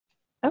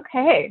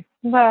Okay,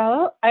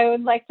 well, I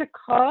would like to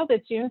call the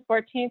June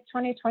 14th,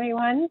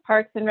 2021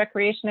 Parks and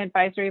Recreation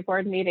Advisory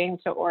Board meeting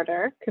to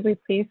order. Could we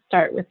please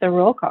start with the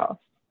roll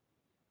call?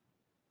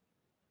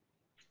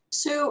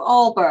 Sue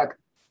Alberg.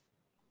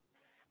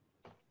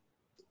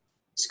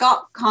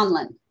 Scott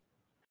Conlon.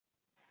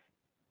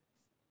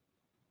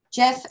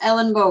 Jeff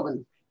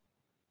Ellenbogen.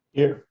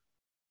 Here.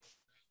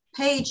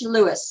 Paige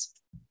Lewis.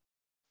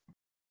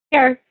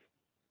 Here.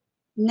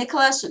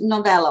 Nicholas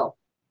Novello.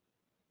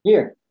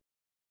 Here.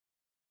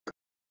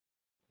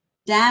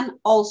 Dan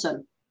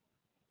Olson.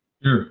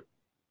 Here.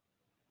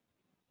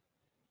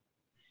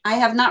 I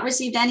have not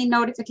received any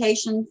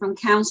notification from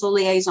Council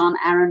Liaison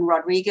Aaron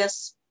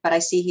Rodriguez, but I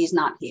see he's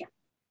not here.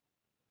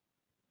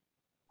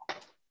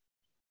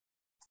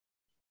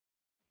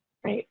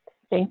 Great,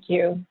 thank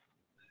you.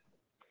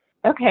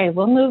 Okay,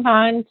 we'll move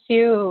on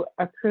to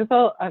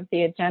approval of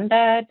the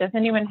agenda. Does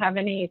anyone have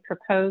any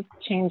proposed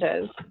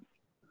changes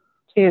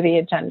to the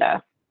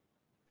agenda?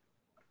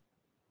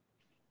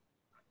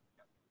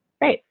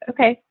 Great,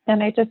 okay,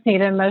 then I just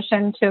need a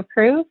motion to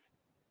approve.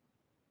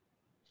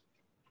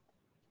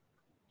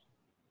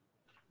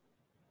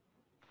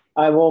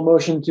 I will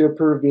motion to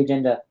approve the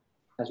agenda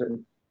as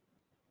written.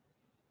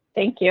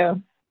 Thank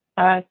you.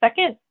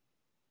 Second?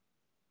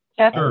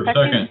 Jeff, Sure,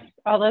 second. second.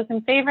 All those in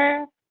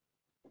favor?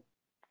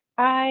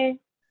 Aye.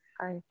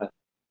 Aye.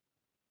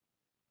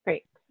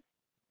 Great.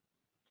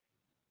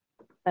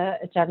 The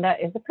agenda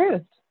is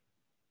approved.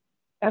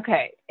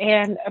 Okay,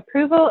 and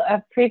approval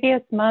of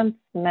previous month's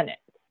minutes.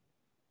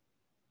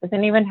 Does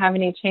anyone have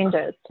any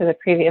changes to the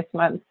previous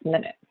month's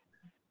minutes?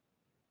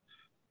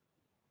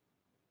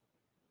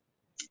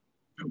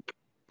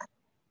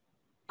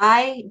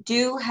 I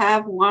do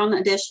have one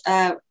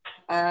addition,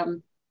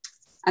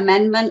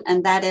 amendment,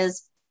 and that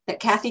is that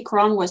Kathy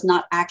Cron was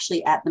not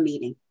actually at the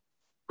meeting.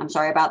 I'm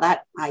sorry about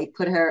that. I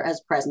put her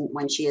as present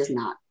when she is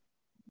not.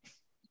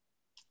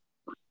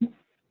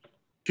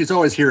 She's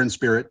always here in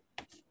spirit.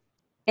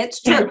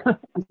 It's true.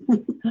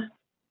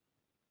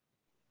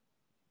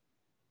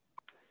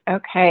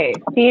 Okay,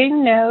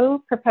 seeing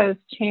no proposed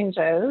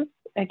changes,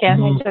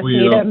 again, I just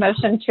need a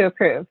motion to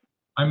approve.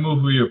 I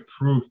move we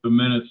approve the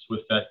minutes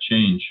with that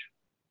change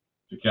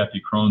to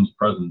Kathy Cron's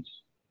presence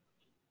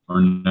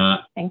or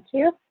not. Thank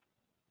you.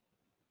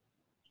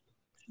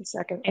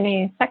 Second.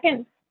 Any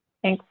second?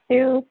 Thanks,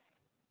 Sue.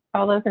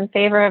 All those in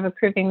favor of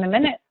approving the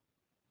minutes?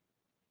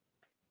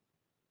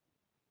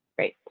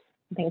 Great,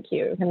 thank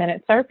you. The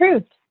minutes are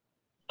approved.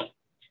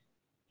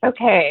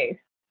 Okay,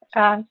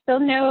 still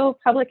no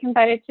public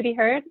invited to be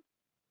heard?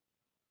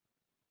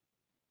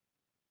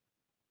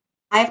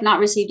 I have not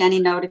received any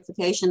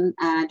notification.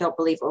 I don't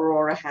believe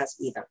Aurora has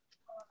either.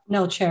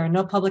 No, Chair.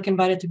 No public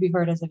invited to be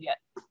heard as of yet.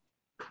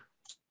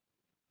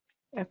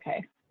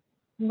 Okay.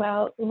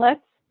 Well,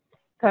 let's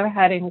go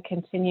ahead and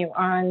continue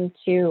on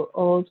to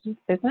old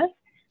business.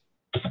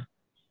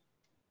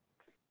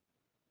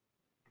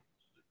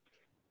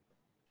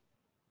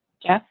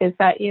 Jeff, is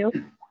that you?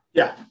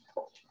 Yeah.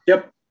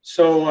 Yep.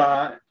 So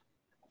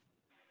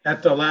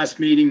at the last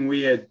meeting,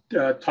 we had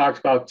talked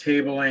about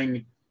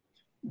tabling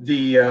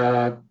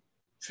the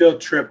field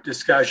trip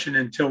discussion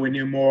until we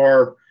knew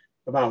more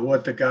about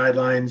what the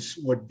guidelines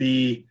would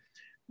be.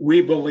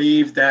 We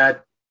believe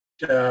that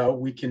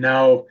we can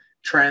now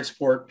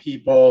transport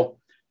people.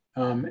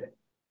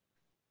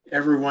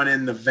 Everyone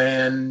in the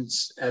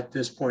vans at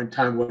this point in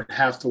time would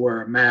have to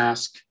wear a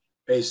mask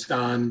based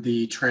on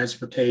the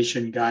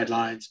transportation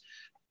guidelines,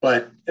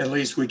 but at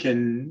least we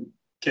can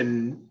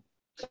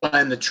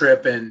plan the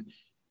trip and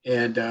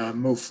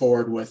move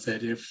forward with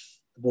it if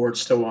the board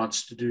still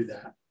wants to do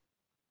that.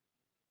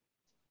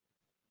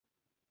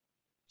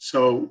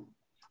 So,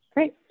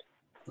 great.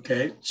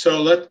 Okay,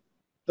 so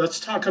let's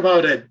talk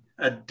about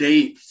a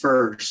date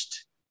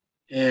first.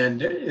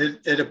 And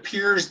it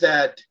appears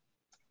that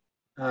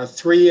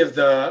 3 of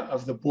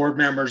the board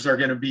members are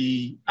going to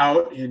be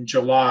out in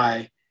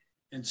July.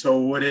 And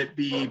so would it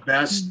be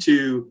best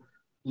to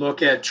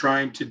look at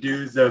trying to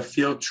do the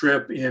field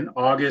trip in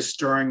August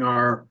during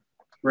our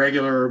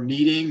regular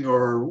meeting,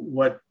 or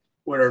what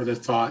are the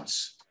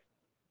thoughts?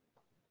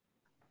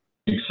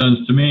 Makes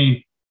sense to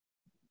me.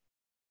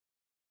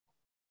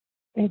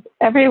 Is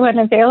everyone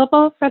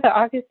available for the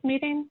August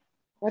meeting?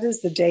 What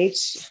is the date?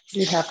 Do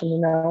you happen to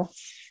know?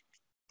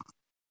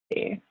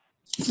 Let's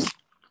see.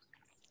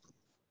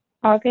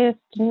 August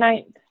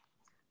 9th.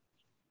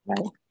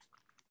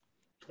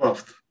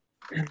 12th.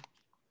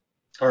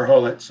 Or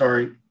hold it,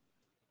 sorry.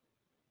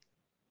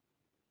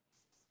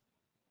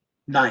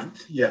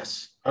 9th,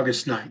 yes,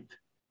 August 9th.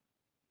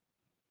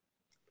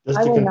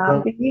 I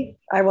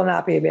will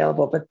not be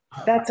available, but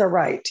that's all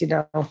right. You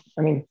know,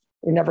 I mean,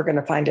 you're never going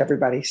to find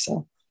everybody.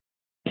 So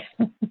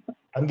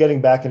I'm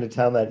getting back into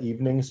town that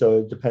evening, so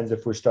it depends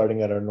if we're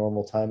starting at our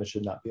normal time. It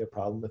should not be a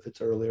problem. If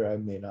it's earlier, I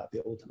may not be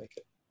able to make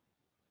it.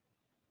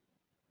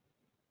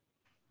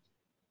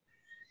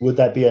 Would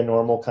that be a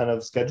normal kind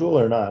of schedule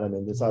or not? I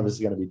mean, it's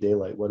obviously going to be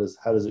daylight.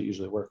 How does it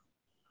usually work?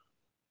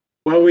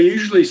 Well, we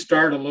usually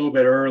start a little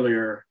bit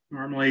earlier.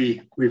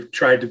 Normally, we've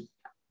tried to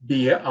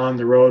be on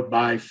the road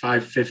by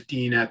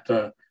 5:15 at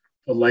the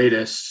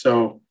latest.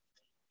 So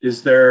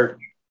is the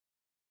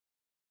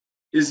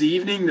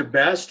evening the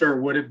best, or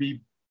would it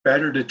be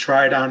better to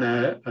try it on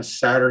a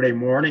Saturday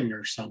morning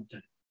or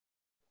something?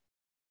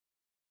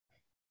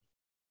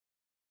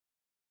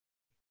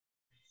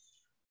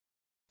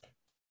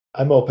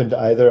 I'm open to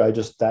either. I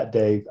just, that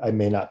day, I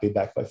may not be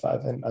back by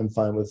 5, and I'm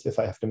fine with, if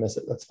I have to miss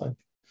it, that's fine.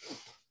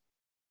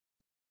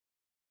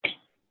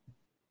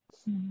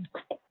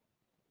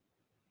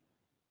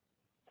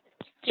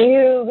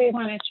 Do we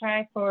want to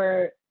try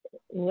for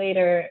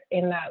later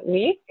in that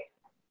week?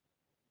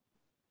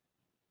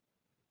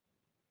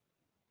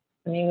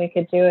 I mean, we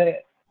could do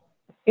it.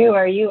 Sue,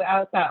 are you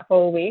out that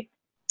whole week?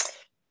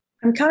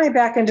 I'm coming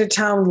back into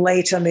town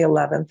late on the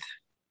 11th.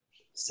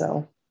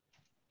 So,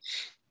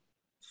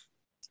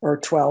 or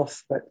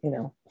 12th, but you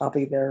know, I'll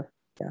be there.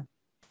 Yeah.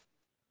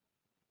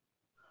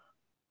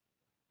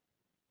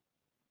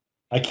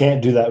 I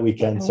can't do that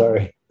weekend,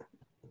 sorry.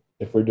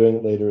 If we're doing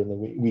it later in the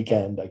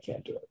weekend, I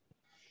can't do it.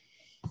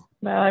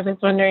 Well, I was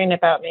wondering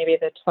about maybe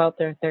the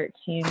 12th or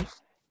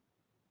 13th.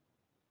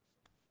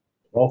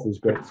 12th is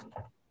great.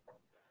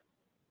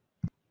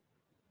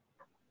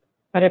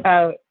 What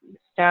about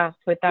staff?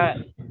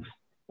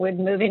 Would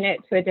moving it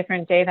to a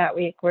different day that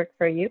week work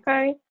for you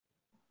guys?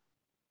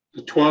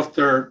 The 12th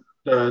or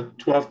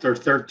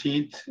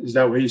 13th, is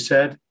that what you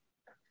said?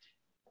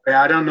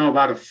 I don't know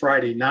about a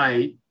Friday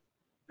night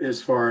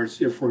as far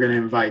as if we're going to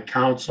invite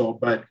council,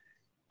 but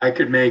I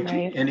could make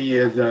any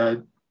of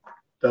the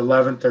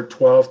 11th or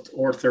 12th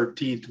or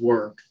 13th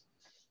work.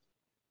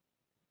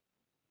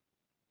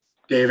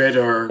 David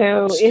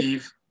or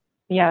Steve?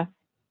 Yeah.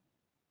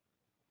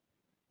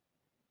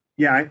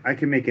 Yeah, I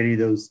can make any of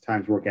those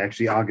times work.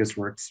 Actually, August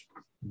works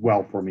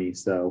well for me.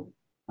 So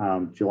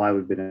July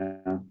would have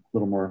been a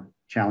little more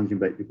challenging,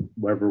 but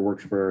whatever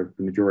works for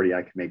the majority,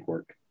 I can make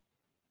work.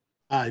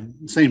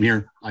 Same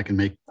here. I can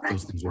make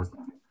those things work.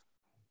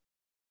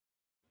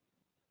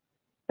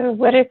 So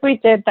what if we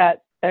did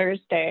that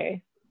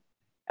Thursday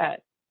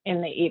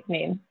in the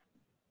evening?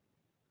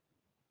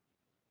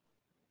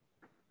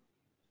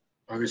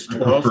 August I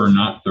 12th? prefer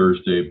not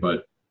Thursday,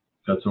 but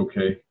that's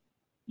okay.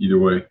 Either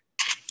way.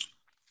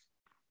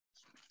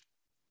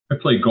 I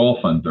play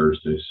golf on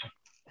Thursdays.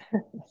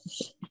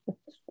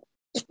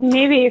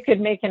 Maybe you could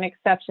make an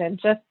exception,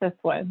 just this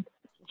one.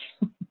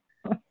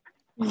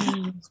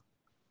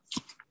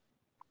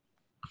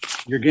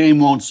 Your game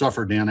won't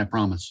suffer, Dan, I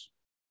promise.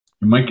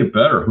 It might get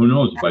better. Who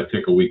knows if I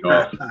take a week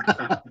off?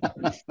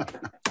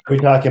 We're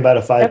talking about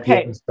a 5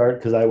 Okay. p.m. start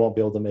because I won't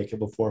be able to make it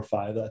before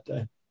 5 that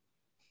day.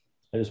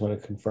 I just want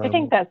to confirm. I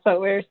think that's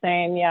what we're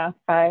saying. Yeah,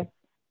 5.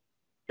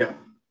 Yeah.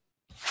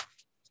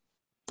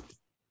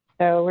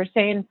 So we're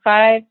saying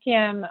 5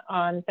 p.m.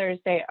 on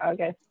Thursday,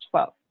 August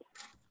 12th.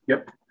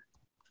 Yep.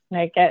 Can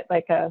I get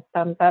like a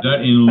thumbs up? Is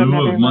that in from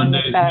lieu of everyone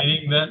Monday's with that?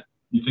 meeting then?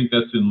 You think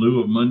that's in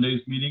lieu of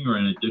Monday's meeting or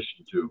in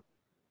addition to?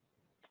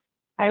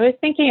 I was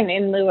thinking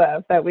in lieu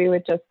of, but we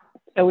would just,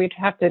 so we'd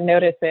have to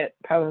notice it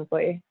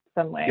probably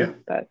some way. Yeah.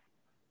 But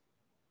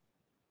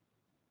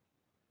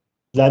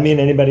Does that mean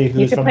anybody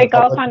who's could from play the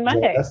golf public on can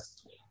join Monday.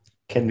 us?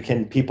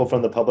 Can people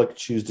from the public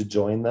choose to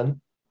join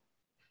then?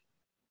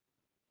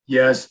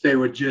 Yes, they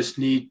would just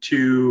need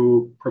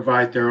to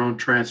provide their own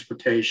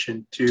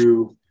transportation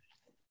to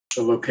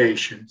the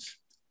locations.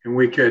 And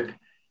we could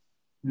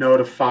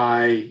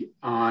notify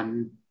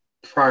on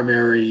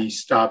primary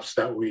stops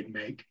that we'd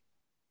make.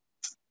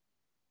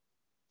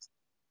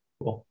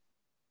 Cool.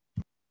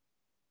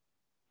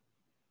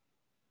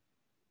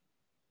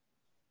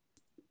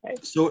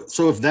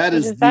 So if that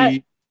is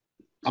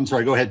I'm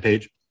sorry, go ahead,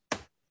 Paige.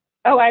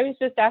 Oh, I was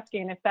just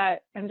asking if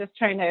that, I'm just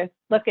trying to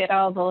look at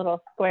all the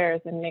little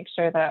squares and make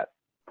sure that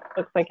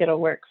looks like it'll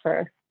work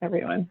for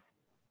everyone.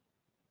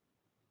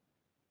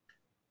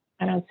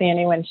 I don't see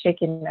anyone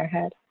shaking their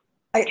head.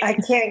 I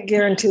can't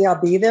guarantee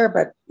I'll be there,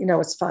 but you know,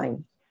 it's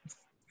fine.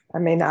 I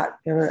may not,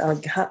 you know,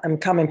 I'm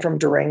coming from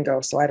Durango,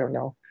 so I don't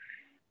know.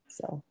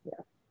 So yeah,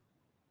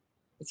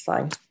 it's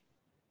fine.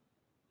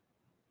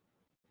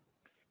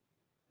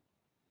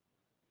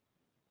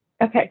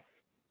 Okay.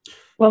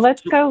 Well,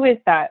 let's go with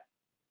that,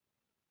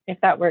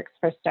 if that works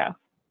for staff.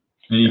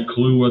 Any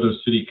clue whether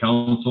city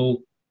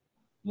council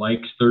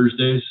likes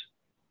Thursdays?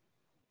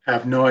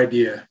 Have no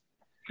idea.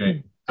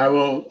 Okay. I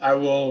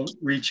will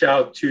reach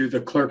out to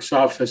the clerk's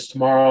office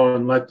tomorrow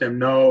and let them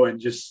know and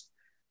just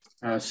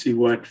see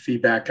what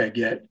feedback I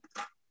get.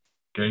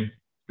 Okay.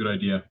 Good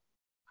idea.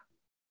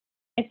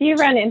 If you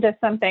run into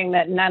something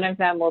that none of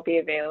them will be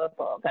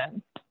available,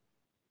 then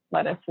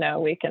let us know.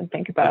 We can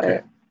think about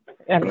it.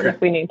 I mean, if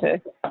we need to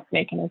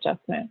make an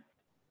adjustment.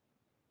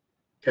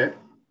 Okay.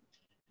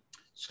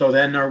 So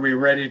then are we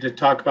ready to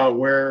talk about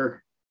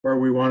where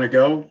we want to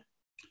go?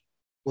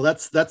 Well,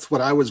 that's what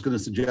I was going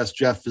to suggest,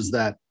 Jeff, is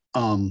that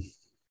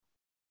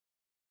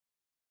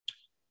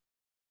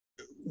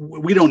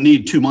we don't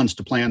need 2 months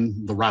to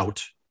plan the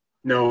route.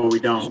 No,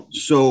 we don't.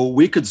 So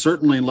we could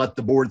certainly let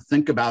the board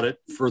think about it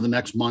for the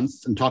next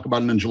month and talk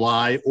about it in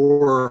July,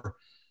 or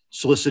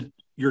solicit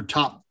your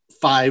top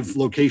 5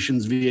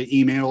 locations via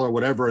email or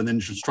whatever, and then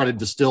just try to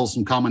distill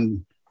some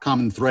common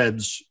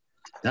threads.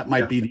 That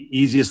might be the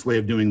easiest way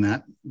of doing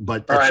that.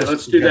 But all right,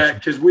 let's do that,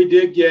 because we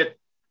did get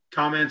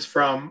comments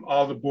from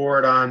all the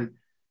board on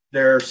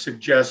their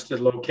suggested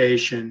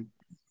location.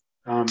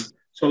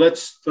 So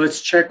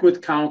let's check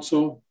with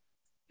council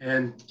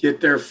and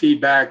get their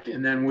feedback,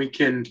 and then we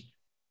could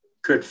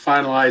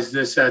finalize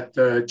this at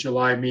the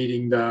July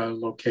meeting, the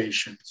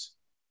locations.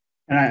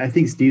 And I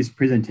think Steve's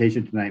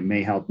presentation tonight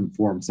may help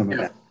inform some of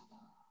that.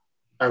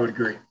 I would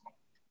agree.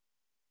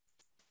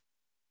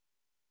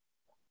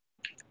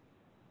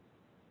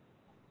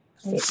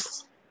 Great.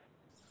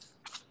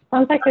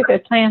 Sounds like a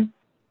good plan.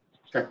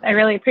 Okay. I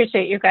really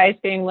appreciate you guys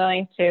being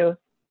willing to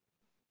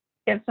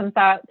give some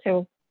thought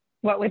to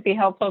what would be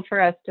helpful for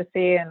us to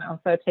see, and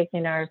also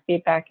taking our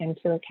feedback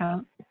into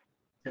account.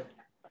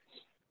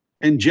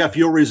 And Jeff,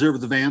 you'll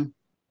reserve the van?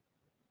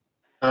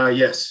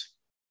 Yes.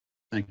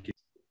 Thank you.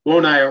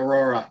 Won't I,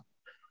 Aurora?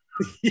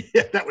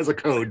 Yeah, that was a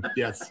code.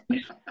 Yes.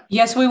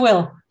 Yes, we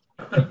will.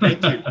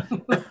 Thank you.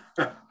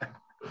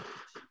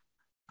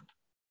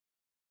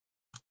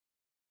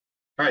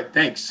 All right,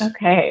 thanks.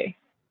 Okay.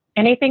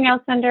 Anything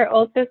else under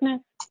old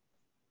business?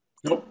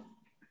 Nope.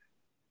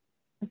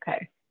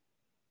 Okay.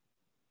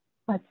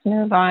 Let's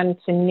move on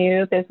to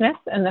new business.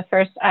 And the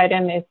first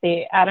item is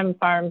the Adam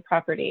Farm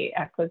property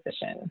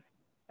acquisition.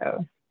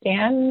 So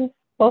Dan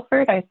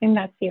Wolford, I assume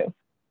that's you.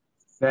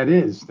 That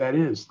is.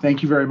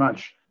 Thank you very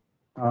much.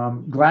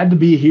 Glad to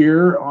be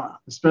here,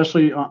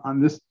 especially on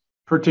this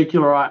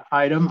particular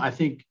item. I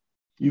think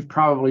you've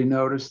probably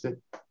noticed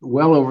that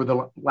well over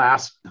the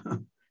last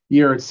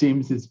year, it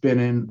seems it's been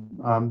in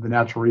the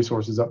natural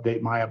resources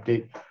update, my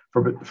update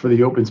for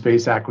the open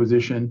space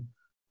acquisition.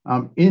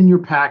 In your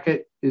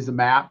packet is a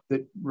map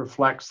that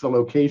reflects the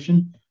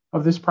location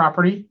of this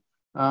property.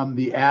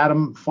 The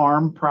Adam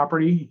Farm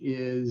property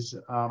is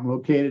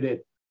located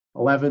at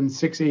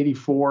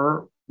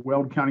 11684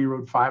 Weld County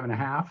Road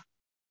 5.5.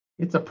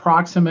 It's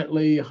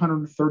approximately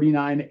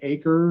 139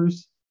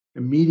 acres.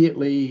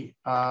 Immediately,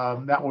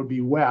 that would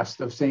be west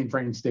of St.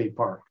 Vrain State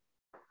Park.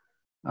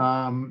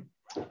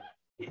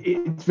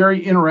 It's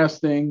very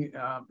interesting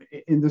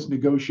in this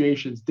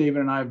negotiations.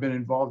 David and I have been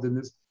involved in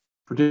this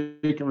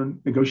particular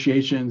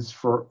negotiations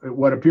for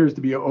what appears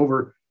to be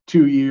over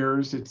 2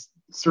 years. It's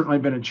certainly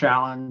been a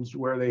challenge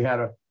where they had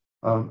a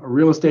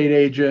real estate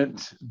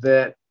agent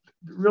that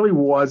really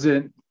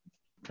wasn't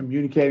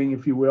communicating,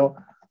 if you will,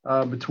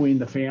 between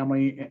the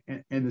family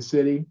and the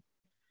city.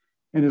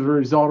 And as a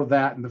result of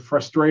that and the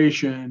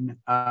frustration,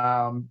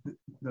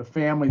 the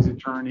family's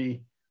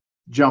attorney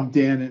jumped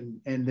in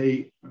and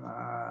they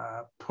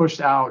pushed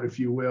out, if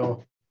you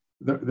will,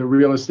 the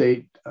real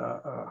estate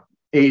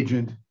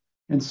agent.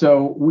 And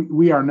so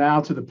we are now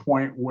to the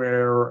point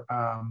where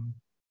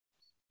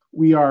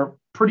we are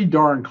pretty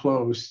darn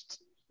close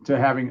to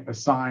having a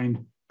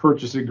signed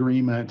purchase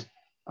agreement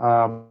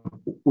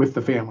with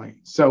the family.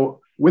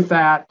 So with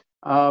that,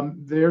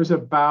 there's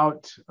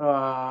about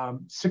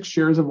 6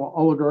 shares of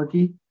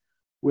oligarchy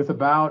with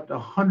about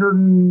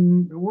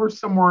we're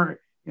somewhere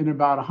in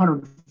about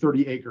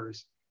 130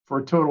 acres for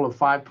a total of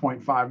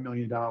 $5.5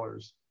 million.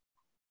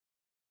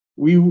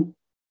 We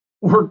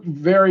worked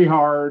very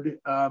hard.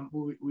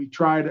 We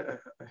tried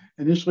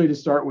initially to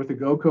start with a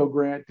GOCO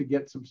grant to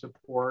get some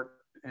support.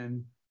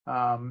 And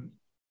I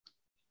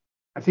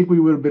think we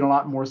would have been a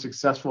lot more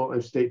successful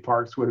if state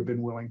parks would have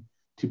been willing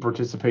to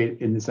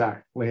participate in this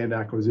land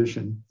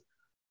acquisition.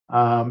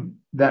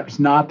 That's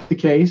not the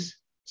case.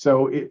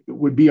 So it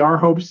would be our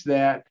hopes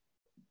that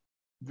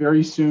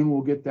very soon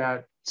we'll get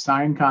that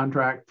signed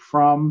contract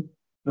from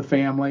the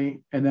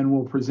family, and then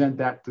we'll present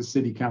that to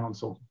city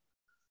council.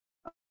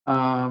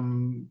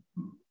 Again,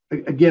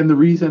 the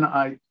reason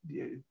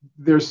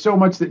there's so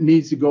much that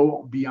needs to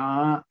go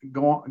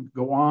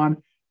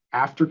on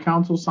after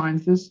council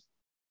signs this,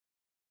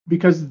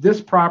 because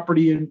this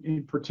property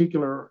in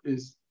particular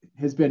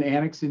has been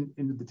annexed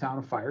into the town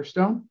of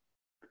Firestone.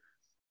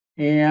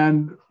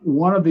 And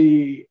one of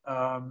the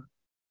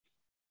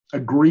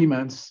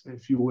agreements,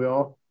 if you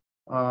will,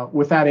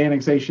 with that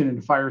annexation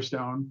into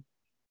Firestone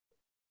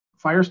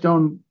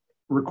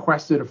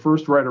requested a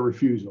first right of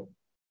refusal.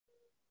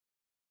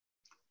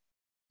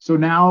 So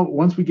now,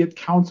 once we get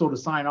council to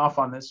sign off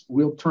on this,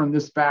 we'll turn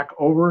this back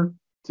over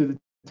to the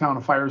town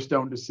of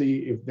Firestone to see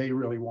if they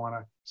really want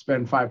to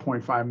spend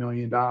 $5.5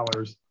 million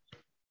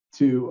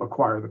to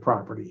acquire the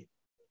property.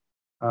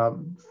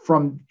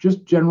 From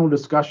just general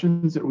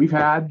discussions that we've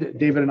had,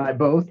 David and I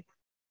both,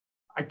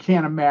 I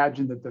can't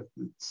imagine that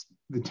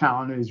the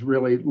town is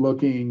really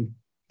looking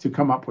to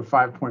come up with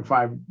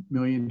 $5.5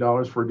 million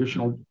for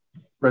additional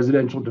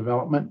residential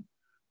development.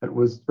 That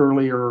was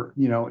earlier,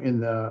 in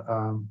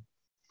the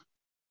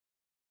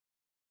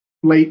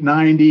late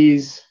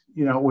 90s,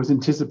 was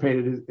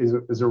anticipated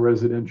as a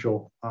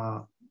residential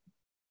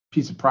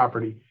piece of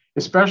property,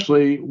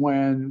 especially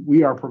when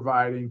we are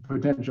providing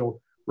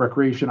potential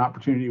recreation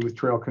opportunity with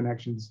trail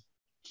connections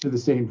to the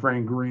St.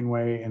 Vrain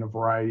Greenway and a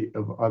variety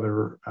of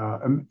other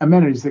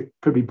amenities that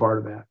could be part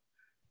of that.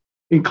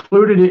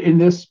 Included in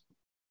this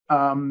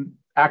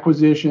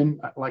acquisition.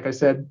 Like I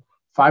said,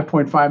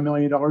 $5.5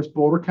 million.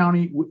 Boulder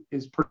County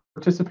is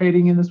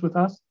participating in this with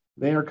us.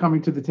 They are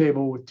coming to the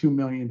table with $2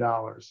 million.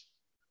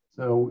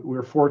 So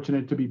we're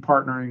fortunate to be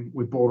partnering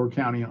with Boulder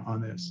County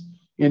on this.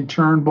 In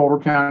turn,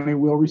 Boulder County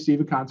will receive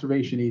a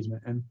conservation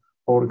easement and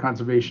hold a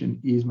conservation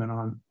easement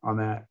on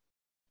that.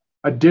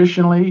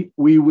 Additionally,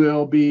 we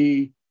will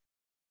be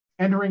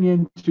entering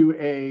into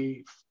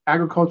a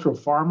agricultural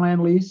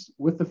farmland lease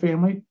with the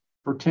family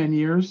for 10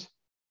 years.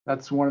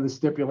 That's one of the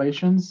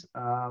stipulations.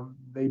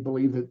 They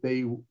believe that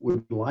they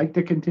would like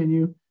to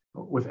continue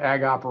with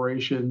ag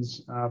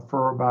operations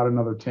for about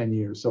another 10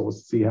 years. So we'll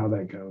see how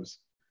that goes.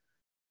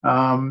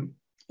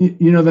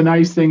 You know, the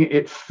nice thing,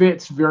 it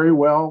fits very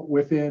well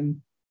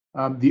within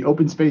the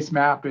open space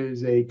map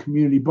is a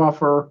community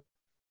buffer.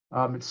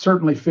 It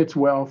certainly fits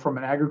well from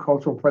an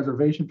agricultural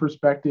preservation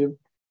perspective.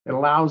 It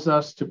allows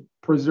us to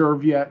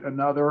preserve yet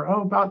another,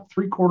 about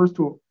 3/4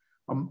 to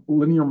a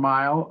linear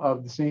mile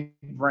of the St.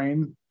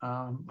 Vrain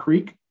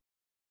Creek.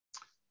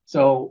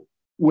 So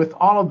with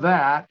all of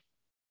that,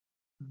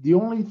 the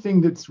only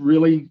thing that's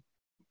really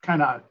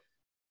kind of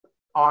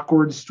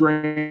awkward,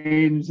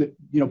 strange, that,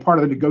 you know, part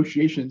of the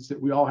negotiations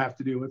that we all have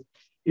to do with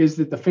is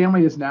that the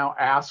family is now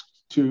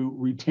asked to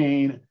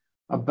retain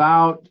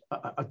about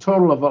a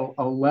total of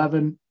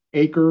 11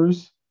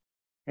 acres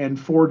and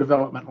 4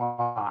 development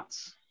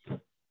lots.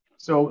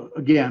 So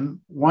again,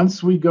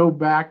 once we go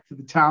back to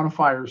the town of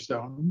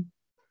Firestone,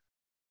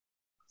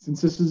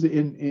 since this is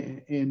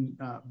been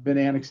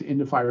annexed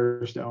into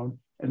Firestone,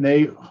 and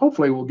they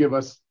hopefully will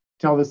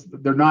tell us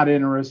that they're not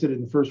interested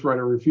in the first right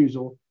of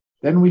refusal,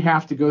 then we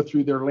have to go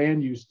through their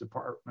land use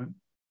department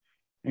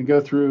and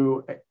go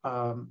through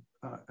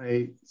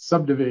a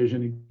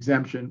subdivision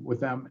exemption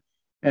with them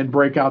and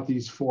break out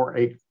these 4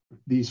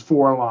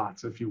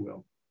 lots, if you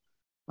will.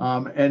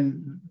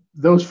 And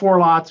those 4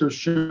 lots are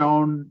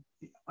shown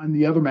on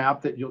the other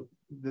map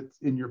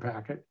that's in your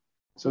packet.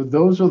 So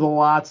those are the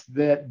lots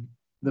that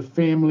the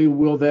family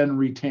will then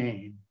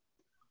retain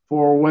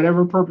for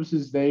whatever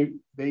purposes they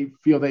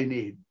feel they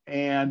need.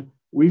 And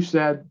we've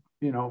said,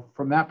 you know,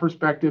 from that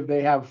perspective,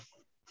 they have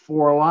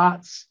 4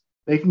 lots.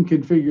 They can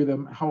configure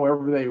them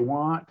however they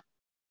want.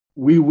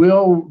 We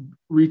will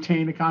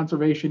retain a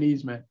conservation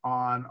easement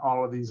on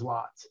all of these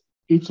lots.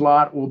 Each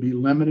lot will be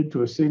limited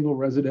to a single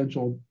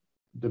residential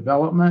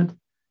development,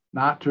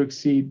 not to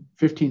exceed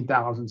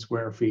 15,000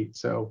 square feet.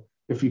 So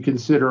if you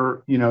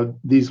consider, you know,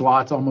 these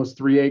lots almost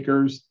 3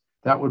 acres,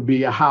 that would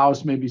be a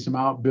house, maybe some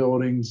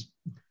outbuildings,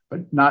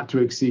 but not to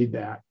exceed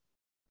that.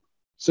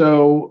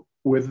 So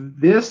with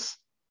this,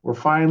 we're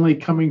finally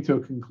coming to a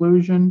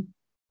conclusion.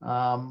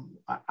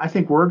 I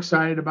think we're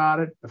excited about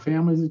it. The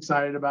family's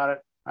excited about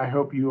it. I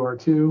hope you are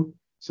too.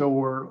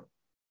 So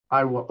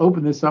I will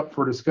open this up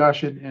for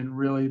discussion and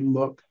really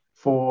look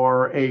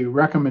for a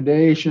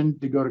recommendation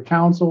to go to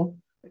council.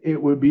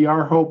 It would be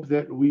our hope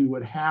that we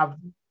would have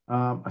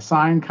a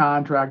signed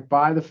contract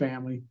by the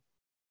family,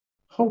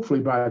 hopefully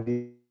by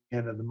the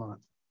end of the month.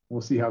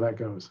 We'll see how that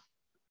goes.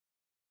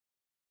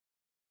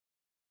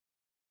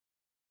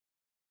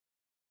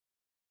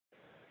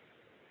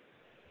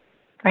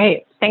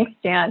 Great. Thanks,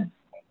 Dan.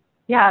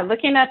 Yeah,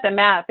 looking at the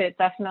map, it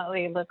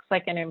definitely looks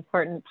like an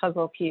important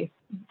puzzle piece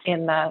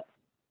in the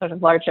sort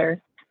of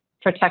larger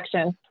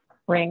protection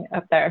ring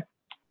up there.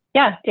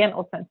 Yeah, Dan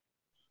Olson.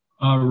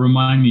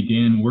 Remind me,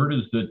 Dan, where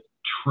does the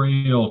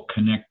trail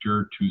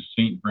connector to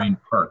St. Vrain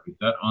Park? Is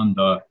that on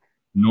the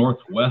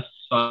northwest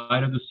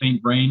side of the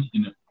St. Vrain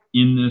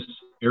in this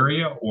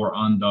area, or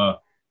on the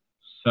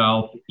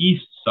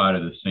southeast side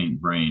of the St.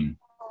 Vrain?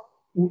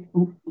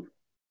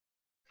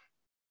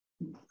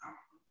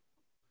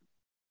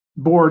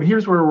 Board,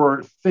 here's where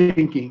we're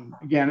thinking.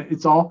 Again,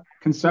 it's all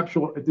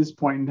conceptual at this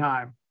point in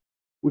time.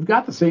 We've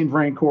got the St.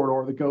 Vrain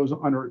corridor that goes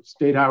under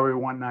State Highway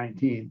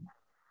 119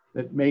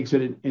 that makes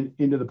it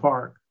into the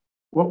park.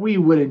 What we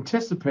would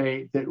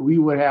anticipate that we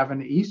would have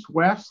an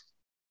east-west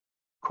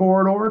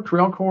corridor,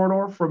 trail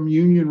corridor from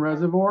Union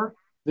Reservoir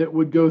that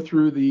would go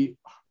through the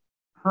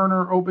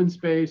Herner open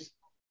space,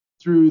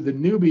 through the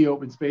Newbie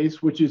open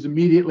space, which is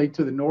immediately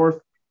to the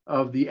north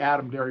of the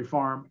Adam Dairy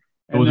Farm.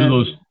 Those are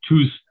those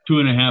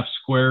 2.5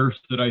 squares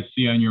that I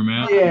see on your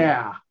map?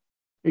 Yeah,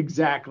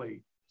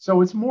 exactly.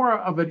 So it's more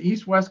of an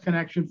east-west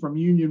connection from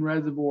Union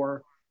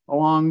Reservoir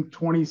along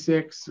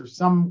 26 or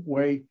some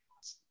way,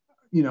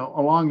 you know,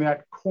 along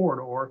that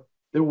corridor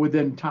that would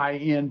then tie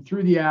in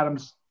through the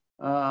Adams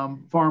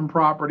farm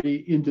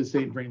property into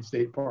St. Vrain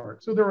State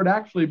Park. So there would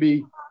actually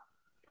be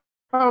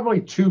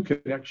probably 2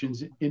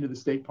 connections into the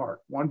state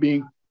park, one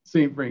being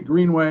St. Vrain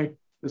Greenway,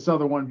 this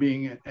other one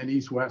being an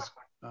east-west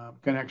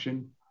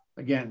connection.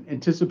 Again,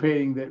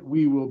 anticipating that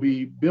we will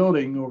be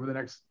building over the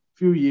next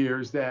few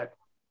years that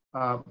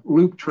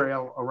loop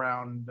trail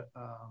around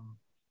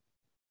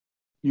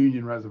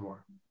Union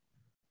Reservoir.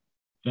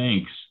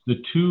 Thanks.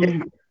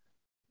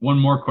 One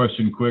more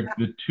question quick.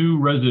 The 2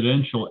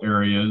 residential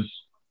areas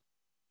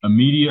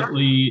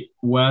immediately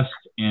west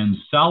and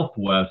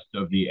southwest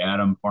of the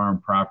Adam Farm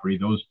property,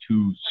 those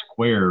 2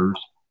 squares,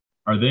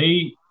 are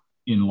they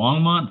in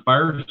Longmont,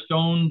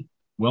 Firestone,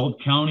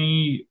 Weld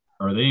County,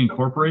 are they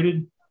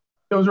incorporated?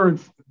 Those are in,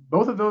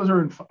 both of those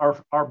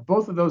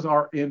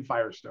are in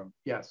Firestone.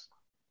 Yes.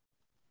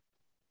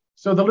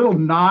 So the little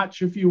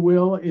notch, if you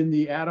will, in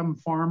the Adam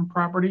Farm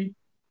property,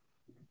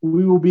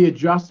 we will be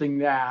adjusting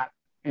that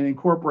and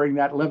incorporating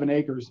that 11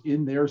 acres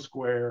in their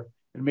square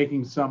and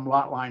making some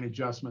lot line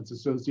adjustments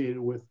associated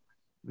with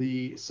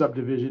the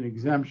subdivision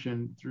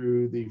exemption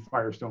through the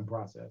Firestone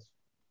process.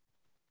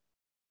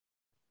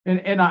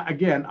 And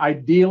again,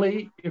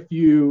 ideally, if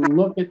you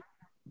look at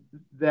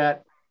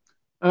that,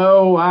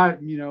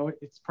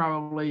 it's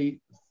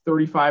probably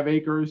 35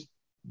 acres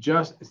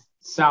just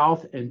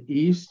south and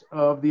east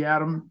of the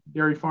Adam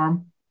Dairy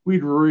Farm.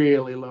 We'd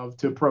really love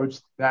to approach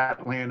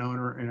that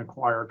landowner and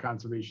acquire a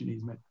conservation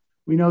easement.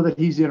 We know that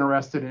he's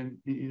interested in,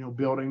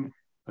 building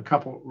a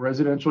couple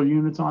residential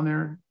units on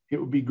there.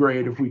 It would be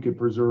great if we could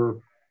preserve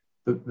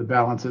the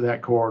balance of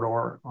that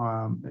corridor,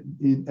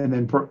 and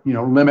then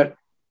limit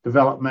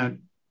development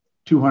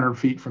 200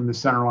 feet from the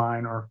center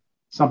line or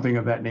something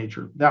of that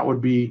nature. That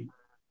would be,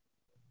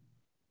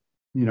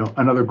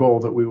 another goal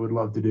that we would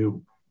love to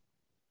do.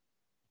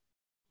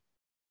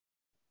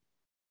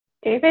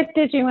 David,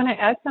 did you want to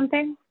add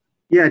something?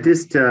 Yeah,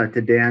 just to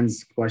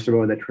Dan's question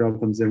about where that trail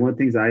comes in. One of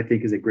the things I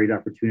think is a great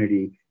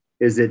opportunity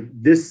is that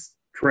this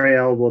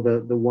trail, well,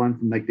 the one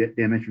from, like Dan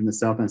mentioned, from the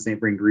south on St.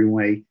 Vrain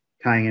Greenway,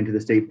 tying into the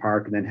state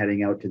park and then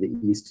heading out to the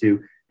east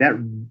too, that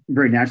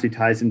very naturally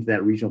ties into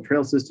that regional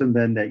trail system.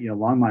 Then that,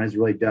 Longmont has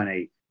really done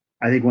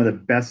I think one of the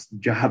best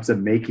jobs of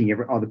making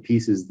all the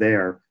pieces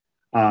there.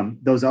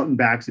 Those out and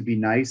backs would be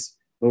nice,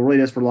 but what really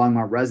does for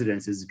Longmont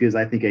residents is gives,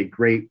 I think, a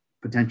great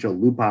potential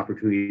loop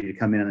opportunity to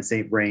come in on the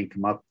St. Vrain,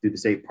 come up through the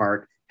state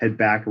park, head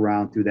back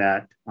around through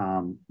that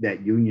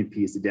Union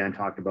piece that Dan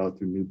talked about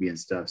through Newbie and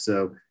stuff.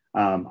 So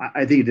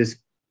I think it just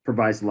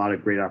provides a lot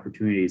of great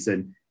opportunities.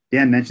 And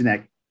Dan mentioned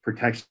that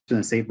protection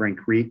of St. Vrain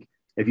Creek.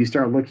 If you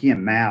start looking at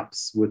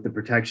maps with the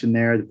protection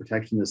there, the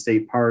protection of the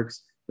state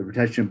parks, the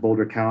protection of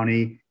Boulder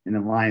County and the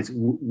Lions,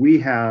 we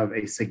have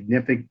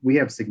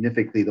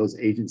significantly those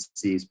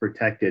agencies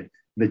protected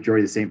the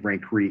majority of the St. Vrain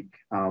Creek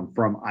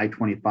from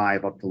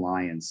I-25 up to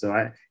Lions.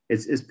 So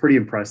it's pretty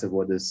impressive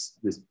what this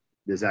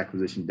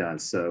acquisition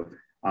does. So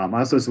I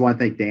also just want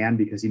to thank Dan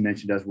because he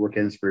mentioned us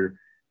working this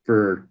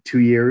for 2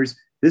 years.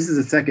 This is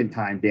the second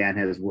time Dan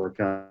has worked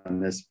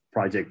on this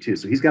project too.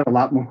 So he's got a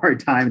lot more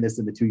time in this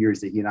than the 2 years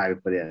that he and I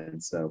have put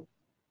in. So,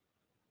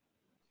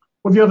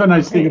 well, the other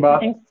nice thing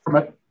about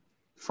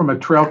from a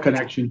trail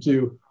connection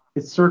too,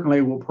 it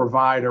certainly will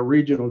provide a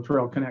regional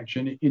trail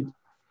connection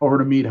over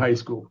to Meade High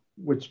School,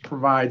 which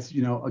provides,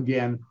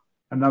 again,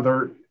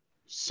 another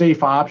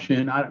safe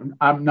option.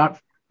 I'm not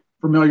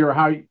familiar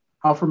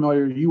how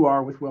familiar you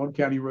are with Weld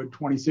County Road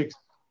 26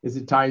 as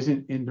it ties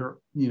into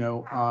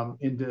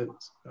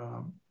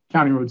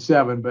County Road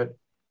 7, but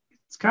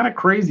it's kind of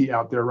crazy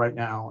out there right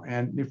now.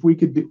 And if we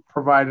could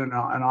provide an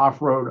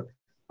off-road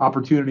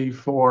opportunity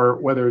for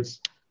whether it's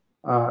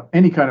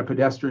any kind of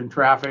pedestrian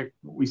traffic,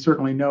 we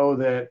certainly know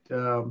that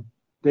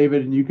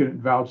David, and you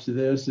can vouch to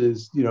this,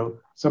 is,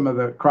 some of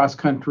the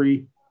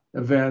cross-country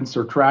events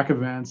or track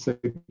events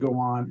that go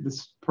on.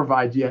 This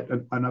provides yet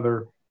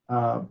another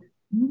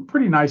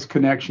pretty nice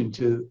connection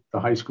to the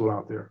high school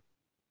out there.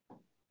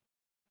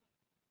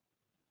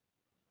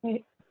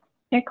 Great.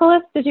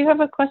 Nicholas, did you have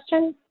a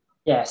question?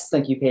 Yes,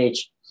 thank you,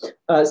 Paige.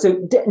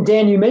 So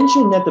Dan, you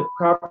mentioned that the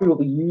property will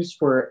be used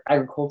for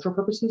agricultural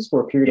purposes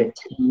for a period of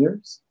 10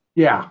 years.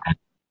 Yeah.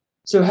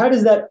 So how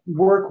does that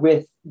work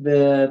with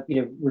the,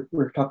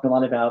 we're talking a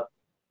lot about,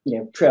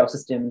 trail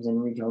systems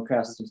and regional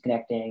trail systems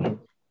connecting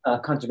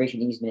and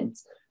conservation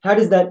easements. How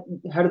do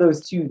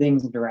those two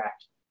things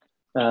interact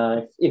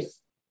if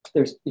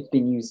it's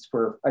being used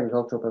for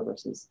agricultural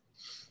purposes?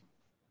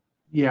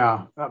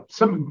 Yeah,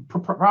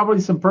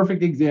 probably some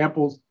perfect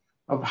examples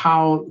of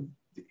how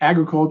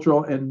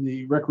agricultural and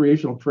the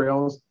recreational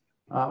trails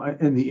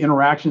and the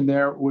interaction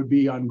there would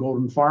be on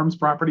Golden Farms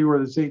property, where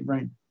the St.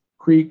 Vrain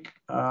Creek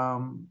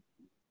and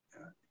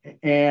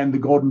the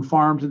Golden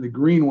Farms and the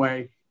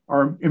Greenway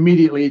are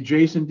immediately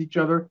adjacent to each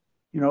other.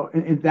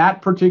 In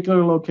that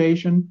particular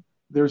location,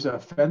 there's a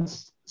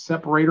fence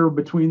separator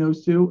between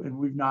those two, and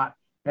we've not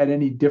had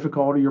any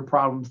difficulty or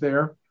problems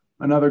there.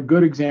 Another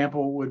good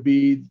example would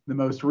be the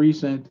most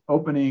recent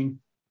opening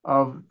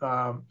of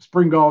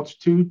Spring Gulch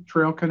 2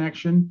 trail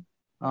connection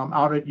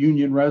out at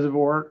Union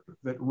Reservoir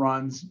that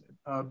runs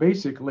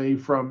basically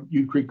from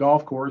Ute Creek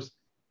Golf Course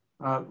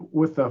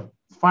with the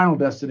final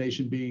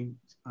destination being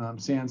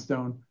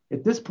Sandstone.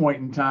 At this point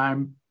in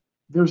time,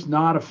 there's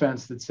not a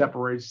fence that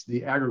separates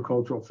the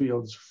agricultural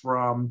fields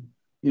from,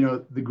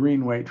 the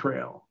Greenway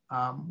Trail.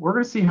 We're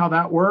going to see how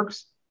that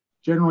works.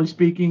 Generally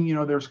speaking,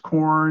 there's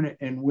corn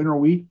and winter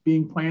wheat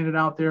being planted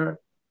out there,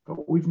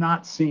 but we've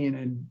not seen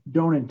and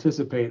don't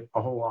anticipate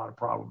a whole lot of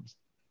problems.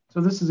 So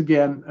this is,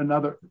 again,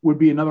 would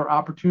be another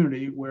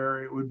opportunity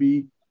where it would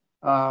be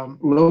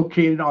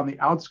located on the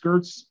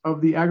outskirts of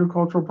the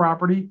agricultural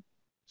property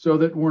so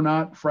that we're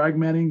not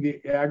fragmenting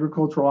the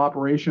agricultural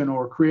operation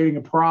or creating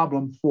a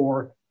problem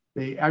for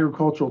the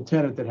agricultural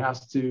tenant that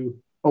has to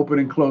open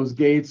and close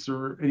gates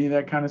or any of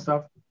that kind of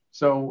stuff.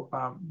 So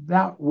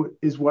that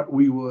is what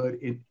we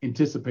would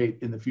anticipate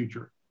in the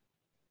future.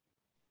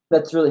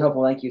 That's really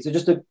helpful. Thank you. So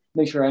just to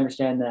make sure I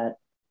understand that,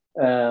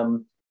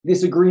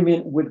 this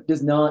agreement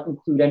does not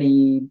include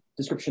any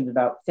description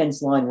about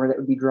fence line where that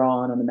would be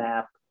drawn on the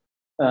map.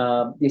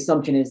 The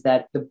assumption is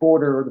that the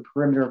border or the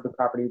perimeter of the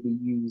property would be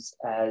used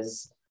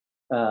as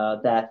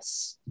that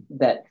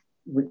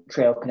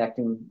trail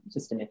connecting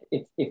system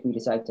if we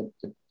decide to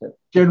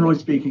generally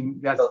speaking,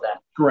 that's that.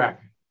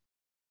 Correct.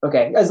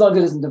 Okay, as long as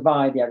it doesn't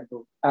divide the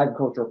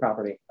agricultural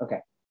property. Okay,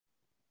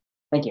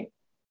 thank you.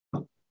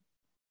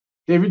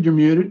 David, you're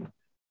muted.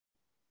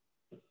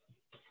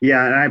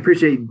 Yeah, and I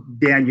appreciate,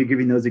 Dan, you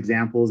giving those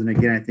examples. And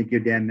again, I think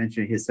Dan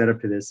mentioned his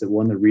setup to this, that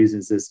one of the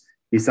reasons is,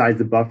 besides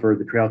the buffer,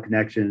 the trail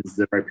connections,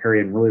 the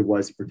riparian really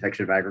was the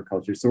protection of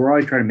agriculture. So we're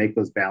always trying to make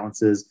those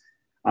balances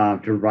to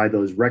provide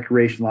those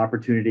recreational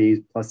opportunities,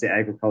 plus the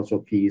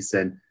agricultural piece.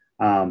 And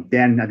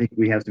Dan, I think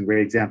we have some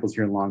great examples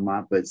here in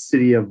Longmont, but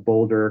City of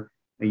Boulder,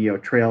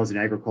 trails and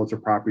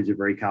agricultural properties are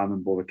very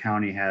common. Boulder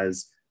County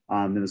has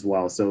them as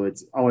well. So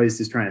it's always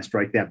just trying to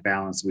strike that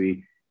balance.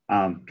 We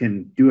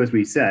can do, as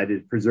we said,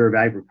 is preserve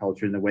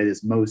agriculture in the way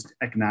that's most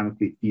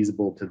economically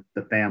feasible to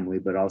the family,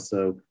 but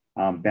also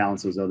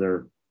balance those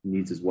other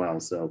needs as well.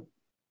 So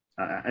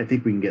I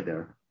think we can get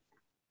there.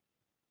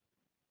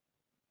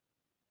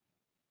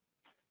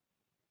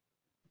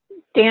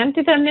 Dan,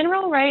 do the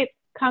mineral rights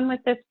come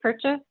with this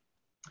purchase,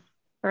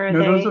 or are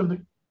they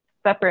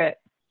separate?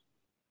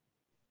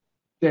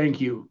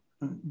 Thank you.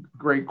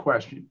 Great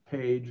question,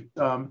 Paige.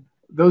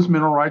 Those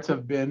mineral rights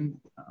have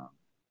been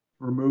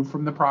removed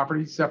from the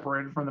property,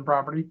 separated from the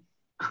property.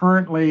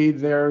 Currently,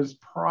 there's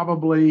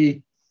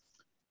probably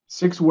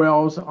 6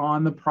 wells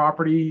on the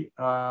property.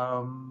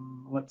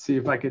 Let's see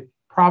if I could,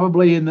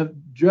 probably in the,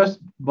 just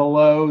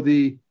below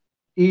the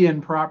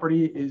Ian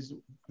property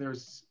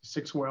there's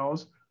 6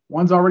 wells.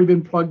 One's already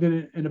been plugged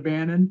in and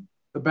abandoned.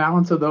 The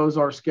balance of those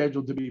are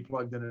scheduled to be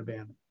plugged in and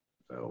abandoned.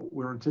 So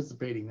we're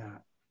anticipating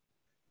that.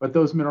 But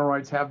those mineral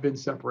rights have been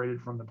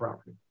separated from the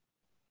property.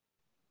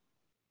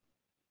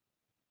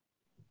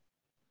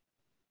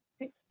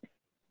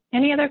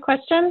 Any other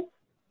questions?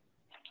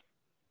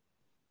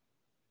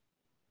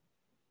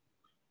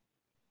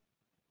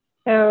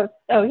 So,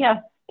 oh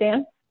yeah,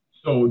 Dan.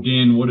 So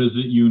Dan, what is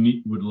it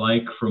you would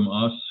like from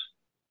us?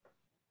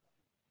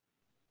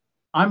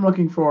 I'm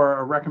looking for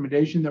a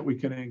recommendation that we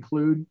can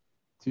include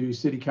to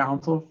City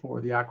Council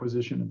for the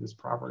acquisition of this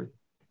property.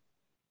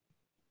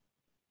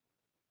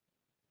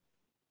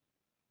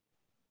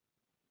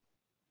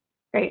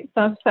 Great.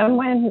 So if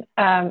someone,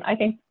 I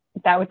think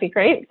that would be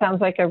great. Sounds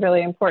like a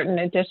really important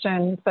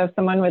addition. So if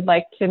someone would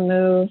like to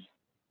move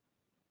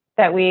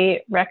that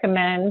we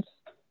recommend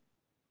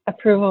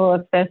approval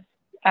of this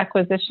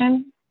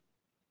acquisition.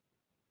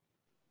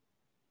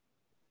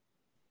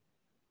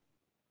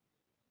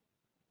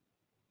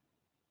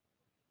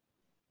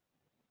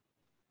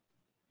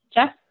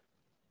 Jeff?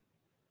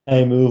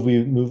 I move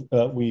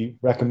we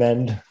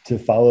recommend to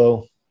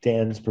follow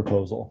Dan's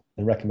proposal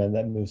and recommend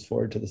that moves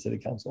forward to the City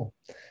Council.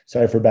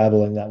 Sorry for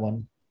babbling that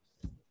one.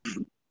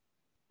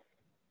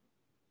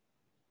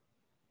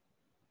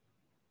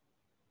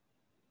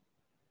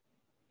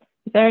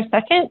 Is there a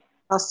second?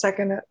 I'll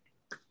second it.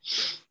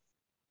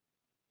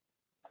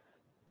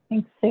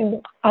 Thanks,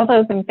 Sue. All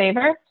those in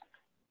favor?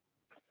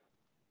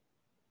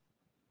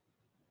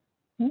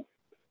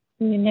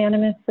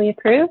 Unanimously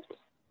approved.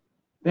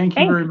 Thank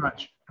you very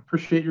much.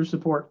 Appreciate your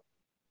support.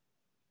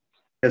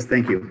 Yes,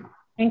 thank you.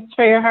 Thanks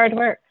for your hard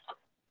work.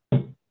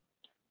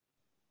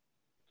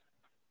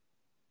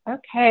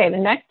 Okay, the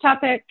next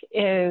topic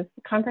is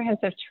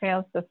comprehensive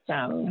trail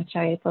system, which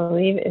I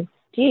believe is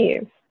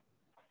Steve.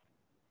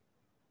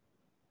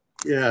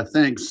 Yeah,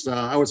 thanks.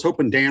 I was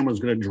hoping Dan was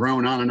going to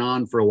drone on and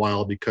on for a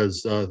while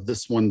because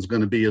this one's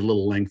going to be a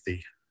little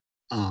lengthy.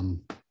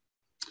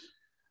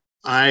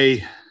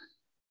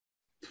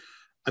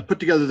 I put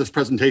together this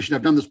presentation.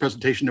 I've done this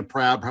presentation to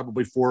PRAB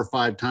probably 4 or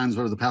 5 times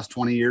over the past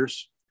 20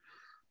 years.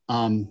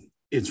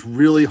 It's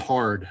really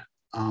hard.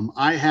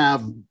 I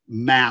have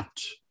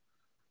mapped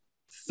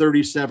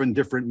 37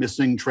 different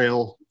missing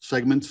trail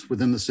segments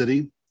within the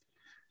city.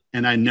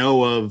 And I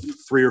know of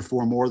 3 or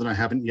 4 more that I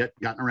haven't yet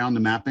gotten around to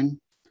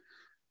mapping.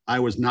 I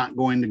was not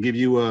going to give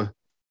you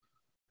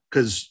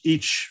because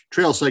each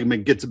trail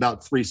segment gets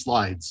about 3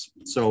 slides.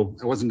 So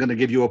I wasn't going to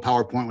give you a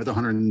PowerPoint with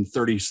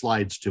 130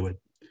 slides to it.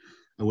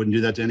 I wouldn't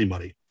do that to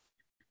anybody.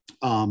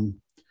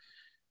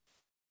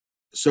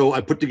 So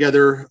I put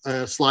together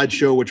a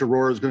slideshow, which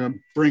Aurora is going to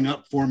bring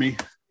up for me.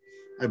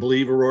 I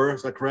believe, Aurora,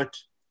 is that correct?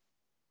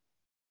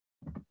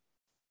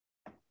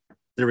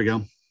 There we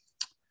go.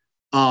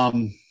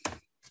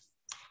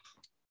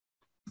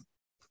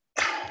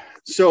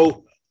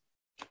 So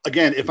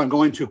again, if I'm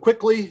going too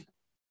quickly,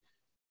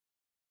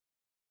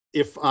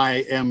 if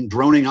I am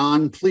droning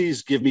on,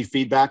 please give me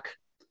feedback.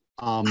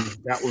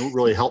 That will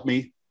really help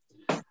me.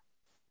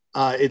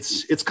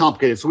 It's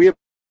complicated. So we have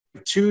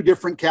 2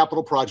 different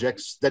capital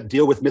projects that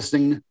deal with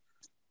missing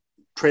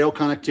trail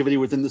connectivity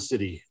within the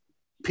city.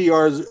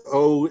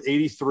 PRO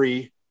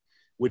 83,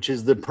 which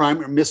is the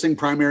missing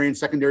primary and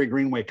secondary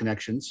greenway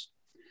connections.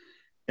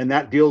 And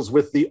that deals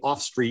with the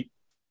off-street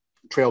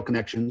trail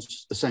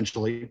connections,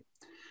 essentially.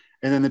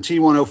 And then the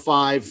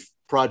T105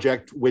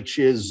 project, which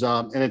is,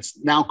 and it's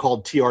now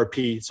called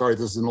TRP. Sorry,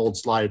 this is an old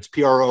slide. It's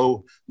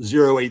PRO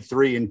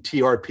 083 and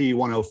TRP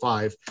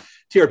 105.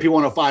 TRP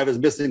 105 is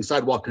missing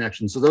sidewalk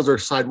connections. So those are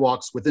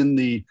sidewalks within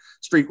the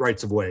street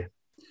rights of way.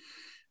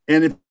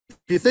 And if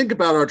you think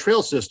about our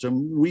trail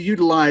system, we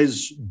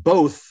utilize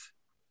both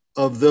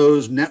of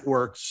those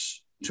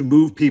networks to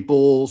move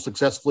people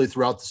successfully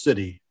throughout the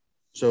city.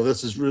 So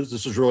this is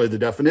really the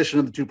definition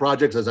of the two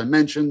projects, as I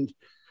mentioned: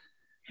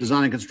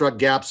 design and construct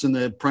gaps in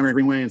the primary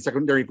greenway and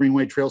secondary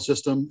greenway trail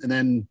system, and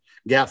then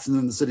gaps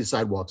in the city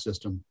sidewalk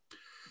system.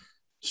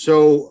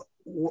 So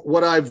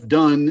what I've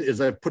done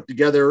is I've put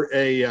together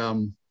a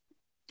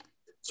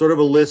sort of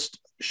a list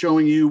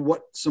showing you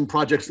what some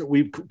projects that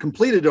we've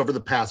completed over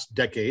the past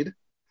decade.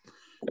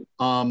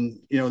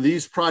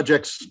 These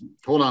projects,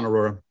 hold on,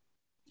 Aurora.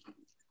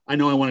 I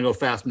know I want to go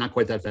fast, but not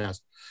quite that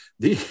fast.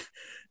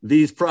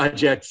 These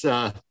projects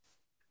are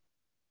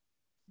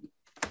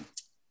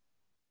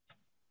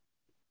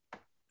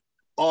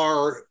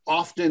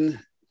often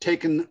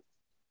taken,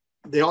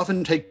 they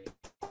often take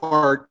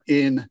part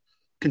in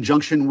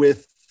conjunction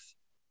with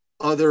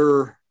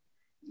other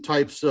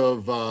types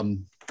of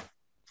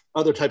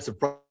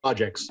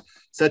projects,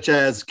 such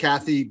as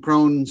Kathy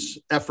Crone's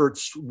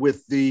efforts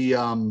with the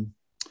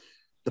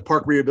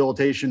park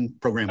rehabilitation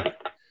program.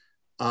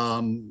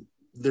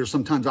 There's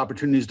sometimes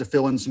opportunities to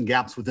fill in some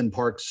gaps within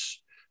parks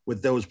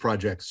with those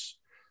projects.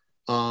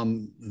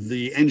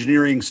 The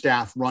engineering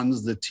staff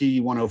runs the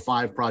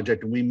T105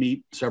 project, and we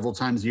meet several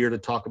times a year to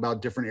talk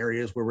about different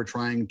areas where we're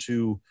trying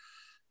to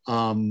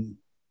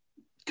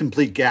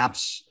complete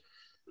gaps.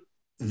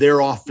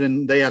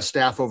 They have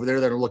staff over there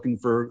that are looking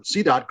for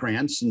CDOT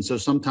grants. And so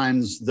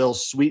sometimes they'll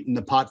sweeten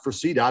the pot for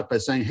CDOT by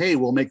saying, hey,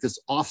 we'll make this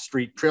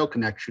off-street trail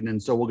connection.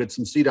 And so we'll get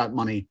some CDOT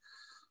money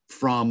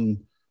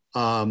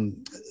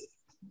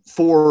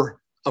for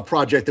a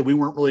project that we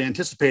weren't really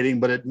anticipating,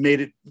 but it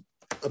made it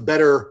a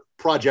better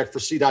project for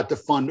CDOT to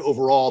fund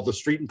overall the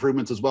street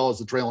improvements as well as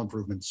the trail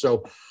improvements.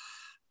 So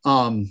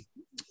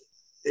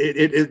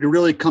it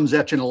really comes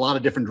at you in a lot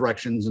of different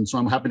directions. And so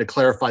I'm happy to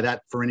clarify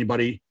that for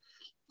anybody.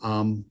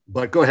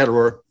 But go ahead,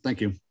 Aurora.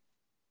 Thank you.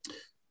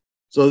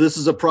 So this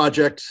is a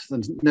project.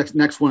 The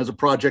next one is a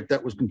project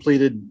that was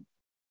completed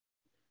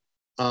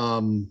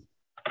right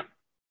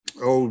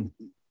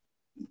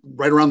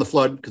around the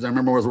flood, because I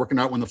remember I was working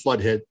out when the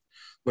flood hit.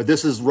 But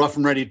this is Rough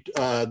and Ready,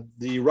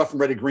 the Rough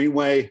and Ready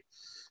Greenway,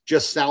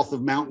 just south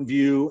of Mountain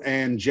View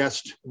and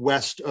just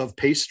west of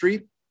Pace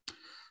Street.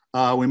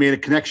 We made a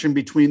connection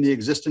between the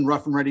existing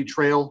Rough and Ready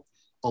trail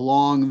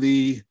along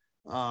the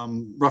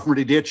Rough and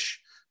Ready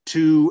ditch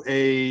to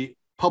a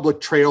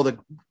public trail that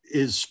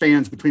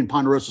spans between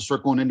Ponderosa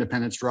Circle and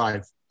Independence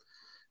Drive.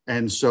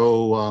 And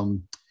so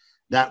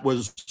that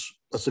was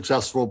a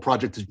successful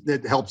project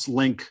that helps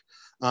link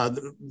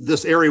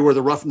this area where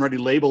the Rough and Ready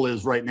label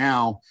is right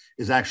now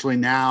is actually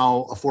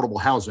now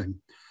affordable housing.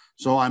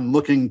 So I'm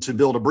looking to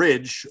build a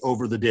bridge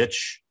over the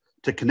ditch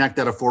to connect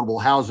that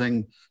affordable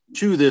housing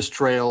to this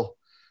trail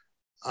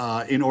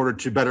in order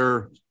to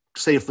better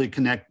safely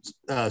connect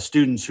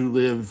students who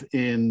live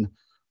in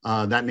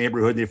that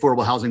neighborhood, the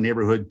affordable housing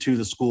neighborhood, to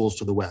the schools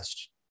to the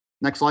west.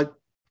 Next slide.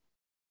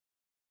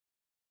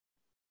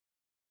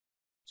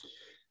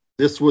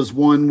 This was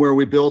one where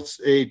we built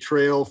a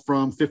trail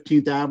from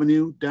 15th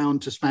Avenue down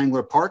to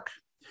Spangler Park.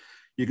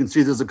 You can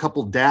see there's a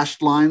couple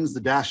dashed lines.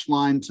 The dashed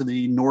line to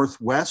the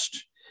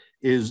northwest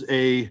is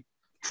a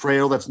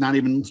trail that's not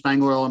even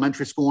Spangler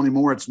Elementary School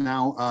anymore. It's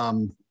now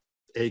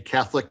a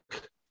Catholic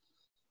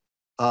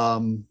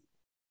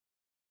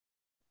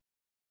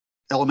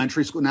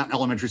elementary school, not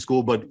elementary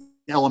school, but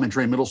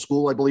elementary and middle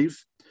school, I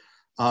believe.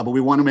 But we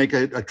want to make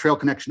a trail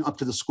connection up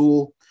to the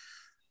school.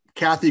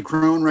 Kathy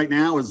Crone right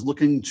now is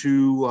looking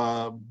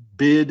to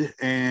bid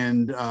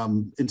and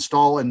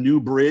install a new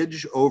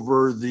bridge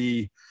over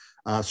the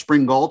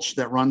Spring Gulch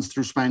that runs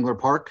through Spangler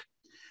Park.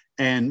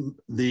 And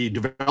the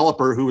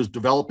developer who is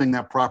developing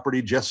that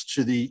property just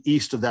to the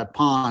east of that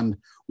pond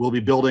will be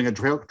building a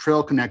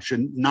trail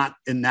connection, not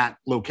in that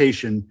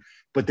location,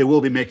 but they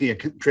will be making a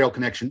trail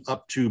connection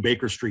up to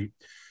Baker Street,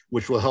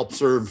 which will help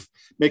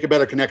make a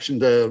better connection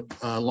to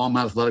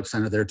Longmont Athletic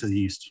Center there to the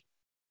east.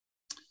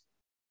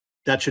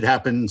 That should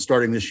happen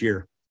starting this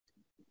year.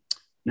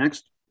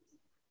 Next.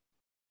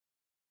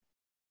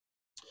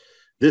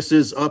 This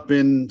is up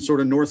in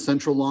sort of north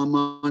central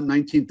Longmont,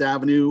 19th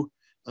Avenue.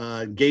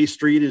 Gay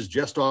Street is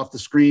just off the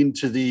screen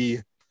to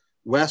the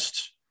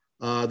west.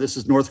 This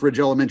is Northridge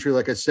Elementary.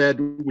 Like I said,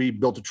 we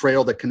built a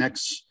trail that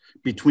connects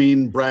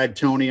between Bragg,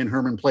 Tony, and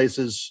Herman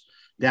Places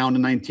down to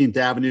 19th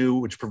Avenue,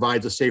 which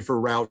provides a safer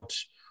route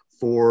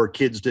for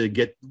kids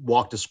to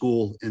walk to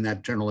school in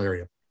that general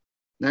area.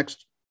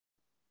 Next.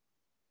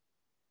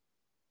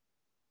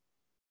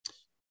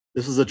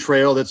 This is a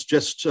trail that's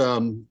just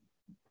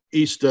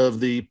east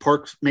of the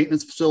park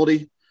maintenance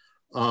facility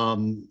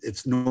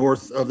It's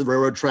north of the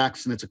railroad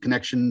tracks, and it's a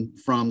connection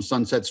from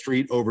Sunset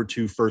Street over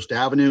to First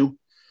Avenue.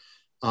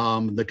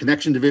 The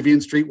connection to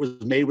Vivian Street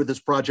was made with this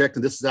project,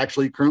 and this is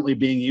actually currently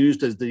being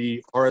used as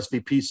the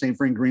RSVP St.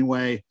 Vrain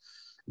Greenway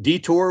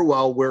detour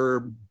while we're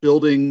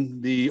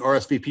building the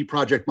RSVP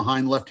project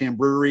behind Left Hand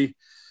Brewery.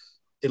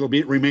 It'll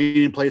remain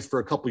in place for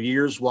a couple of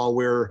years while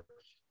we're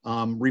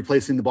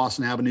replacing the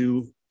Boston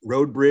Avenue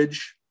Road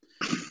Bridge.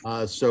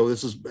 So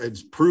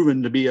it's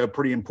proven to be a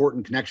pretty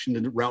important connection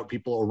to route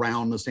people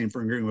around the St.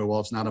 Vrain Greenway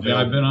while it's not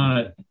available. Yeah, I've been on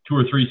it 2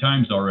 or 3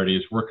 times already.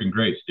 It's working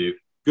great, Steve.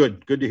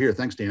 Good to hear.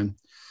 Thanks, Dan.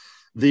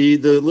 The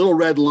little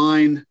red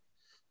line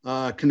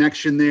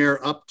connection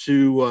there up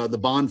to the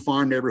Bond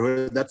Farm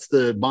neighborhood. That's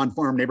the Bond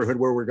Farm neighborhood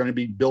where we're going to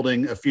be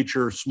building a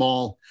future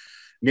small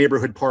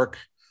neighborhood park.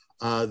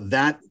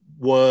 That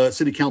was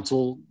City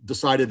Council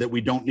decided that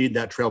we don't need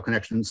that trail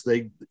connection, so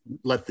they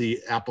let the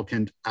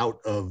applicant out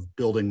of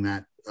building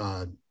that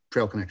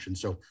trail connection.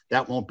 So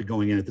that won't be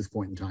going in at this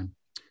point in time.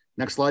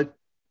 Next slide.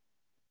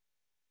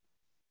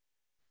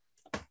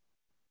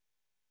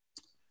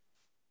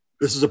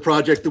 This is a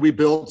project that we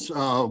built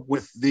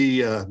with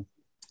the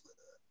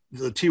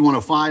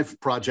T105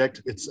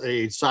 project. It's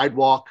a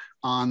sidewalk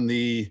on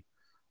the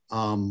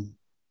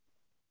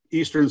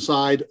eastern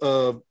side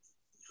of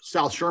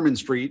South Sherman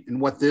Street. And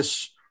what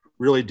this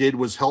really did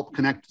was help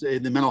connect the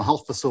mental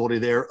health facility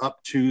there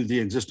up to the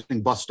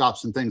existing bus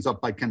stops and things up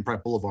by Ken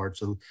Pratt Boulevard.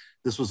 So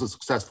this was a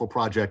successful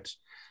project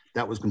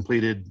that was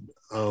completed,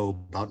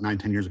 about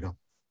 9-10 years ago.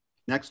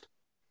 Next.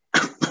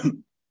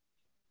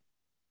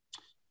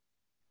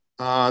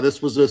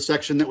 This was a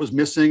section that was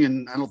missing,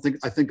 and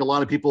I think a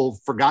lot of people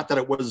forgot that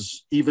it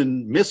was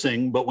even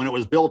missing, but when it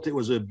was built, it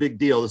was a big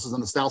deal. This is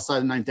on the south side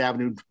of 9th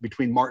Avenue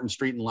between Martin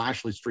Street and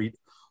Lashley Street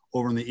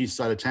over on the east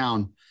side of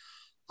town.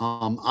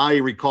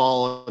 I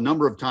recall a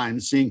number of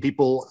times seeing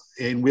people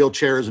in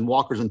wheelchairs and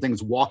walkers and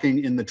things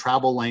walking in the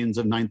travel lanes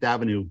of 9th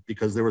Avenue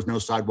because there was no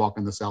sidewalk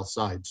on the south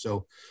side.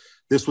 So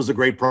this was a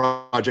great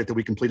project that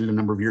we completed a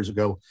number of years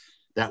ago.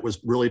 That was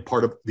really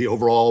part of the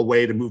overall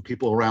way to move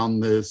people around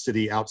the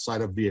city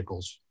outside of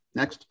vehicles.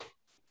 Next.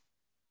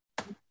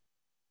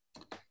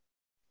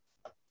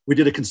 We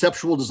did a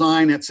conceptual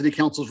design at City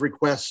Council's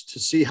request to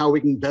see how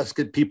we can best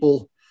get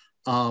people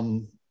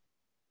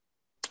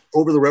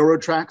over the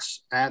railroad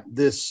tracks at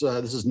this.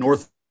 This is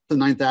north of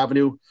 9th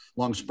Avenue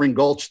along Spring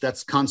Gulch.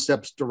 That's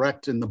Concepts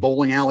Direct in the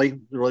bowling alley,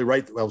 really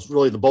right. Well, it's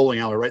really the bowling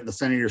alley right in the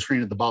center of your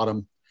screen at the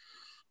bottom.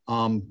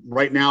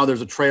 Right now,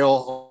 there's a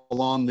trail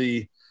along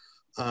the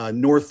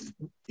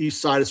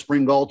northeast side of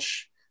Spring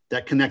Gulch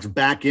that connects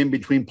back in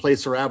between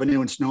Placer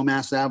Avenue and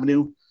Snowmass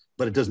Avenue,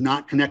 but it does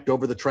not connect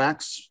over the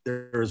tracks.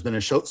 There's been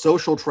a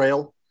social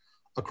trail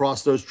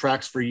across those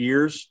tracks for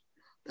years.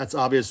 That's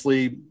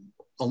obviously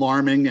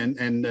alarming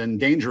and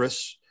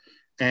dangerous.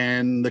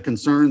 And the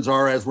concerns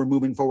are, as we're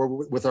moving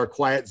forward with our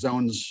quiet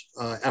zones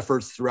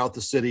efforts throughout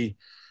the city,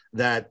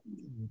 that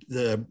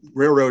the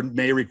railroad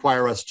may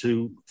require us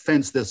to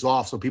fence this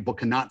off so people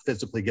cannot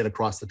physically get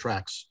across the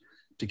tracks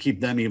to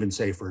keep them even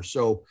safer.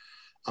 So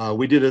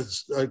we did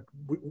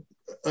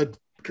a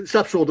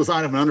conceptual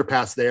design of an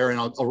underpass there, and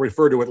I'll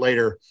refer to it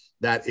later,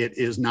 that it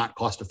is not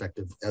cost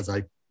effective as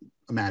I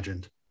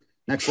imagined.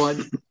 Next slide.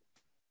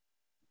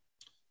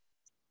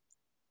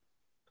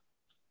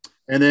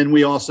 And then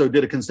we also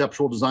did a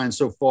conceptual design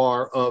so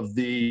far of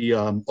the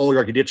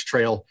Oligarchy Ditch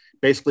Trail,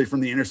 basically from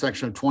the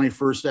intersection of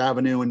 21st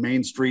Avenue and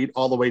Main Street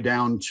all the way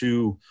down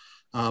to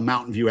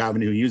Mountain View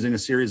Avenue, using a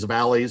series of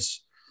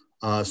alleys,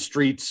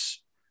 streets,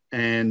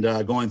 and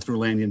going through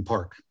Lanyon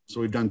Park.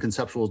 So we've done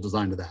conceptual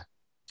design to that.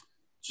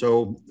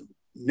 So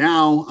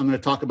now I'm going to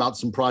talk about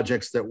some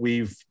projects that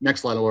we've,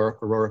 next slide,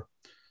 Aurora.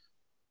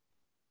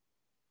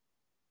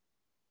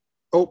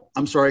 Oh,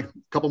 I'm sorry, a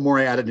couple more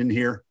I added in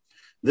here.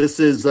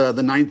 This is the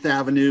 9th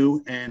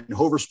Avenue and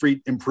Hover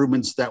Street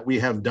improvements that we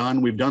have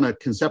done. We've done a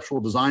conceptual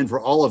design for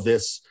all of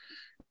this.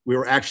 We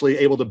were actually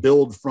able to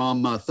build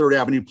from 3rd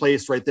Avenue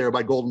Place right there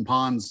by Golden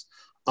Ponds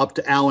up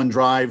to Allen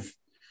Drive,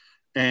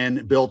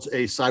 and built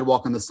a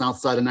sidewalk on the south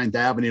side of 9th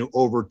Avenue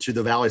over to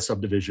the Valley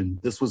subdivision.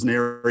 This was an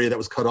area that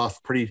was cut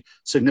off pretty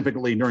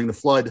significantly during the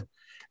flood,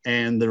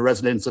 and the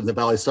residents of the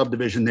Valley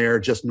subdivision there,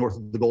 just north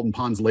of the Golden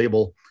Ponds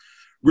label,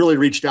 really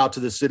reached out to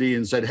the city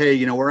and said, hey,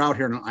 you know, we're out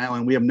here on an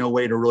island. We have no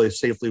way to really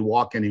safely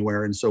walk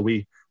anywhere. And so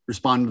we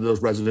responded to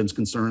those residents'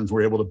 concerns.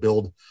 We're able to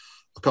build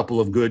a couple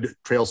of good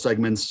trail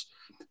segments.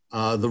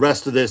 The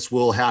rest of this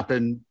will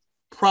happen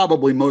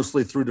probably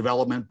mostly through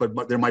development,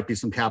 but there might be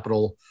some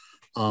capital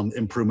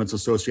improvements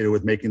associated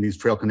with making these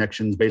trail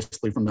connections,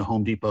 basically from the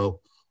Home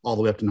Depot all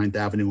the way up to 9th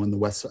Avenue on the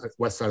west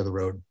side of the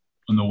road.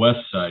 On the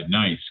west side,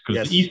 nice. Because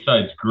yes, the east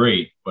side's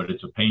great, but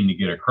it's a pain to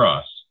get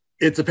across.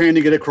 It's a pain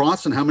to get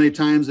across. And how many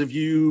times have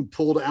you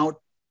pulled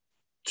out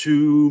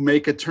to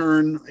make a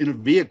turn in a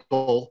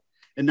vehicle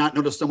and not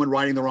notice someone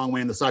riding the wrong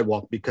way in the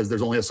sidewalk because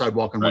there's only a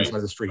sidewalk on one side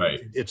of the street? Right.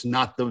 It's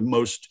not the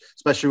most,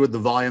 especially with the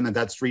volume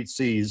that street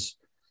sees,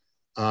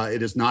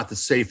 it is not the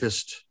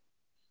safest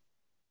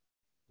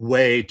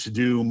way to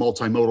do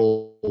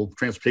multimodal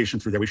transportation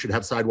through there. We should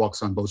have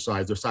sidewalks on both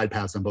sides or side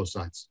paths on both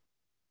sides.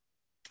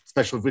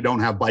 especially if we don't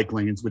have bike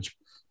lanes, which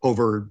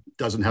Hover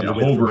doesn't have the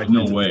width. Hover's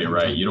no way,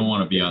 right? You don't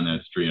want to be on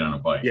that street on a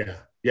bike.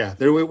 Yeah.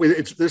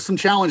 There's some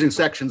challenging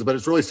sections, but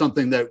it's really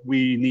something that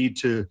we need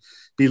to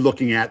be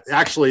looking at.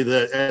 Actually,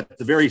 at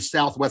the very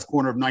southwest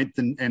corner of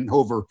 9th and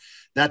Hover,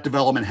 that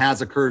development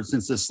has occurred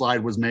since this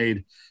slide was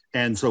made.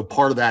 And so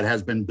part of that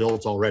has been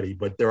built already,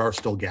 but there are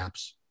still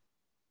gaps.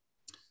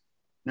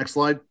 Next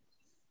slide.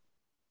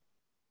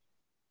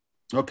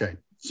 Okay,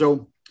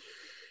 so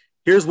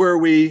here's where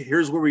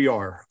we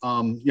are.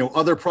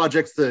 Other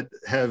projects that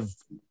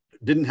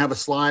didn't have a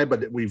slide,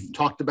 but we've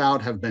talked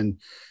about have been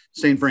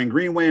St. Vrain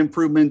Greenway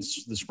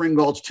improvements, the Spring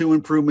Gulch 2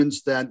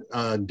 improvements that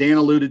Dan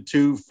alluded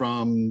to,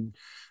 from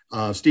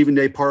Stephen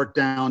Day Park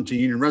down to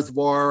Union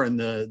Reservoir, and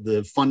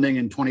the funding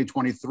in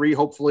 2023,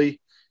 hopefully,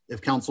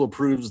 if council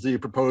approves the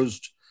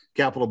proposed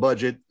capital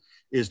budget,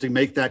 is to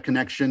make that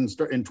connection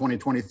in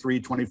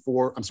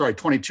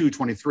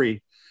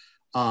 22-23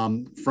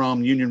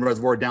 from Union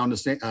Reservoir down to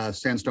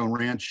Sandstone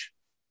Ranch.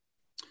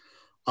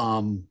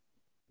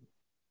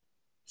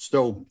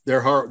 So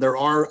there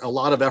are a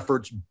lot of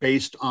efforts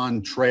based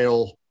on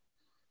trail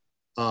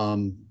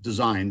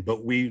design,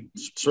 but we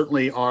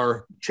certainly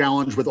are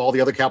challenged with all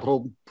the other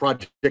capital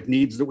project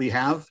needs that we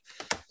have,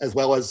 as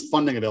well as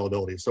funding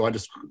availability. So I'm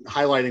just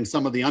highlighting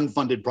some of the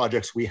unfunded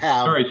projects we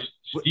have,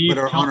 Steve, but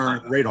are on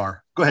our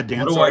radar. Go ahead,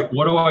 Dan. What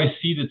do I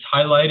see that's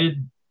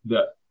highlighted?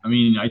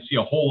 I see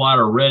a whole lot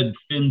of red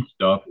thin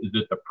stuff. Is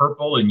it the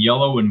purple and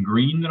yellow and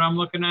green that I'm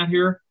looking at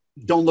here?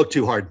 Don't look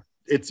too hard.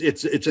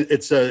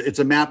 It's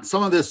a map.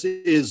 Some of this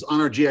is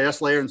on our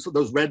GIS layer, and so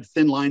those red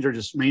thin lines are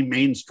just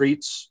main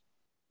streets.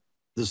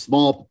 The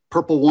small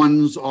purple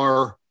ones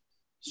are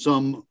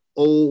some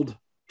old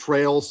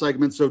trail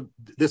segments. So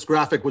this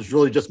graphic was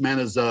really just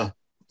meant as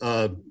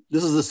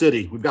this is the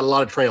city. We've got a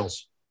lot of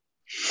trails.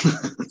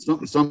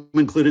 some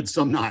included,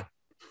 some not.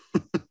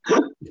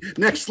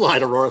 Next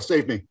slide, Aurora,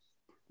 save me.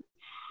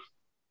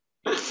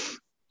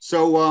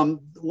 So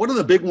one of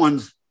the big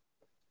ones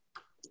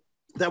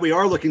that we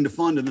are looking to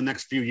fund in the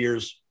next few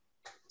years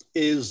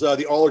is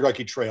the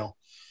Oligarchy Trail.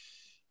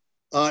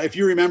 If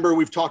you remember,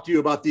 we've talked to you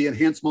about the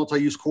Enhanced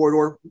Multi-Use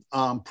Corridor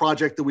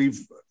project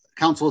that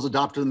council has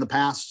adopted in the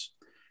past.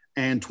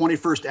 And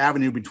 21st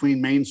Avenue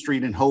between Main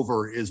Street and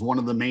Hover is one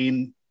of the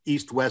main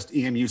east-west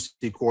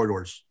EMUC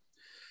corridors.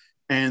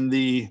 And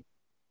the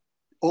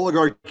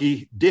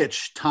Oligarchy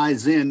ditch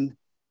ties in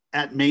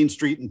at Main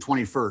Street and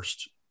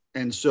 21st.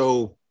 And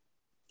so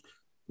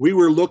we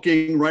were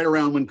looking right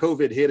around when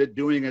COVID hit at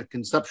doing a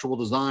conceptual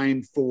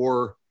design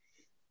for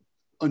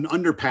an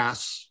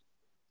underpass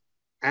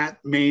at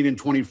Main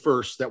and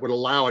 21st that would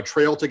allow a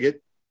trail to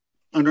get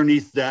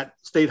underneath that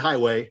state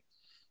highway,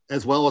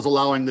 as well as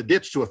allowing the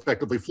ditch to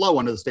effectively flow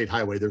under the state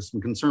highway. There's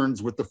some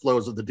concerns with the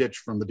flows of the ditch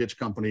from the ditch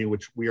company,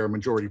 which we are a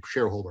majority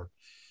shareholder.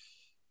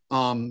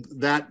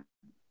 That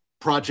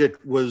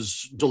project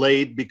was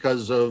delayed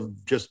because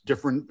of just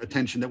different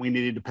attention that we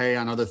needed to pay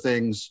on other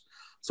things.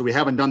 So we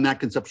haven't done that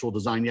conceptual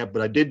design yet,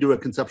 but I did do a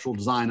conceptual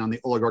design on the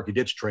Oligarchy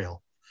Ditch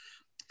Trail.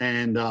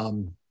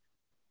 And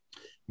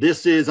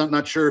this is, I'm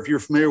not sure if you're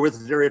familiar with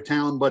this area of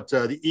town, but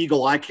the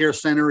Eagle Eye Care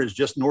Center is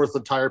just north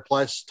of Tire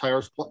Plus.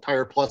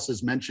 Tire Plus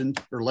is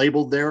mentioned or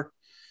labeled there.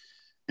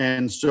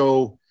 And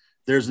so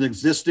there's an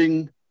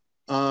existing,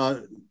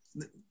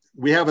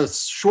 we have a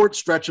short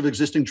stretch of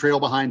existing trail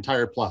behind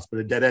Tire Plus, but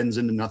it dead ends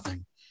into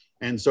nothing.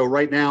 And so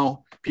right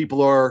now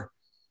people are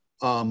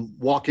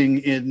walking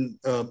in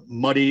a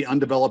muddy,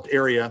 undeveloped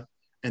area.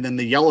 And then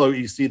the yellow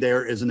you see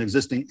there is an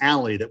existing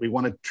alley that we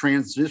want to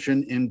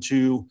transition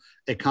into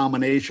a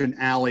combination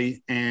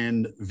alley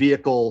and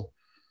vehicle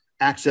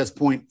access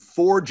point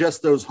for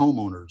just those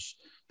homeowners.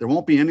 There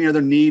won't be any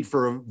other need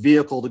for a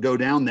vehicle to go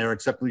down there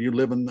except when you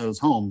live in those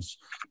homes.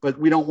 But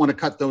we don't want to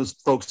cut those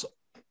folks'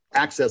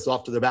 access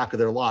off to the back of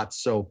their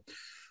lots. So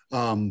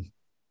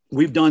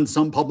we've done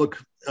some public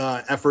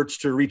efforts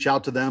to reach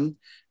out to them,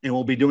 and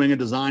we'll be doing a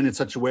design in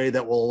such a way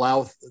that will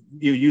allow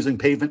you using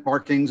pavement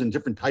markings and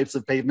different types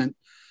of pavement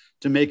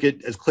to make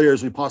it as clear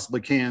as we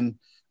possibly can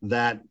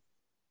that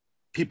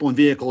people and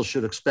vehicles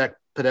should expect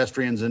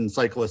pedestrians and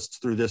cyclists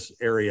through this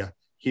area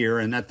here.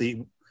 And at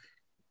the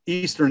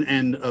eastern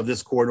end of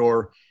this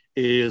corridor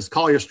is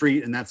Collier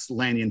Street, and that's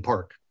Lanyon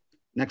Park.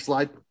 Next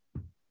slide.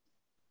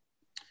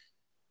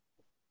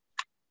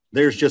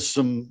 There's just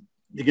some,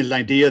 you get an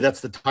idea.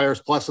 That's the Tires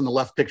Plus in the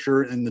left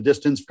picture in the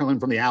distance coming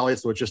from the alley.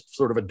 So it's just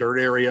sort of a dirt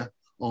area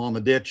along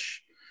the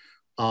ditch.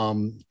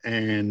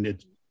 And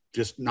it's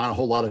just not a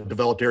whole lot of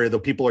developed area, though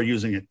people are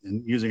using it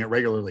and using it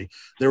regularly.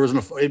 There was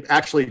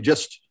actually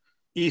just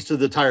east of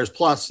the Tires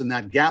Plus in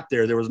that gap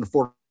there was an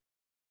affordable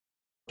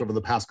over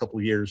the past couple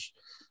of years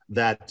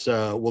that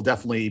will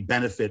definitely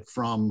benefit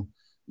from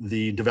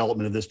the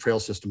development of this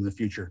trail system in the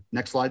future.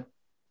 Next slide.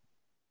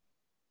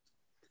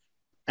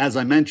 As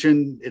I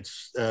mentioned,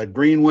 it's a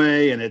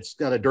greenway and it's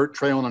got a dirt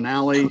trail and an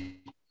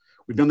alley.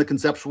 We've done the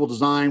conceptual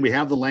design. We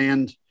have the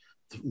land,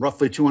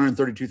 roughly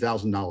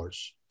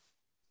 $232,000.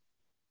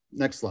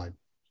 Next slide.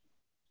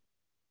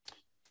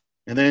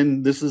 And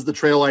then this is the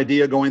trail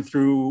idea going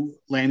through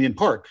Lanyon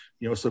Park,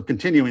 so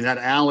continuing that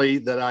alley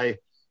that I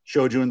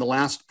showed you in the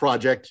last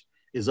project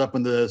is up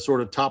in the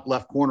sort of top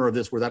left corner of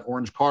this where that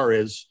orange car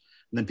is.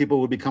 And then people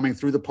would be coming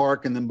through the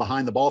park and then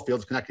behind the ball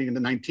fields connecting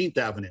into 19th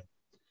Avenue.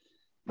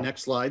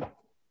 Next slide.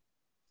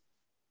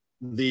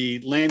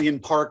 The Lanyon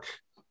Park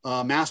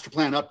master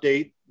plan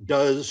update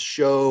does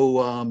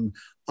show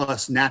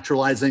us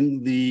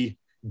naturalizing the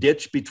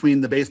ditch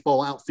between the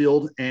baseball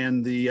outfield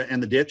and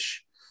the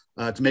ditch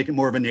to make it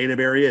more of a native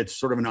area. It's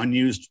sort of an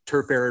unused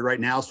turf area right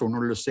now. So in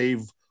order to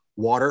save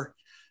water,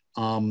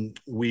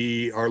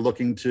 we are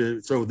looking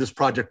to, so this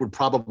project would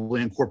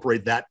probably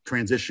incorporate that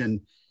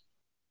transition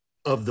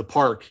of the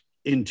park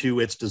into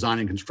its design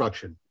and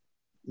construction.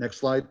 Next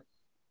slide.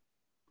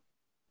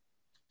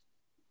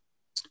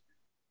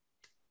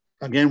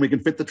 Again, we can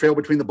fit the trail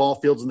between the ball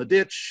fields and the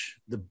ditch.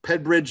 The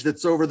ped bridge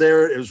that's over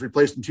there, it was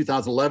replaced in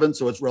 2011,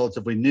 so it's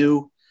relatively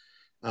new.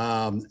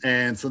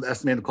 And so the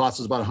estimated cost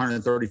is about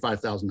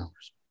 $135,000.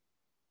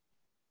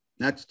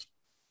 Next.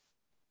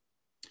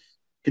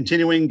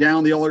 Continuing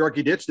down the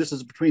Oligarchy Ditch, this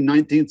is between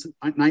 19th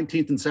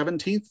and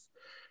 17th.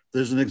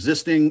 There's an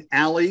existing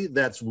alley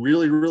that's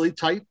really, really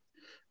tight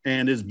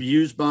and is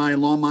used by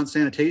Longmont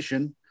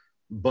Sanitation,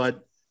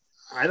 but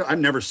I've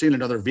never seen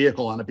another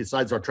vehicle on it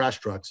besides our trash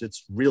trucks.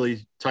 It's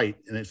really tight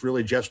and it's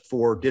really just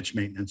for ditch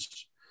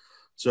maintenance.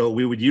 So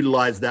we would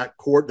utilize that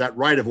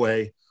right of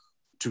way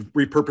to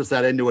repurpose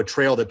that into a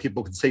trail that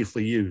people can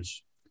safely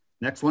use.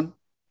 Next one.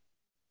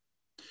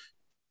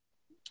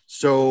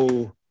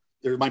 So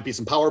there might be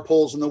some power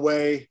poles in the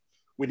way.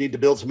 We need to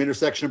build some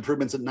intersection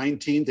improvements at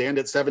 19th and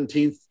at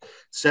 17th.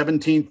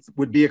 17th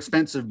would be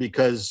expensive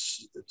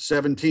because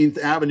 17th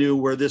Avenue,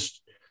 where this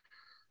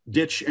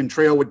ditch and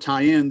trail would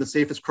tie in, the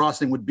safest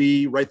crossing would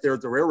be right there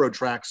at the railroad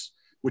tracks,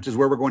 which is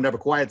where we're going to have a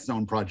quiet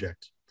zone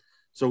project.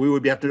 So we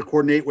would have to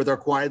coordinate with our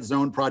quiet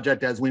zone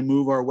project as we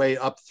move our way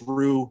up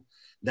through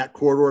that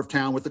corridor of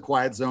town with the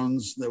quiet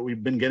zones that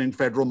we've been getting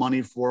federal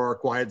money for our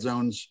quiet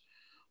zones.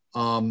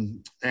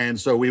 And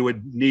so we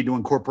would need to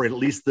incorporate at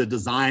least the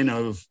design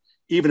of,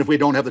 even if we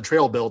don't have the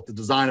trail built, the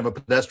design of a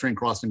pedestrian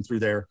crossing through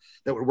there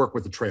that would work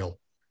with the trail.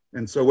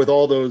 And so with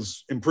all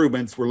those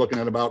improvements, we're looking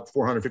at about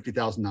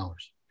 $450,000.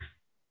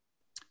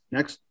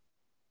 Next.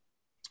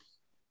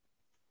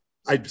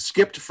 I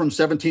skipped from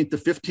 17th to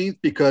 15th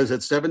because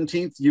at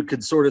 17th, you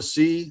could sort of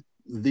see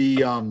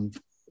the,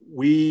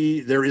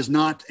 there is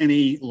not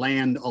any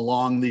land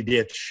along the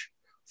ditch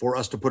for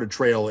us to put a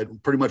trail.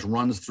 It pretty much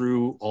runs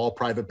through all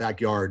private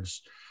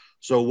backyards.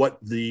 So what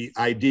the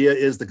idea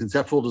is, the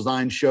conceptual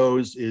design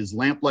shows is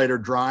Lamplighter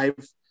Drive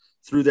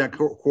through that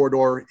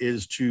corridor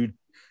is to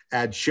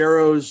add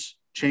sharrows,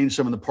 change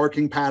some of the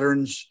parking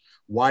patterns,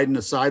 widen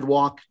a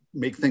sidewalk,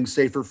 make things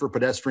safer for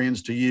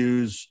pedestrians to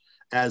use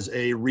as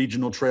a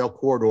regional trail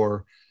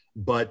corridor,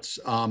 but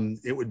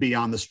it would be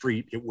on the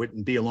street. It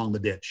wouldn't be along the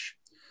ditch.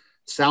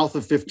 South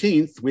of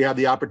 15th, we have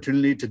the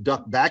opportunity to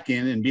duck back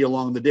in and be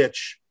along the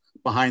ditch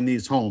behind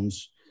these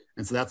homes.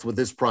 And so that's what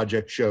this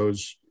project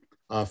shows.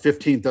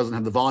 15th doesn't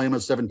have the volume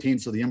of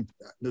 17th, so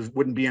there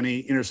wouldn't be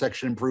any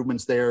intersection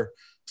improvements there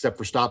except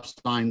for stop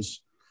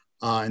signs.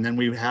 And then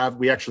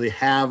we actually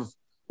have,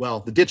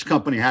 well, the ditch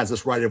company has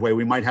this right of way.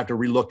 We might have to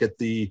relook at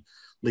the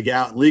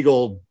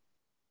legal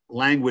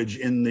language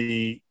in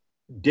the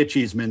ditch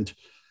easement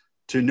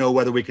to know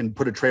whether we can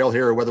put a trail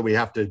here or whether we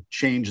have to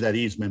change that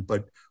easement,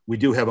 but we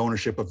do have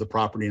ownership of the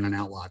property in an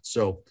outlot.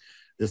 So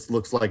this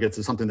looks like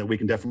it's something that we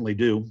can definitely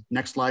do.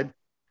 Next slide.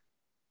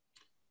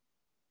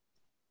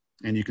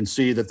 And you can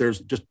see that there's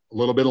just a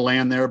little bit of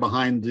land there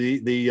behind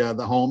the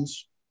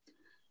homes,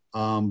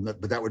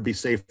 but that would be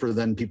safer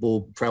than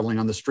people traveling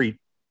on the street.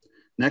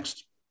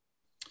 Next.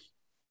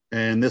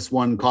 And this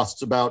one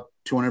costs about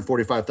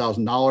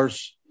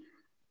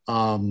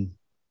 $245,000.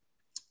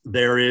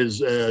 There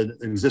is an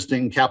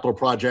existing capital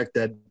project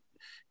that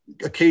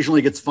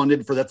occasionally gets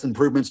funded for that's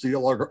improvements to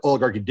the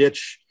Oligarchy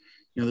Ditch.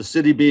 You know, the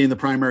city being the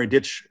primary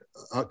ditch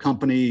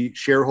company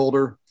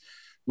shareholder,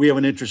 we have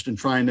an interest in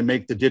trying to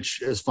make the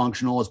ditch as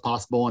functional as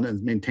possible and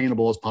as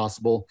maintainable as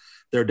possible.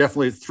 There are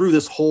definitely, through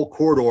this whole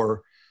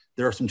corridor,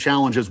 there are some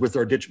challenges with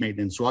our ditch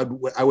maintenance. So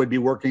I would be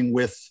working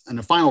with, in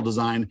the final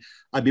design,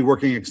 I'd be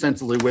working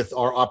extensively with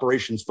our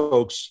operations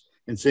folks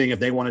and seeing if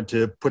they wanted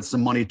to put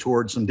some money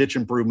towards some ditch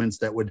improvements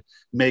that would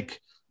make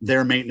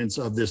their maintenance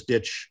of this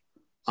ditch,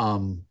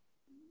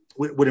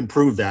 would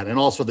improve that. And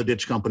also the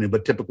ditch company,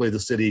 but typically the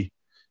city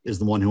is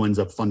the one who ends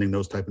up funding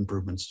those type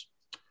improvements.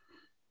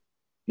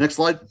 Next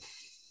slide.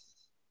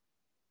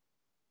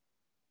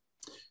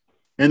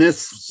 And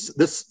this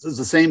is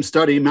the same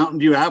study. Mountain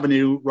View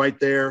Avenue right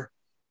there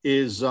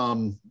is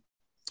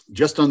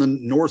just on the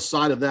north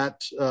side of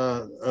that,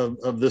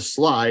 of this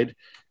slide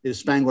is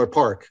Spangler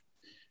Park.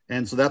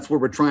 And so that's where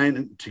we're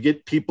trying to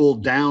get people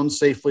down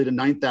safely to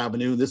 9th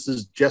Avenue. This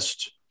is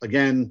just,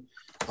 again,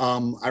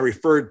 I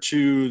referred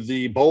to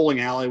the bowling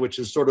alley, which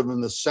is sort of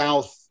in the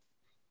south,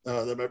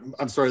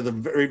 I'm sorry, the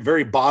very,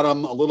 very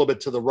bottom, a little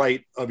bit to the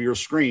right of your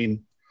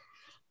screen.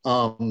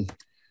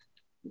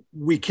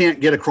 We can't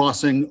get a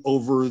crossing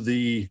over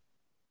the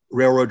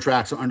railroad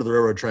tracks or under the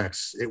railroad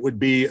tracks. It would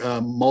be a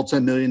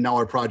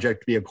multi-million-dollar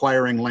project to be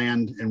acquiring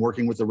land and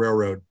working with the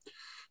railroad.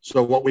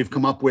 So what we've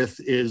come up with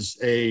is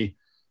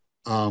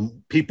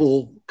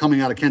people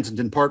coming out of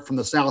Kensington Park from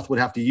the south would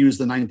have to use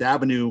the 9th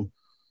Avenue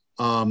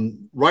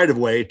right of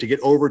way to get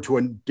over to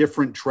a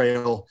different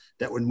trail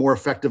that would more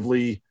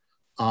effectively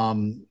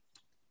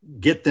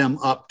get them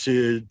up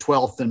to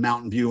 12th and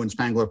Mountain View and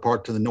Spangler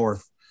Park to the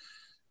north.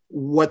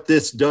 What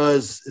this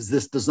does is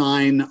this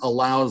design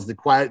allows the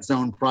quiet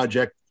zone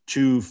project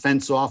to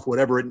fence off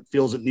whatever it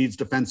feels it needs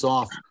to fence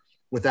off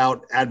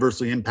without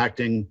adversely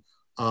impacting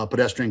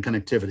pedestrian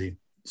connectivity,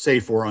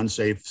 safe or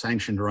unsafe,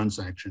 sanctioned or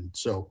unsanctioned.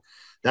 So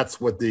that's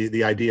what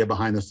the idea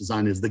behind this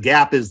design is. The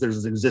gap is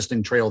there's an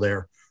existing trail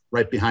there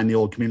right behind the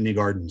old community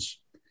gardens.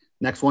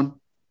 Next one.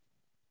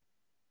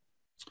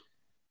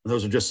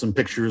 Those are just some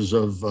pictures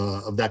of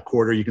that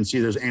quarter. You can see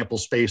there's ample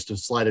space to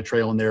slide a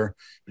trail in there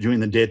between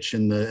the ditch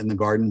and the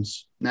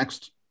gardens.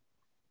 Next.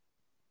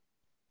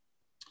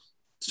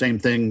 Same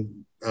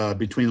thing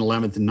between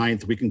 11th and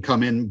 9th. We can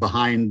come in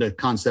behind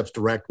Concepts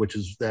Direct, which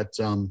is that,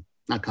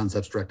 not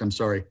Concepts Direct, I'm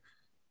sorry.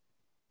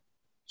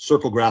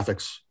 Circle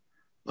Graphics,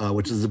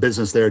 which is a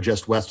business there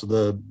just west of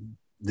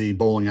the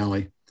bowling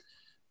alley,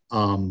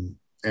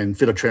 and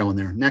fit a trail in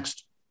there.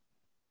 Next.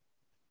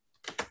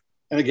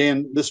 And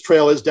again, this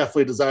trail is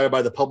definitely desired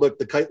by the public.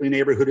 The Kitely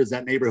neighborhood is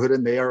that neighborhood,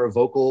 and they are a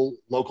vocal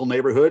local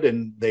neighborhood,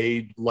 and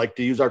they like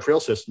to use our trail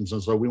systems.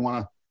 And so we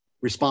want to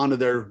respond to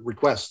their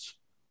requests.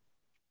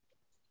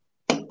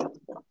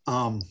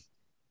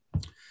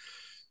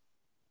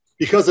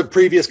 Because of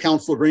previous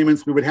council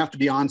agreements, we would have to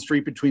be on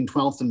street between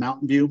 12th and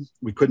Mountain View.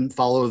 We couldn't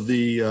follow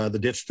the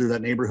ditch through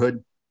that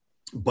neighborhood,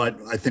 but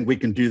I think we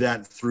can do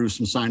that through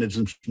some signage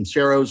and some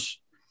sharrows.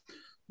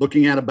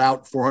 Looking at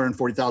about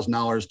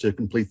 $440,000 to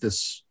complete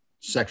this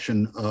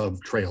section of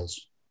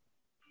trails.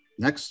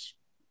 Next.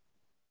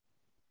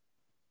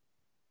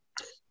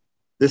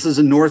 This is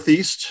in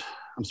northwest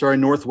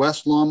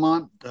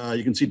Longmont.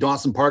 You can see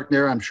Dawson Park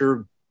there. I'm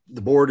sure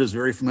the board is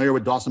very familiar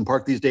with Dawson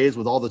Park these days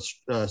with all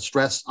the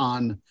stress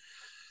on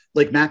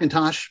Lake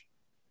McIntosh.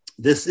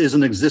 This is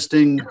an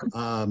existing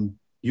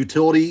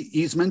utility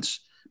easement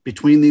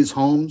between these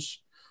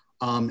homes.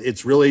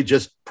 It's really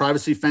just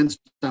privacy fenced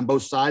on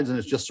both sides, and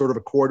it's just sort of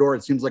a corridor.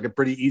 It seems like a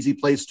pretty easy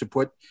place to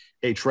put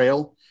a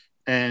trail,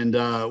 and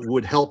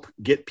would help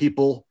get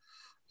people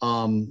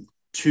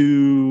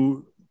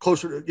to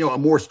closer to, a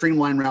more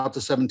streamlined route to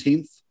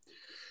 17th.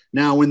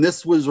 Now, when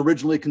this was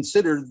originally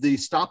considered, the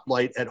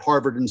stoplight at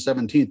Harvard and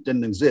 17th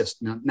didn't exist.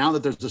 Now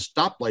that there's a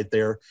stoplight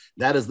there,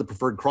 that is the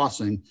preferred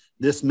crossing.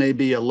 This may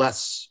be a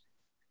less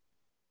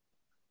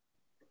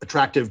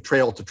attractive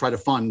trail to try to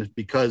fund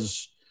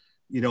because,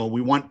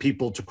 we want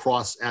people to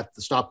cross at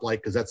the stoplight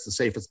because that's the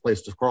safest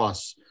place to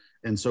cross.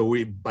 And so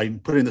by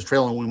putting this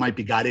trail in, we might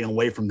be guiding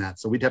away from that.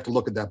 So we'd have to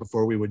look at that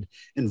before we would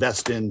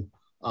invest in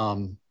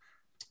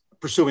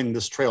pursuing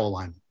this trail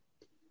line.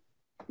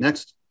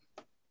 Next.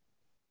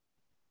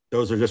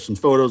 Those are just some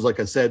photos. Like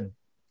I said,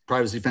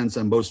 privacy fence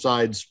on both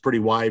sides, pretty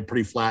wide,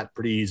 pretty flat,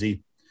 pretty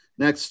easy.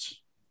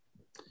 Next.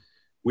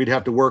 We'd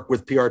have to work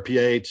with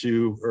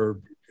PRPA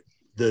or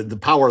the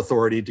Power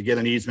Authority to get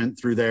an easement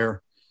through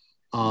there.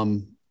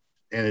 And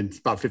it's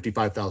about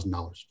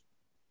 $55,000.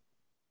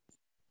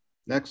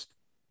 Next.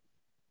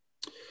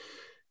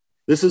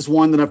 This is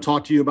one that I've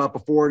talked to you about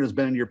before and has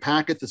been in your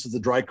packet. This is the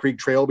Dry Creek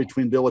Trail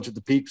between Village at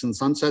the Peaks and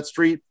Sunset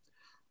Street.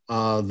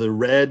 The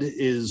red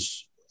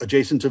is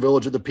adjacent to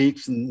Village at the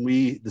Peaks, and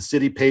the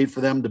city paid for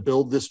them to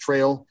build this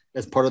trail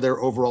as part of their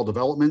overall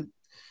development.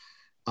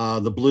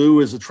 The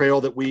blue is a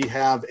trail that we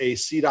have a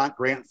CDOT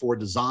grant for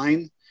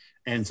design.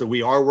 And so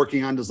we are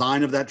working on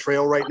design of that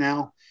trail right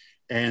now.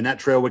 And that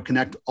trail would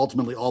connect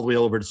ultimately all the way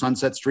over to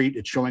Sunset Street.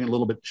 It's showing a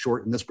little bit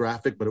short in this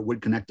graphic, but it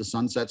would connect to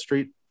Sunset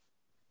Street.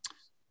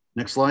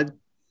 Next slide.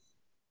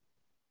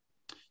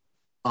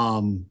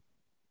 The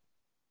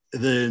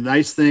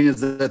nice thing is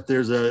that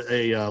there's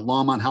a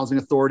Longmont Housing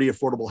Authority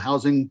affordable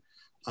housing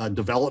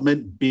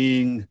development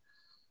being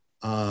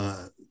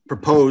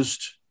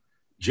proposed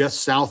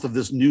just south of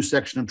this new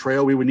section of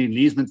trail. We would need an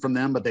easement from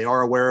them, but they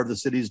are aware of the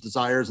city's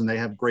desires, and they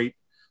have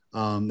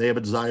a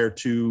desire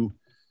to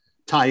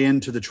tie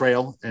into the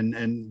trail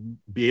and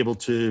be able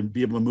to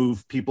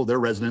move people, their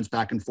residents,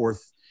 back and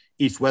forth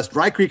east-west.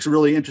 Dry Creek's a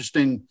really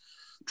interesting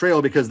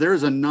trail because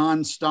there's a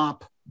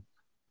nonstop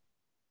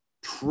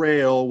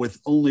trail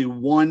with only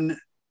one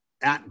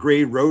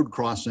at-grade road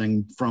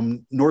crossing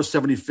from North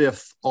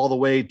 75th all the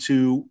way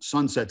to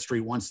Sunset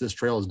Street once this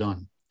trail is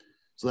done.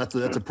 So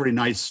that's a pretty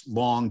nice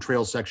long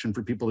trail section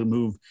for people to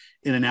move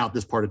in and out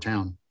this part of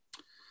town.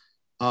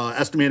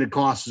 Estimated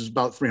cost is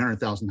about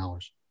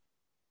 $300,000.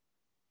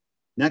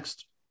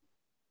 Next.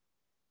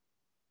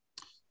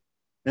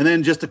 And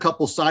then just a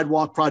couple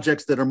sidewalk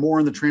projects that are more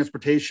in the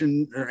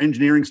transportation or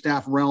engineering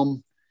staff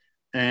realm.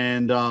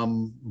 And,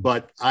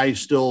 but I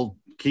still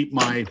keep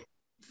my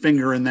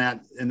finger in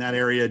that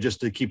area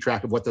just to keep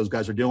track of what those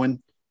guys are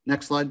doing.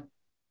 Next slide.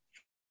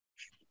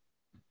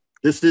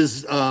 This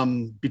is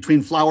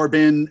between Flower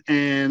Bin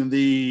and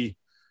the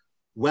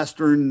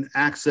western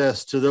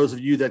access to those of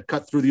you that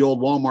cut through the old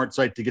Walmart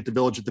site to get to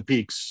Village at the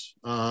Peaks.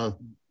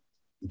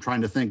 I'm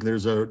trying to think,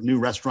 there's a new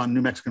restaurant,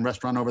 new Mexican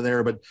restaurant over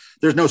there, but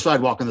there's no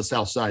sidewalk on the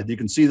south side. You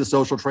can see the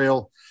social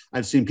trail.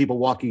 I've seen people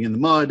walking in the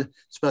mud,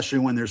 especially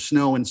when there's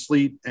snow and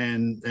sleet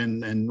and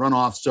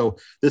runoff. So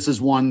this is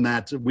one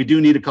that we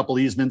do need a couple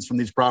easements from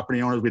these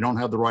property owners. We don't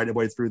have the right of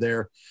way through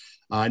there.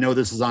 I know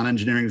this is on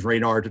engineering's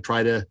radar to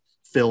try to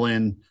fill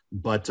in,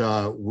 but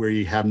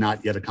we have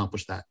not yet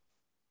accomplished that.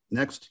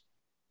 Next.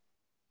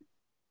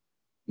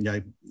 Yeah,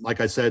 like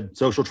I said,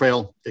 social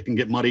trail, it can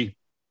get muddy.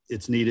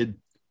 It's needed.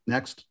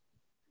 Next.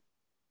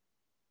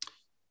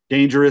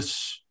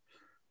 Dangerous,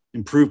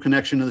 improved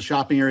connection to the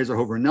shopping areas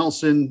over in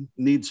Nelson,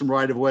 need some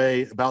right of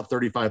way, about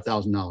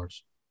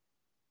 $35,000.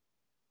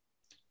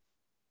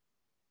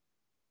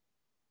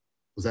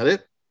 Was that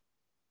it?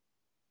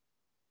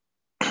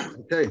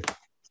 Okay,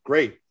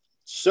 great.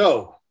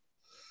 So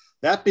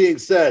that being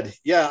said,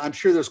 yeah, I'm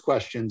sure there's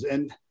questions,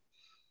 and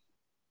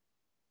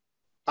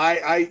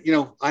I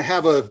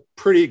have a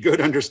pretty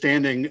good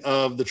understanding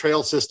of the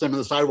trail system and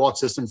the sidewalk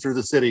system through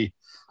the city.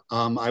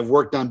 I've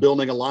worked on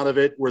building a lot of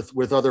it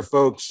with other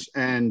folks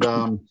and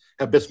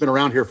have been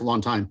around here for a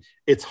long time.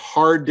 It's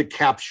hard to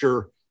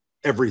capture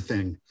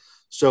everything.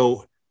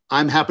 So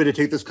I'm happy to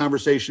take this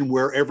conversation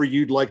wherever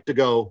you'd like to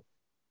go.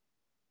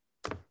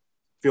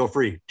 Feel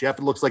free. Jeff,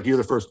 it looks like you're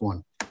the first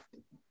one. Is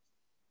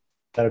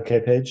that okay,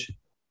 Paige?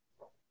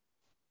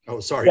 Oh,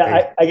 sorry.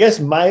 Yeah, I guess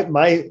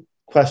my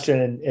question,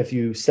 and if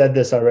you said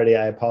this already,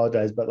 I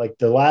apologize, but like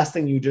the last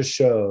thing you just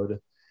showed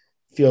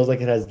feels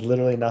like it has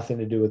literally nothing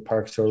to do with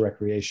parks or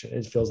recreation.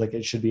 It feels like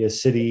it should be a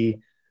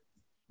city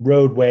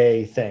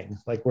roadway thing.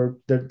 Like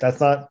that's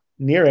not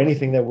near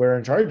anything that we're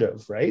in charge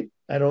of, right?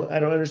 I don't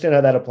understand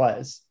how that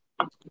applies.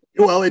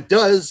 Well, it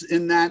does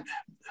in that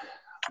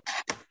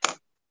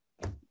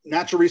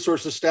natural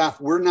resources staff,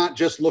 we're not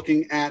just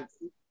looking at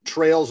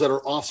trails that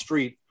are off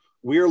street.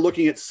 We are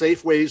looking at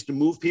safe ways to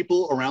move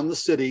people around the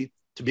city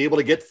to be able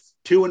to get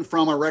to and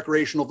from our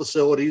recreational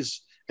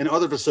facilities and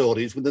other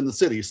facilities within the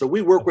city. So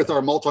we work with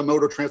our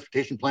multimodal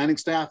transportation planning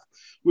staff.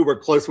 We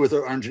work closely with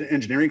our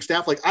engineering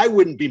staff. Like I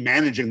wouldn't be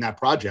managing that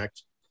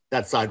project,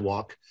 that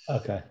sidewalk.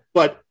 Okay.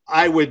 But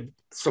I would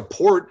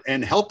support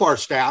and help our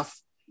staff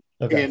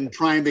in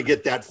trying to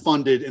get that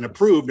funded and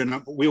approved.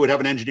 And we would have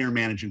an engineer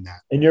managing that.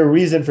 And your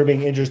reason for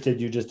being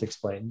interested, you just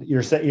explained.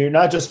 You're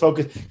not just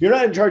focused. You're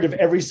not in charge of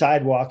every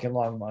sidewalk in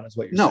Longmont is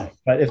what you're saying.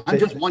 But if I'm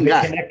just one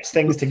guy. Connects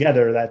things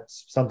together,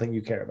 that's something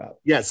you care about.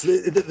 Yes,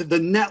 the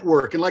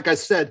network. And like I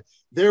said,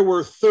 there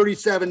were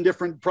 37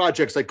 different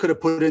projects I could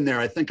have put in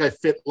there. I think I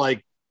fit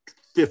like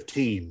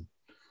 15.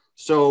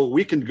 So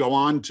we can go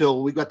on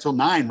till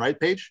 9, right,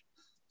 Paige?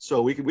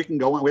 So we can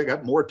go on. We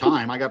got more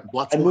time. I got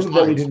lots more time.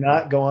 That we do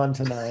not go on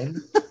to 9.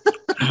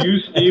 You,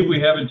 Steve, we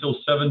have until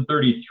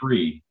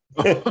 7:33.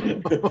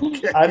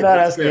 Okay, I'm not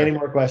asking any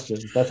more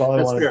questions. That's all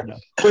I wanted to know.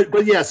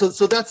 But yeah,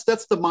 so that's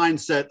the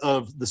mindset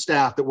of the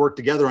staff that work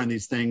together on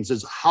these things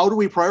is how do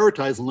we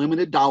prioritize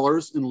limited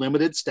dollars and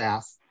limited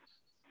staff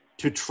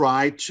to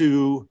try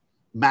to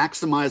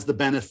maximize the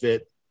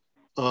benefit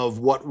of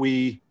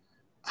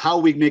how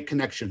we make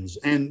connections.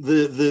 And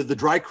the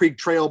Dry Creek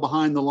Trail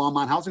behind the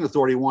Longmont Housing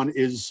Authority one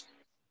is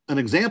an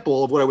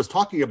example of what I was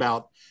talking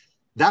about.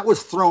 That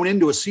was thrown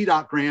into a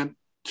CDOT grant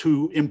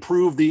to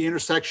improve the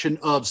intersection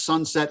of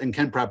Sunset and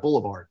Ken Pratt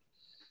Boulevard.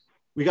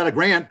 We got a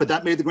grant, but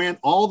that made the grant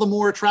all the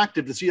more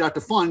attractive to CDOT to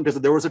fund because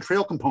there was a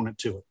trail component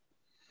to it.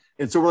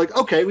 And so we're like,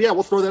 okay, yeah,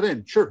 we'll throw that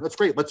in. Sure, that's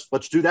great.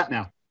 Let's do that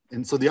now.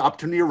 And so the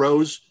opportunity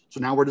arose. So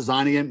now we're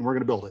designing it and we're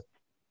going to build it.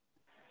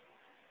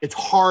 It's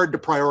hard to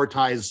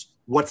prioritize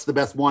what's the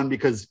best one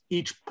because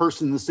each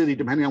person in the city,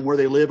 depending on where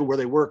they live, where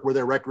they work, where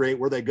they recreate,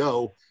 where they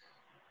go,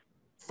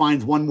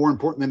 finds one more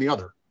important than the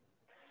other.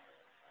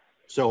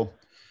 So,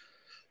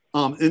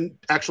 and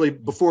actually,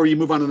 before you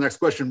move on to the next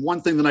question,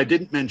 one thing that I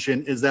didn't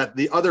mention is that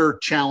the other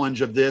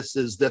challenge of this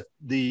is that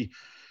the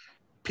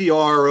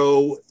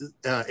PRO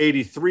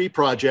 83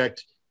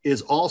 project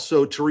is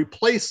also to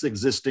replace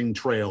existing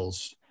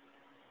trails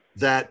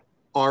that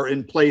are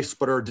in place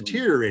but are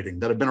deteriorating,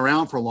 that have been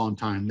around for a long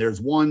time. There's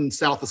one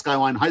south of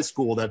Skyline High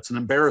School that's an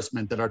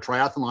embarrassment that our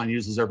triathlon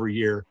uses every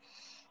year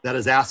that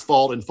is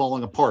asphalt and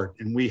falling apart.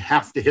 And we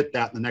have to hit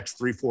that in the next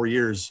 3-4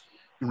 years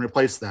and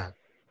replace that.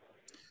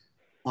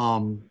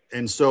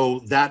 And so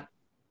that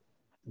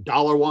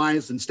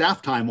dollar-wise and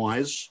staff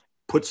time-wise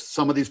puts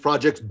some of these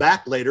projects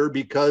back later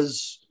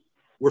because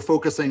we're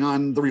focusing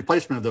on the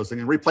replacement of those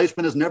things. And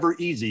replacement is never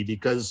easy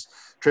because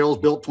trails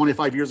built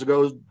 25 years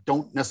ago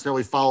don't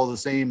necessarily follow the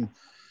same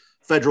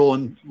federal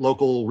and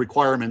local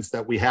requirements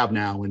that we have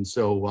now. And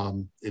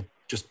so it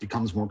just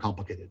becomes more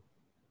complicated.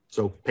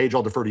 So Paige,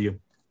 I'll defer to you.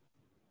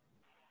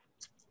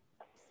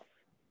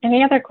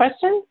 Any other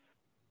questions?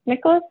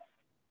 Nicholas?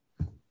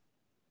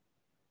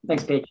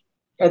 Thanks, Paige.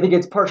 I think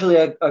it's partially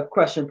a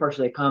question,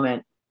 partially a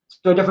comment.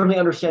 So I definitely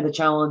understand the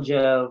challenge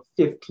of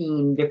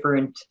 15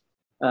 different,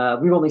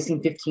 we've only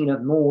seen 15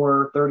 of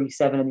more,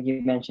 37 that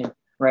you mentioned,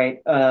 right?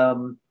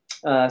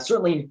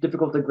 certainly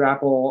difficult to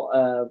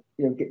grapple,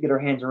 get our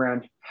hands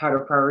around how to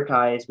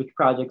prioritize which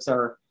projects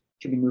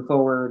should we move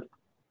forward.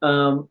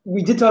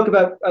 We did talk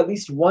about at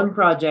least one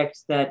project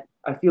that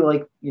I feel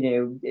like,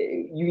 you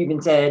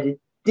even said it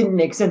didn't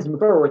make sense to move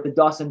forward with, the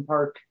Dawson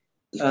Park,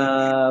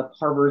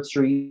 Harvard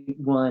Street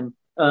one.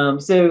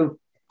 So,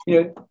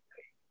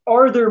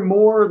 are there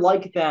more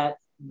like that,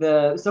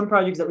 some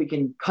projects that we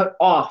can cut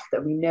off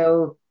that we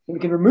know that we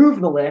can remove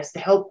from the list to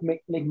help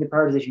making the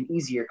prioritization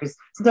easier? Because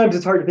sometimes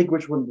it's hard to pick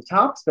which one the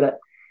tops, but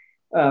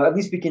at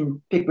least we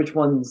can pick which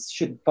ones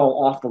should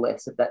fall off the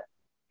list, if that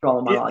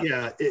follow my logic.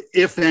 Yeah,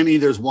 if any,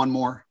 there's one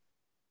more.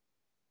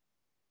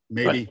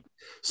 Maybe. Right.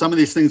 Some of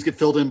these things get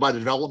filled in by the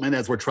development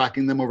as we're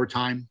tracking them over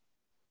time,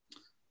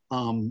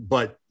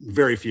 but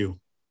very few.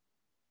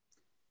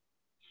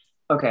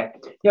 Okay.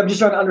 Yeah, I'm just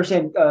trying to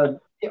understand,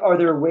 are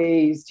there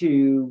ways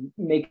to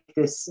make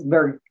this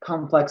very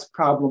complex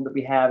problem that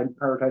we have in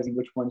prioritizing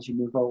which ones should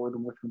move forward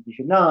and which ones we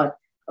should not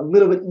a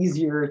little bit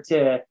easier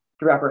to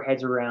wrap our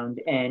heads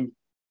around? And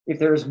if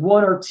there's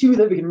one or two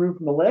that we can remove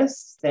from the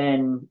list,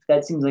 then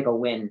that seems like a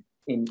win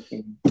in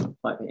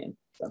my opinion.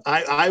 So.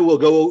 I will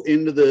go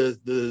into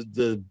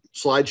the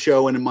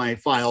slideshow and in my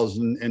files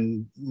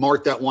and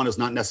mark that one as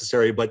not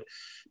necessary, but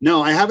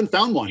no, I haven't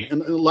found one.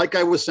 And like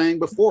I was saying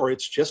before,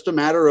 it's just a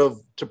matter of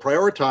to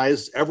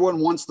prioritize. Everyone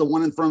wants the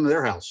one in front of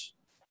their house.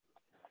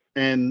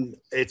 And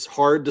it's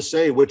hard to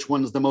say which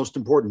one is the most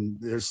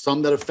important. There's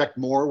some that affect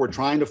more. We're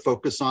trying to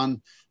focus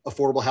on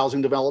affordable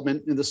housing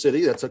development in the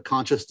city. That's a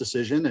conscious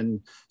decision.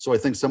 And so I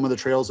think some of the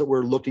trails that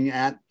we're looking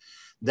at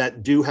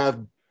that do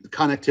have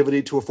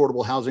connectivity to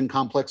affordable housing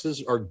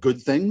complexes are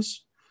good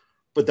things,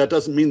 but that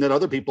doesn't mean that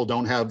other people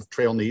don't have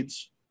trail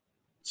needs.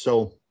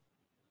 So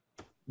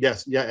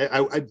yes,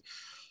 yeah,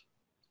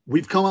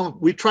 we've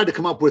tried to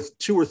come up with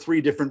 2 or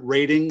 3 different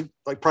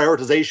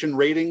prioritization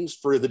ratings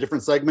for the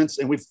different segments,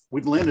 and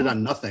we've landed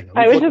on nothing.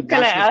 I was just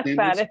going to ask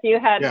that if you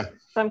had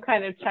some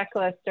kind of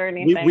checklist or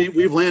anything.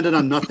 We've landed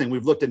on nothing.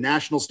 We've looked at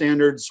national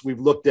standards. We've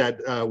looked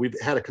at, we've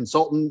had a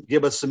consultant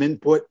give us some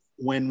input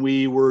when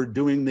we were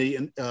doing the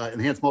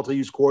enhanced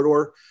multi-use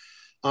corridor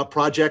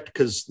project,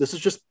 because this is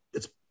just,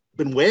 it's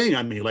been weighing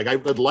on me. Like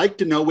I'd like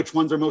to know which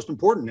ones are most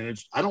important.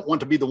 And I don't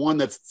want to be the one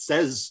that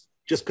says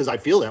just because I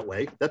feel that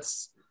way.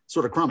 That's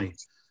sort of crummy.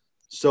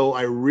 So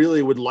I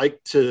really would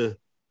like to,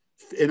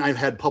 and I've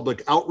had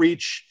public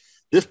outreach.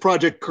 This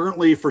project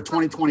currently for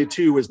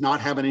 2022 does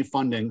not have any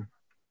funding.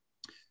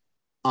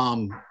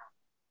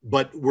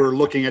 But we're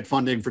looking at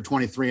funding for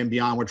 23 and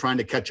beyond. We're trying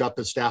to catch up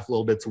as staff a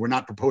little bit. So we're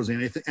not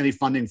proposing any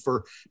funding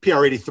for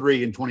PR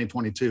 83 in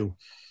 2022.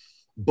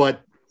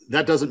 But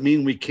that doesn't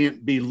mean we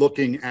can't be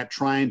looking at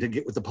trying to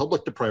get with the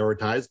public to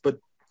prioritize, but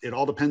it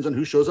all depends on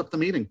who shows up at the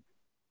meeting.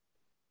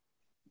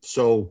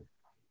 So.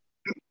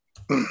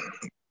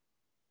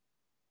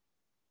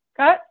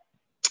 Scott?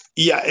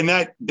 Yeah, and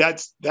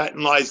that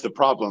lies the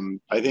problem.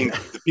 I think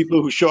the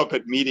people who show up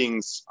at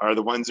meetings are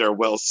the ones that are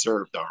well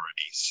served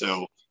already.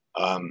 So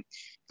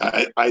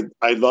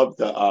I love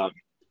the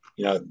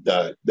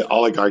the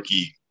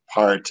oligarchy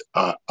part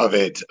of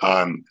it,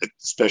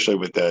 especially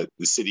with the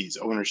city's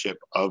ownership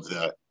of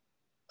the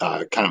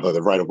kind of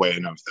the right of way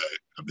and of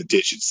the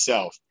ditch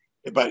itself.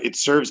 But it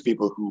serves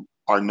people who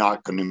are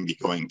not going to be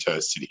going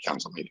to city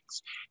council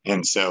meetings,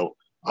 and so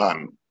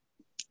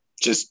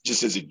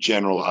just as a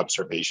general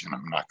observation,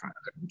 I'm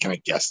going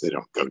to guess they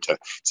don't go to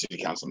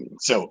city council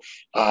meetings. So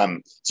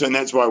and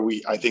that's why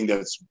I think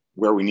that's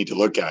where we need to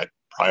look at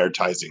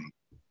prioritizing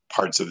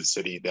parts of the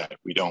city that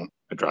we don't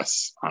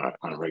address on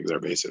a regular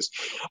basis.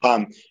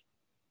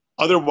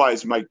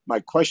 Otherwise, my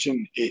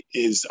question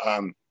is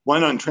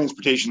one, on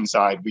transportation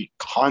side, we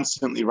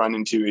constantly run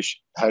into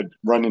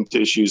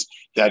issues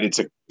that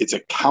it's a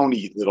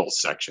county little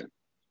section,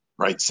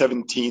 right?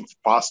 17th,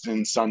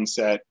 Boston,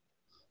 Sunset,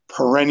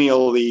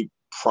 perennially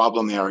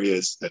problem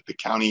areas that the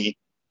county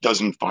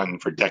doesn't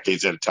fund for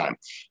decades at a time.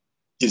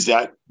 Does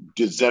that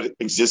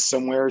exist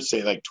somewhere,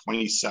 say like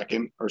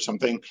 22nd or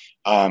something,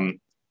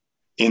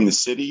 in the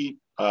city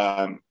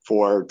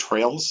for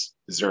trails?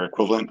 Is there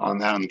equivalent on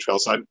that on the trail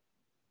side?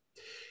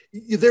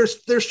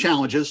 There's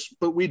challenges,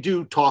 but we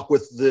do talk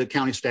with the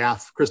county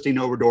staff, Christine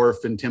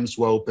Oberdorf and Tim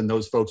Swope and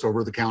those folks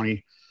over the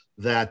county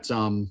that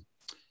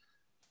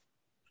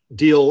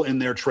deal in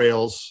their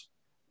trails.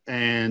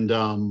 And,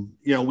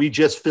 we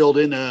just filled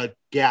in a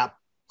gap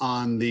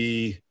on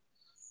the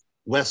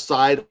west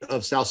side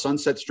of South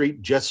Sunset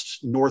Street,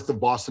 just north of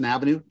Boston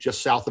Avenue,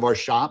 just south of our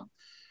shop,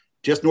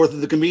 just north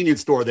of the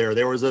convenience store there.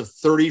 There was a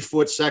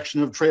 30-foot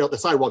section of the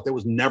sidewalk that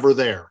was never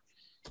there.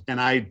 And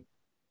I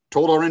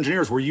told our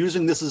engineers, we're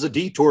using this as a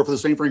detour for the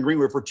St. Frank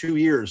Greenway for 2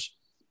 years.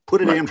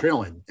 Put a damn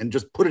trail in and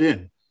just put it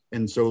in.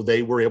 And so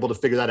they were able to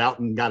figure that out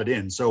and got it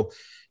in. So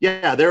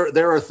yeah,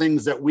 there are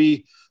things that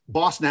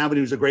Boston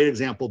Avenue is a great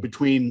example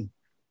between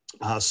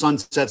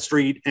Sunset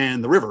Street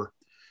and the river,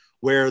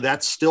 where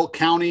that's still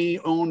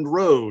county-owned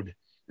road.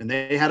 And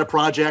they had a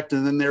project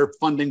and then their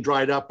funding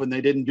dried up and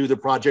they didn't do the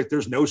project.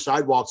 There's no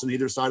sidewalks on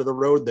either side of the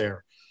road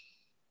there.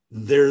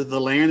 The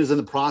land is in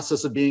the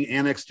process of being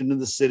annexed into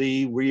the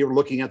city. We are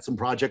looking at some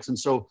projects. And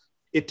so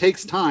it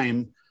takes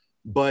time,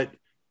 but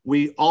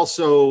we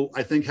also,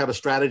 I think, have a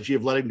strategy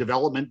of letting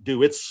development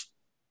do its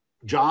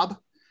job.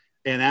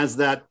 And as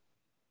that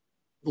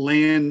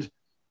land,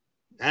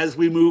 as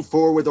we move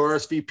forward with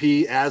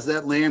RSVP, as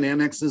that land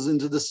annexes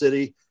into the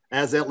city,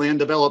 as that land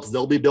develops,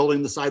 they'll be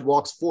building the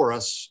sidewalks for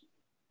us.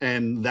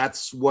 And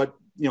that's what,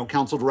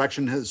 council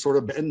direction has sort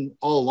of been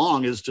all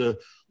along, is to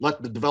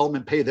let the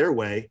development pay their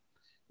way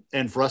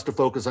and for us to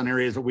focus on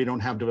areas that we don't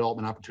have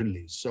development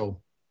opportunities.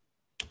 So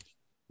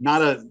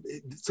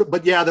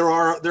but yeah, there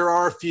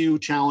are a few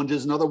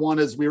challenges. Another one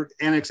is we're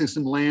annexing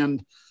some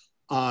land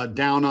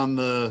down on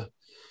the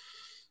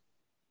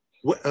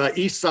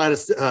east side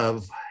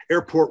of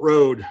Airport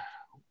Road,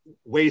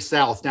 way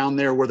south, down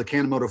there where the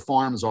Kanemoto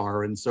Farms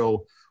are. And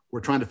so we're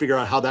trying to figure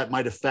out how that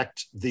might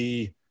affect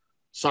the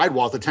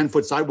sidewalk, the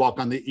 10-foot sidewalk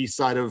on the east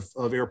side of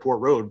Airport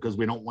Road, because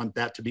we don't want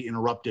that to be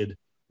interrupted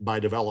by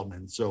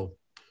development. So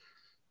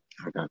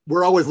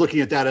we're always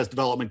looking at that as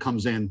development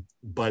comes in,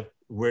 but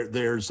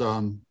there's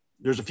a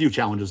few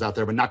challenges out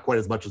there, but not quite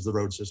as much as the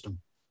road system.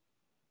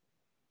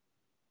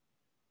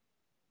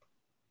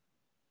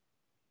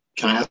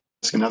 Can I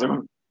ask another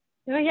one?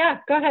 Oh yeah,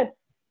 go ahead.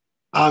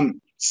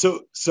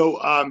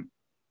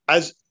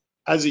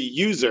 As a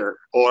user,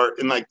 or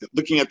in like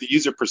looking at the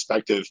user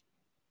perspective,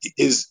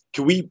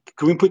 can we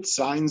put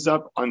signs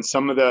up on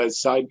some of the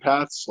side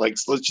paths? Like,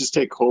 so let's just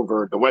take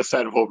Hover, the west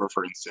side of Hover,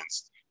 for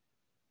instance.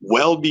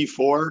 Well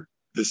before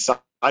the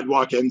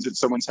sidewalk ends at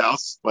someone's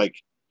house, like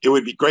it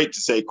would be great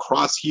to say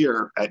cross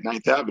here at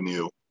 9th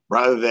Avenue,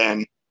 rather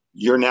than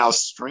you're now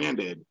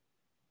stranded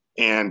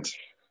and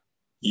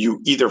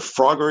you either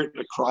frogger it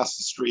across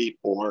the street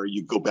or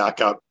you go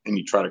back up and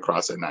you try to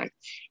cross at night.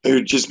 It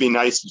would just be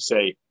nice to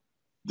say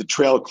the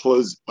trail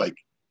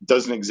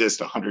doesn't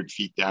exist 100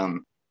 feet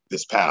down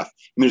this path.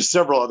 And there's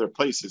several other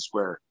places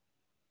where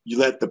you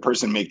let the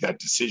person make that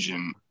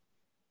decision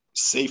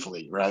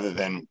safely rather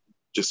than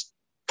just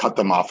cut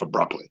them off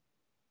abruptly.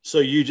 So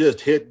you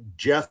just hit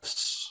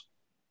Jeff's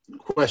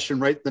question,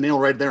 the nail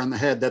right there on the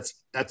head.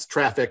 That's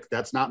traffic.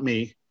 That's not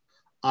me.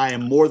 I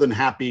am more than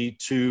happy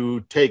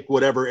to take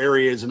whatever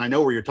areas, and I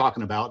know where you're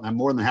talking about, and I'm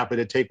more than happy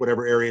to take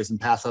whatever areas and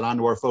pass that on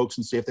to our folks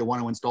and see if they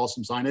want to install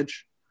some signage.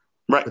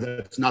 Right. But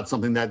that's not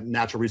something that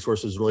Natural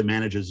Resources really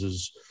manages,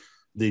 is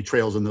the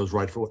trails in those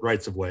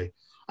rights of way.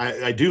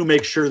 I do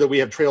make sure that we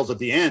have trails at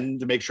the end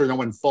to make sure no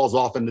one falls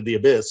off into the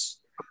abyss.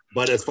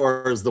 But as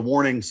far as the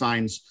warning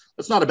signs,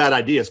 that's not a bad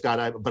idea,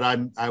 Scott, but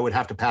I would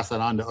have to pass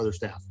that on to other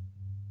staff.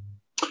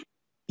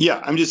 Yeah,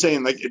 I'm just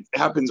saying, like, it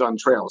happens on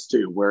trails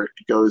too, where it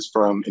goes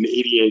from an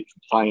ADA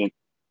compliant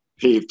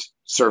paved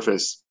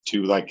surface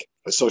to like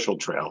a social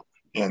trail.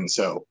 And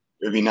so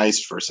it'd be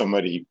nice for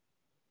somebody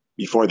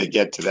before they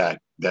get to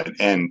that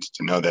end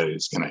to know that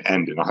it's going to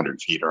end in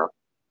 100 feet or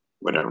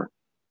whatever.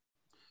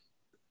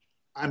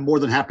 I'm more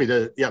than happy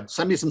to,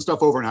 send me some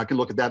stuff over and I can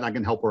look at that and I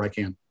can help where I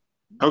can.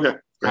 Okay.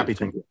 Happy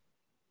to.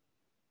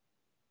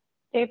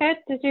 David,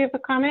 did you have a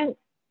comment?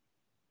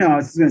 No, I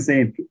was just going to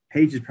say,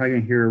 Paige is probably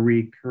going to hear a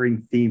recurring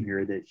theme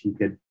here that she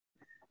could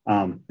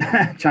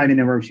chime in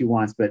wherever she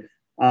wants. But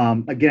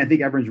again, I think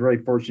everyone's really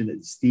fortunate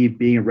that Steve,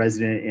 being a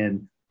resident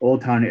in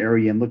Old Town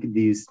area and look at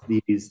these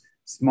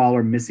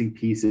smaller missing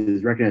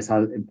pieces, recognize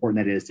how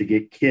important that is to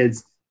get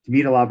kids to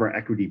meet a lot of our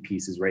equity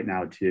pieces right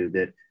now too.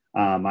 That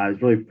I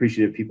was really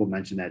appreciative people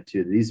mentioned that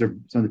too. These are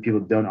some of the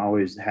people that don't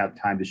always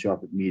have time to show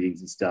up at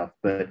meetings and stuff,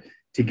 but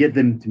to get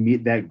them to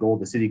meet that goal,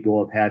 the city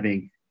goal of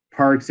having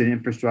parks and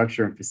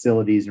infrastructure and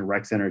facilities and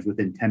rec centers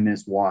within 10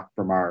 minutes walk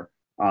from our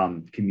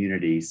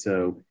community.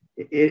 So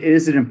it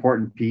is an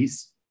important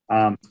piece.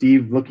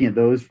 Steve looking at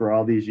those for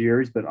all these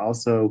years, but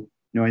also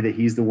knowing that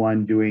he's the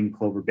one doing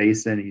Clover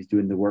Basin, he's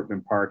doing the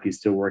Workman Park, he's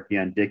still working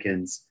on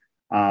Dickens.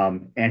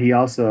 And he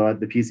also,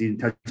 the piece he didn't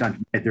touch on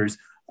tonight, there's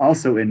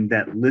also in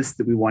that list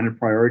that we want to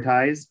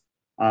prioritize.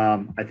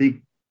 I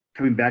think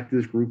coming back to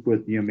this group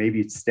with,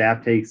 maybe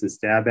staff takes a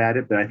stab at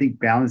it, but I think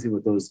balancing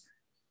with those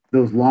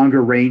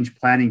longer range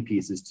planning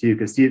pieces too,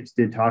 because Steve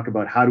did talk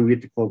about how do we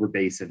get to Clover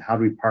Basin? How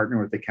do we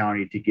partner with the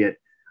county to get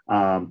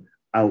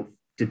out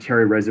to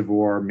Terry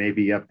Reservoir,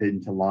 maybe up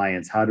into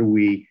Lyons? How do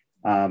we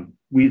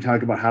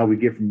talk about how we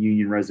get from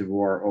Union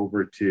Reservoir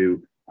over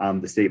to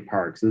the state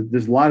park? So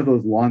there's a lot of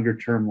those longer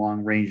term,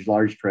 long range,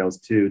 large trails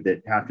too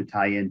that have to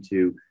tie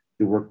into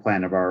the work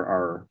plan of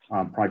our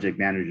project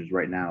managers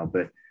right now.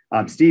 But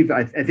Steve,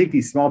 I think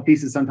these small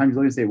pieces sometimes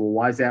you say, well,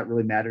 why does that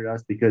really matter to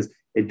us? Because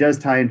it does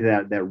tie into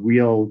that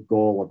real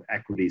goal of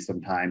equity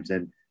sometimes.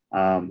 And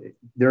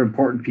they're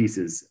important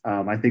pieces.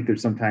 I think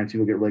there's sometimes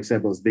people get really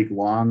excited about those big,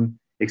 long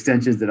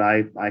extensions that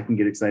I can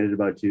get excited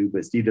about too.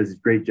 But Steve does a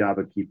great job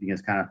of keeping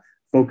us kind of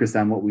focused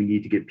on what we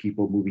need to get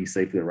people moving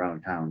safely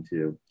around town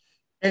too.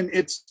 And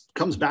it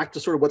comes back to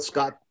sort of what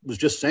Scott was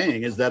just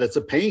saying, is that it's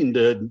a pain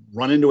to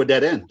run into a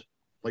dead end.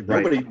 Like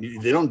nobody,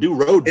 they don't do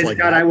roads and like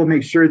Scott, that. I will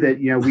make sure that,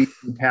 we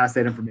pass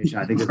that information.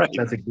 I think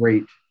that's a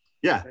great,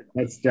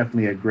 that's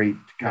definitely a great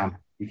comment.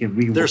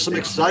 There's some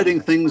exciting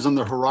things on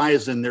the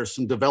horizon. There's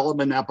some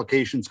development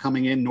applications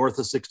coming in north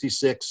of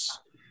 66,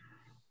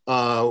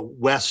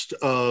 west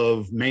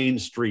of Main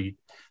Street.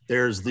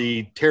 There's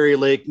the Terry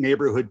Lake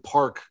Neighborhood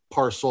Park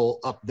parcel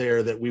up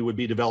there that we would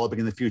be developing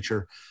in the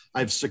future.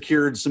 I've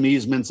secured some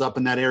easements up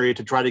in that area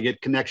to try to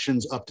get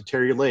connections up to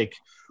Terry Lake.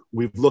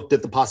 We've looked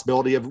at the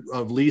possibility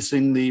of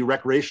leasing the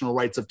recreational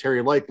rights of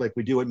Terry Lake like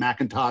we do at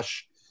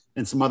McIntosh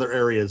and some other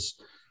areas.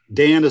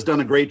 Dan has done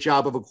a great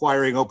job of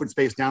acquiring open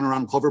space down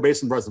around Clover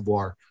Basin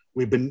Reservoir.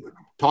 We've been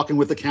talking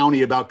with the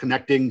county about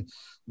connecting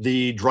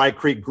the Dry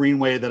Creek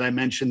Greenway that I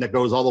mentioned that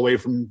goes all the way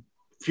from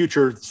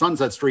future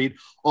Sunset Street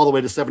all the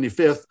way to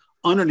 75th,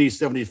 underneath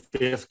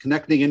 75th,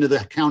 connecting into the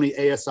county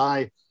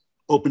ASI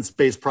open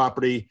space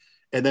property,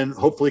 and then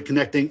hopefully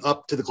connecting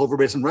up to the Clover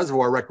Basin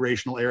Reservoir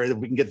recreational area that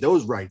we can get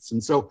those rights.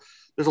 And so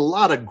there's a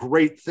lot of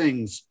great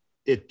things.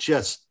 It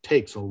just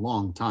takes a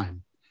long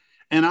time.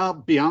 And I'll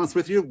be honest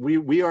with you,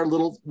 we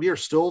are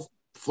still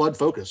flood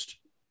focused.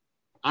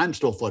 I'm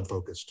still flood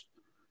focused.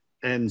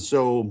 And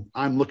so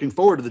I'm looking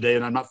forward to the day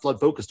and I'm not flood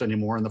focused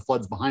anymore and the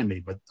flood's behind me,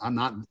 but I'm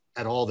not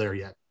at all there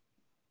yet.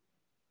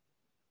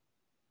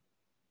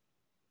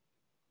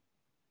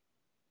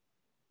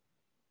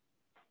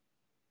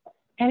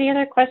 Any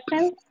other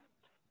questions?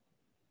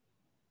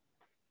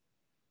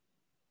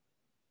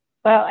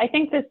 Well, I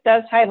think this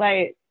does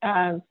highlight,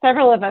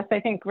 several of us, I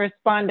think,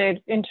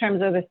 responded in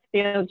terms of the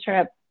field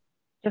trip,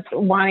 just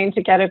wanting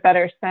to get a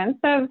better sense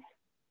of,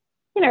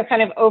 you know,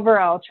 kind of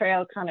overall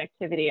trail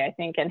connectivity, I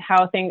think, and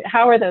how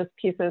are those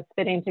pieces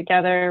fitting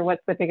together?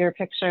 What's the bigger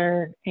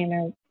picture? You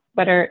know,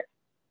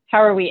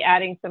 how are we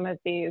adding some of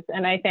these?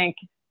 And I think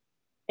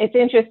it's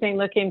interesting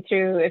looking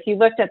through, if you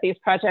looked at these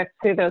projects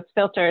through those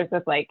filters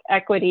of like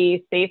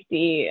equity,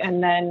 safety,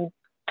 and then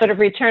sort of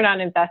return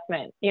on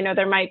investment. You know,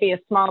 there might be a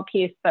small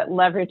piece that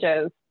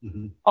leverages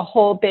a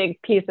whole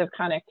big piece of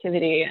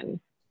connectivity, and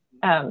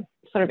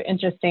sort of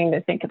interesting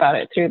to think about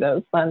it through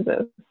those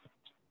lenses.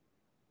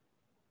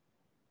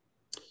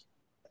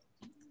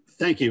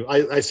 Thank you.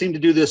 I seem to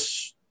do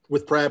this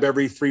with PRAB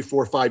every 3,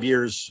 4, 5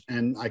 years,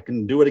 and I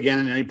can do it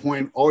again at any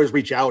point. Always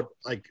reach out.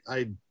 Like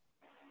I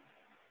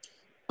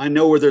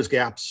know where there's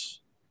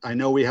gaps. I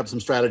know we have some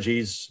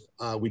strategies.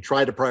 We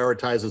try to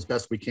prioritize as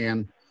best we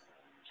can,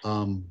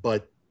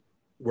 but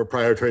we're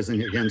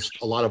prioritizing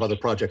against a lot of other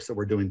projects that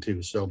we're doing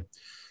too. So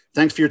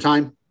thanks for your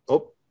time.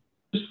 Oh,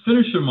 just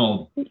finish them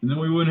all, and then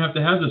we wouldn't have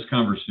to have this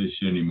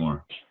conversation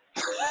anymore.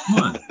 Come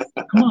on,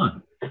 come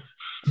on.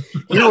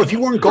 You know, if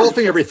you weren't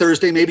golfing every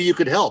Thursday, maybe you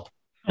could help.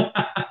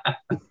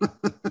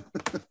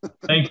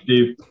 Thanks,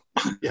 Steve.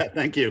 Yeah,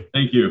 thank you.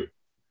 Thank you.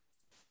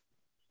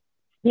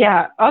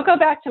 Yeah, I'll go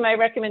back to my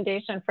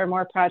recommendation for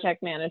more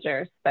project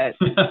managers, but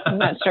I'm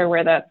not sure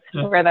where that's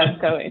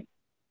going.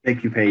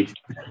 Thank you, Paige.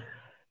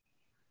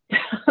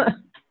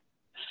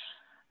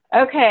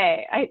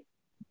 Okay,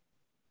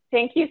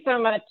 thank you so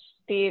much,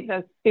 Steve.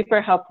 That's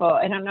super helpful.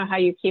 I don't know how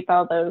you keep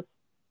all those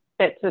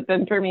bits of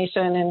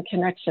information and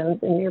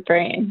connections in your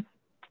brain.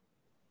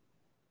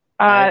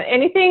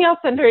 Anything else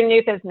under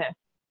new business?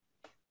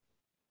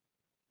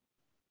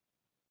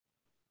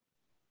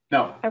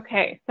 No.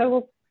 Okay,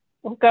 so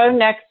we'll go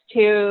next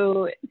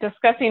to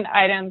discussing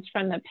items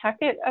from the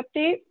packet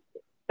updates.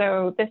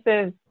 So this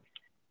is,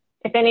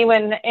 if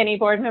any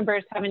board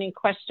members have any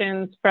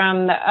questions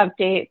from the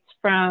updates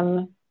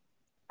from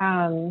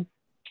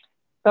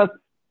both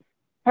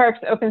Parks,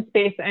 Open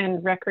Space,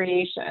 and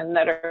Recreation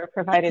that are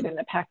provided in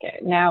the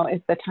packet, now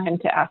is the time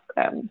to ask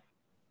them.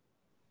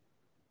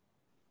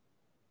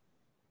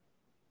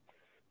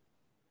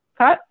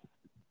 Scott?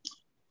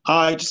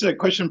 Just a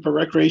question for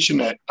Recreation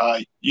at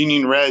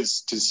Union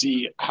Res to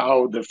see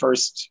how the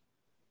first,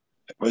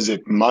 was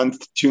it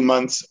 2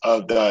 months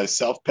of the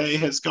self-pay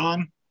has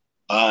gone?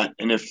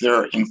 And if there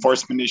are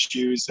enforcement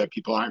issues that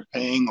people aren't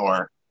paying,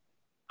 or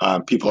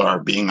people are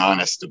being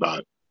honest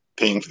about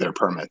paying for their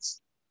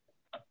permits.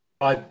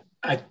 I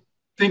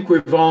think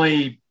we've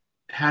only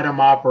had them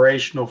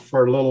operational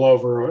for a little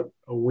over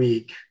a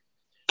week.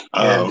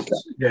 Oh, okay.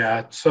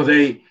 Yeah, so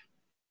they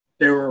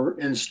were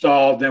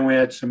installed. Then we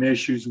had some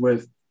issues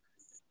with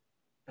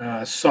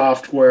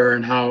software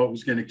and how it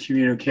was going to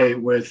communicate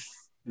with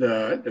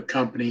the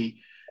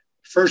company.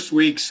 First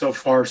week so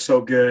far,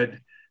 so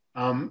good.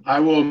 I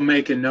will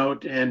make a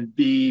note and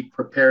be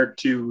prepared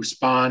to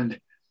respond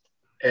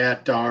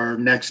at our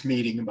next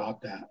meeting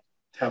about that,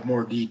 to have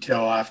more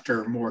detail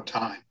after more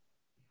time.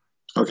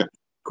 Okay,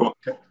 cool.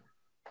 Okay.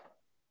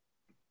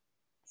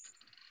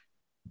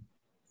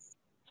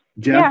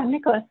 Jeff? Yeah,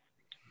 Nicholas.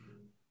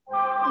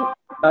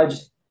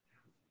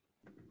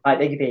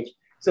 Thank you, Paige.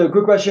 So,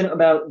 quick question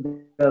about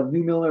the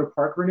Lou Miller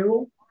Park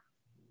renewal.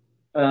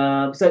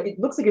 So it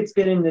looks like it's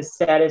been in this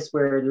status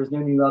where there's no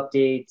new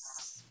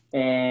updates,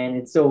 and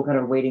it's still kind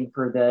of waiting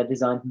for the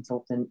design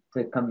consultant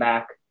to come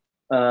back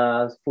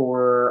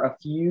for a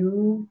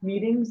few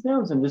meetings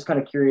now. So I'm just kind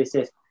of curious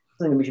if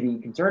something that we should be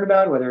concerned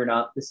about, whether or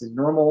not this is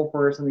normal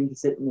for something to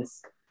sit in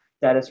this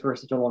status for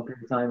such a long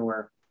period of time.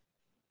 Or,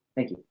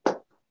 thank you.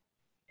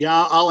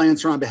 Yeah, I'll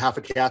answer on behalf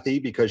of Kathy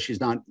because she's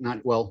not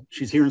well,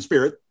 she's here in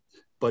spirit,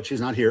 but she's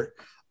not here.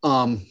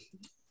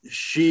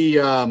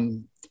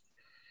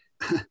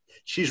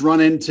 she's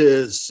run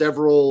into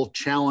several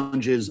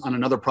challenges on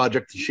another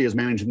project that she is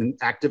managing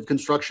active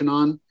construction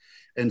on.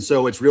 And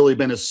so it's really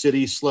been a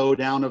city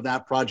slowdown of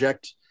that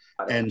project.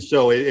 And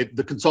so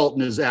the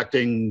consultant is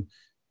acting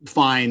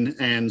fine.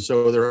 And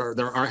so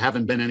there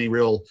haven't been any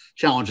real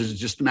challenges. It's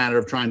just a matter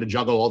of trying to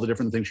juggle all the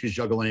different things she's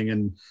juggling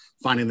and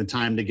finding the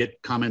time to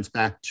get comments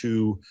back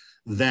to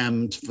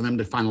them for them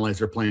to finalize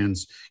their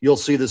plans. You'll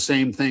see the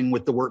same thing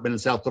with the Workman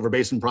and South Clover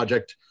Basin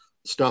project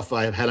stuff.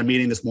 I have had a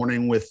meeting this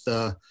morning with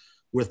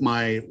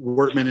my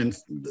workmen and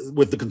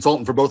with the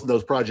consultant for both of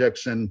those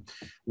projects, and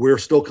we're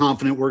still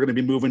confident we're going to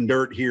be moving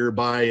dirt here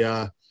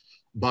by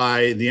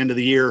the end of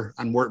the year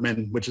on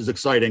workmen, which is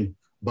exciting.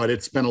 But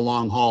it's been a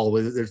long haul.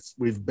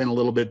 We've been a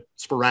little bit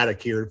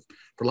sporadic here,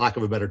 for lack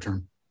of a better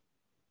term.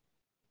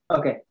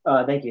 Okay,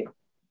 thank you.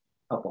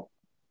 Helpful.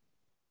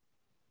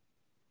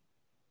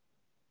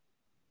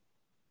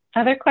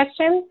 Other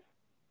questions?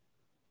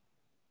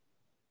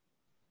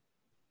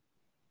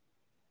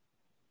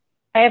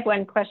 I have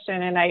one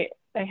question, and I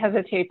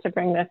hesitate to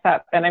bring this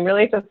up, and I'm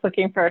really just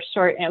looking for a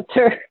short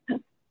answer.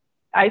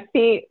 I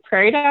see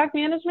prairie dog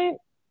management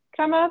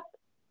come up,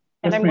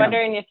 and I'm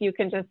wondering if you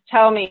can just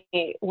tell me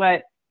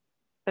what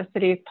the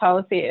city's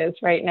policy is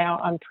right now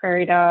on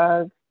prairie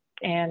dogs.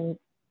 And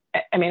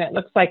I mean, it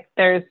looks like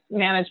there's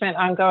management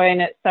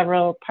ongoing at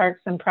several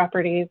parks and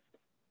properties.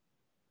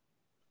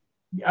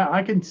 Yeah,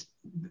 I can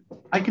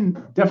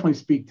definitely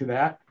speak to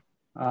that.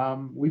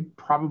 We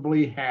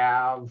probably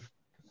have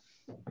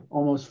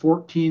almost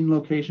 14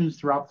 locations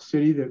throughout the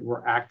city that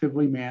we're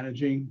actively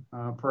managing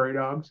prairie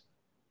dogs.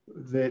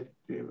 That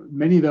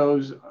many of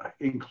those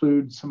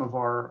include some of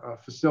our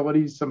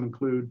facilities. Some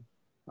include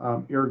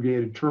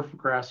irrigated turf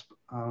grass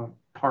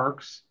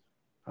parks.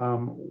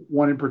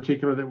 One in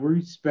particular that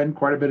we spend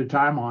quite a bit of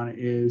time on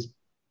is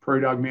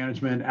prairie dog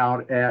management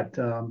out at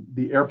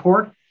the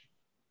airport.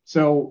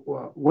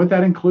 So what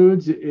that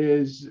includes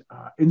is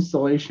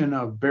installation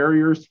of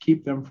barriers to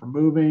keep them from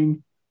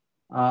moving,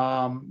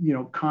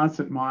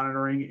 constant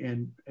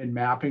monitoring and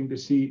mapping to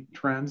see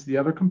trends. The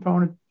other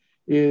component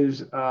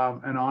is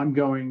an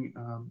ongoing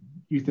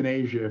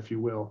euthanasia, if you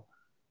will,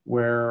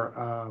 where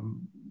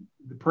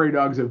the prairie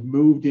dogs have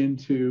moved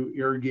into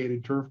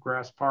irrigated turf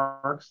grass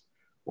parks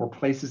or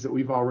places that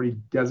we've already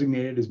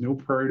designated as no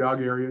prairie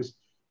dog areas.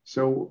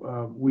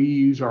 So we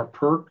use our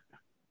PERC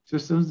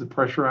systems, the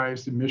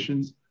pressurized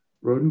emissions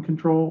rodent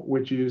control,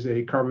 which is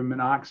a carbon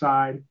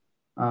monoxide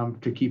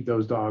to keep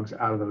those dogs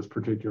out of those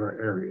particular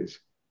areas.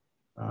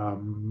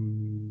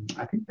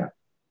 I think that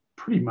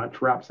pretty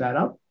much wraps that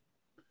up.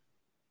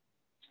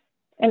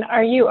 And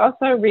are you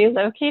also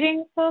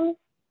relocating some?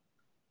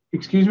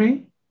 Excuse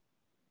me?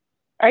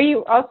 Are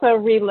you also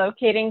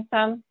relocating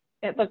some?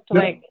 It looked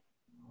like.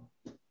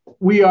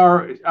 We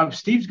are,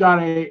 Steve's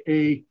got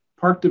a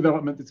park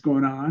development that's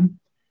going on.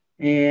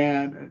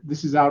 And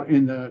this is out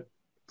in the,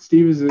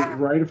 Steve, is it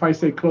right if I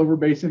say Clover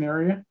Basin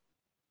area?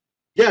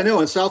 Yeah,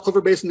 no, it's South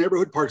Clover Basin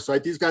Neighborhood Park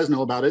Site. These guys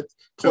know about it.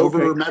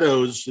 Clover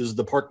Meadows is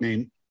the park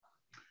name.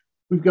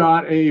 We've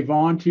got a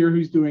volunteer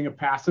who's doing a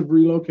passive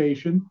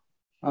relocation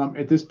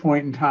at this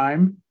point in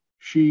time.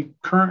 She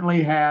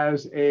currently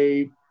has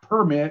a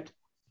permit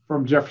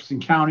from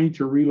Jefferson County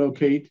to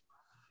relocate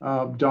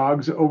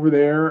dogs over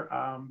there.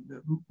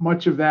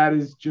 Much of that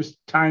is just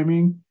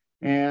timing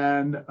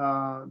and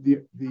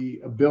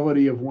the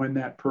ability of when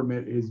that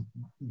permit is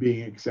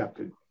being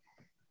accepted.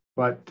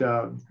 But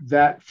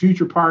that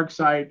future park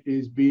site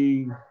is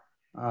being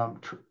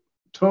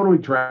totally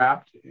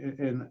trapped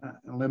in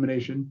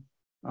elimination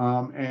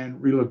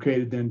and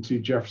relocated then to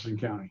Jefferson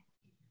County.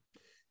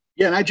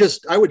 Yeah, and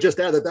I would just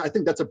add that I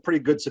think that's a pretty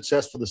good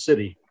success for the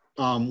city.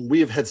 We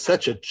have had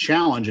such a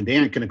challenge, and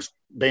Dan can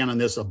expand on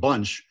this a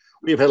bunch.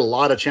 We have had a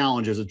lot of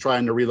challenges of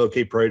trying to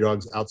relocate prairie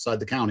dogs outside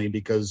the county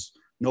because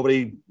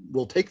nobody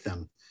will take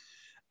them.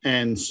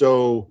 And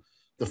so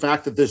the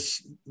fact that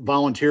this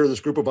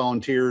group of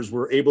volunteers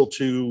were able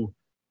to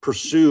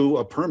pursue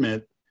a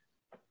permit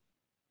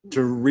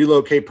to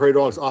relocate prairie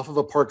dogs off of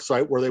a park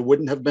site where they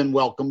wouldn't have been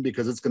welcome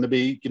because it's going to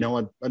be,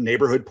 a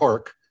neighborhood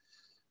park,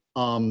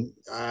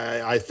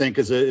 I think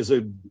is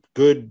a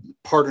good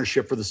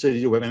partnership for the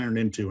city to have entered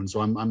into. And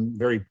so I'm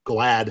very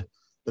glad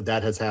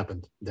that has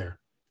happened there.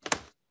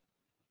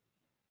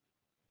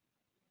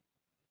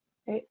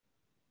 Great.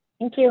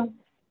 Thank you.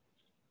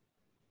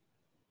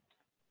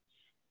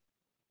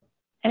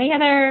 Any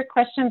other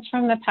questions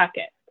from the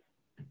packet?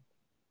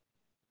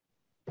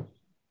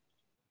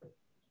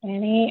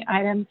 Any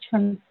items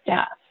from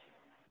staff?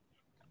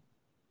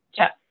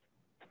 Jeff.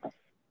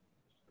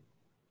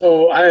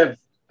 So I have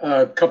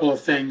a couple of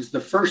things. The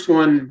first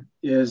one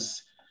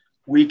is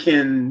we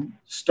can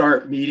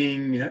start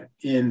meeting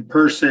in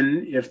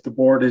person if the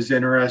board is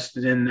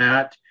interested in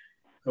that.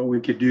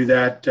 We could do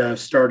that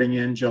starting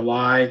in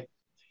July.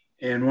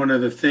 And one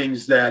of the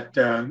things that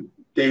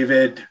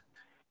David,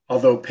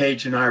 although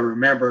Paige and I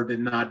remembered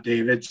and not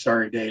David,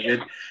 sorry,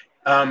 David,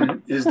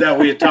 is that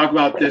we had talked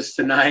about this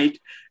tonight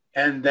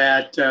and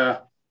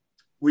that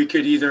we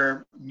could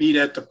either meet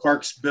at the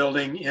Parks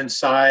building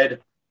inside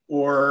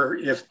or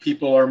if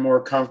people are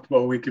more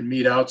comfortable, we could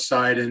meet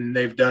outside, and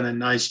they've done a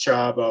nice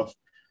job of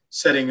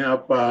setting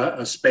up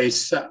a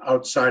space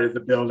outside of the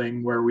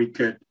building where we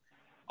could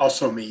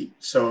also meet.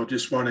 So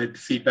just wanted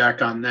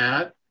feedback on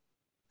that.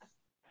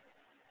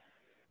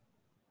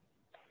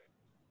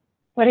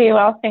 What do you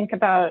all think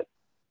about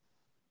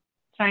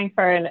trying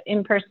for an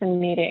in-person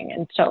meeting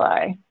in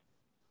July?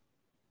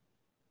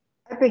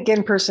 I think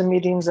in-person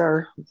meetings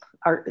are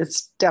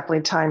it's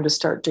definitely time to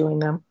start doing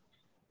them.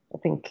 I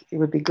think it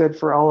would be good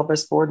for all of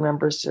us board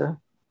members to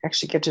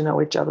actually get to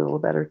know each other a little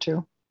better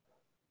too.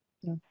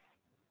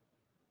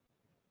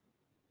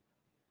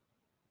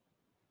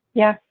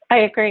 Yeah, I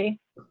agree.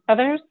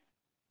 Others?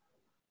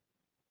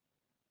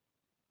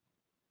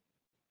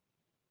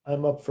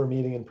 I'm up for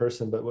meeting in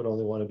person, but would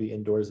only want to be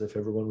indoors if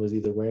everyone was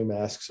either wearing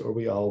masks or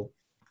we all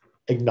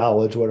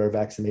acknowledge what our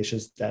vaccination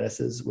status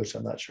is, which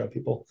I'm not sure if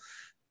people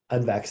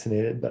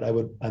unvaccinated, but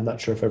I'm not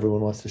sure if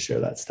everyone wants to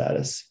share that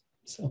status.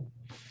 So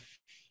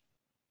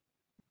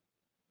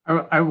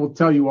I will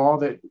tell you all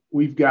that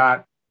we've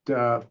got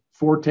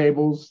 4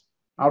 tables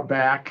out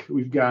back.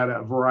 We've got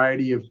a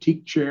variety of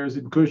teak chairs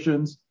and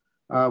cushions.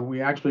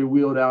 We actually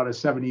wheeled out a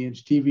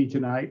 70-inch TV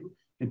tonight,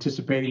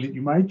 anticipating that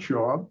you might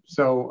show up.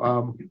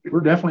 So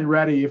we're definitely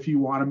ready if you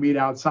want to meet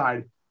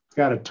outside. It's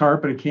got a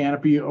tarp and a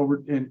canopy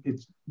over, and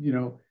it's, you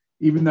know,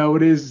 even though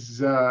it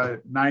is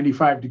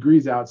 95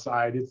 degrees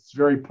outside, it's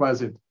very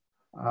pleasant.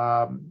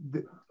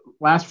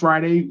 Last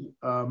Friday,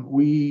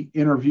 we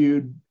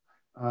interviewed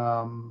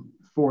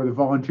for the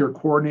volunteer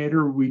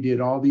coordinator. We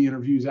did all the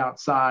interviews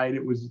outside.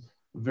 It was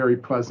a very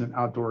pleasant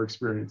outdoor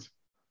experience.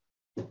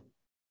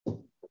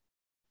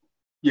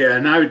 Yeah,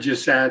 and I would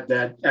just add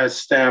that as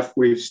staff,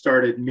 we've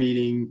started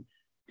meeting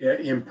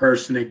in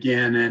person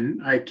again,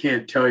 and I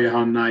can't tell you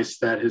how nice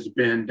that has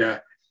been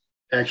to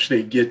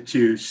actually get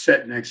to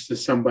sit next to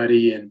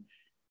somebody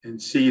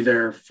and see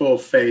their full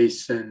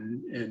face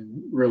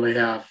and really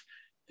have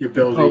the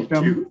ability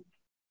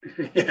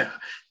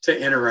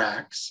to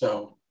interact.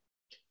 So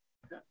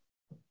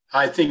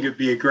I think it'd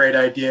be a great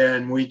idea,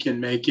 and we can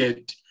make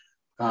it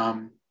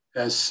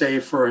as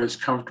safe or as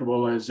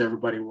comfortable as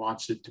everybody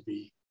wants it to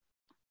be.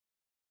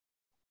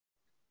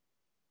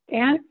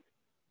 Dan?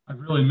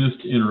 I've really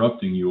missed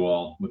interrupting you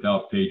all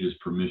without Paige's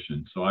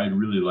permission, so I'd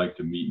really like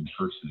to meet in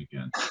person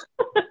again.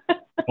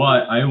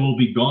 But I will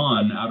be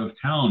gone out of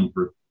town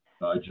for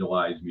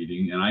July's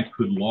meeting, and I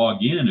could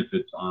log in if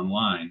it's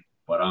online,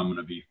 but I'm going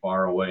to be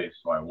far away,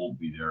 so I won't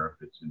be there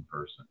if it's in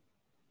person.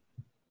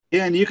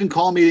 Yeah, and you can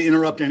call me to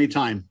interrupt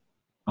anytime.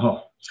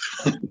 Oh.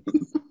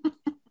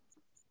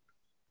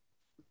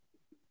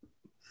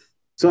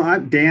 So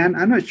Dan,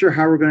 I'm not sure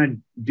how we're going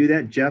to do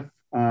that, Jeff.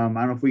 I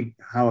don't know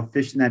how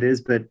efficient that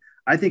is, but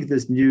I think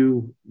this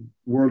new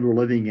world we're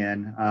living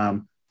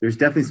in, there's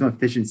definitely some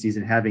efficiencies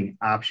in having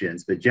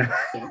options. But Jeff,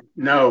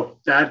 no,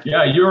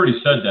 yeah, you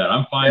already said that.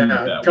 I'm fine with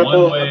that.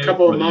 A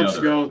couple of months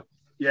ago,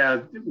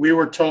 we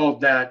were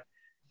told that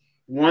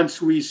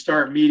once we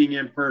start meeting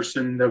in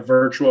person, the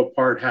virtual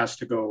part has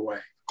to go away.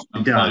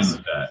 I'm fine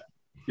with that.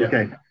 Yeah.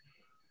 Okay.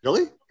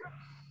 Really?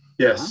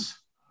 Yes.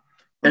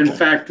 In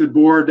fact, the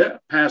board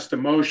passed a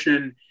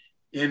motion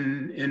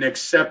in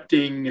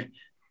accepting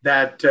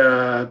that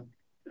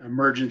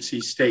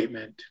emergency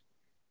statement.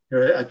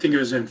 I think it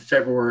was in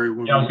February.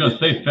 I was going to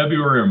say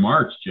February or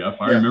March, Jeff.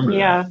 I remember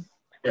that.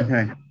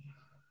 Okay.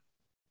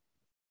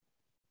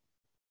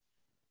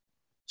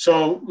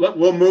 So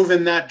we'll move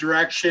in that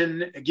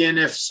direction. Again,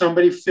 if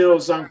somebody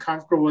feels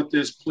uncomfortable with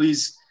this,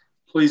 please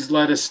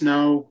let us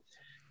know.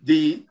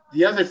 The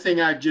other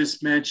thing I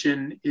just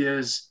mentioned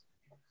is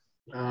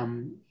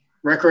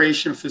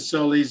recreation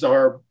facilities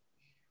are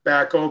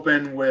back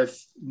open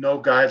with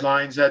no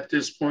guidelines at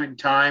this point in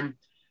time.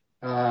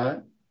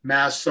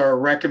 Masks are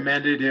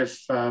recommended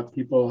if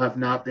people have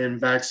not been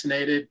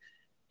vaccinated,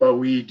 but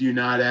we do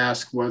not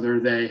ask whether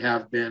they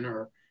have been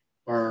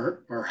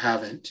or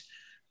haven't.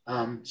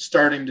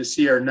 Starting to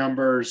see our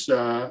numbers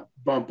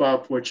bump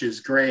up, which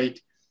is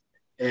great.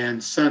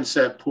 And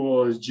Sunset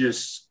Pool is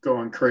just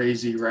going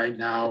crazy right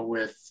now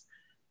with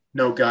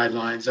no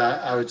guidelines.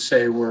 I would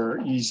say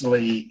we're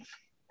easily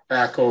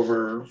back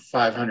over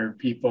 500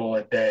 people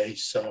a day.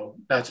 So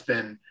that's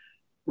been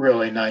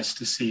really nice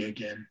to see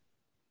again.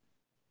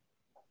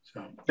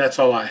 So that's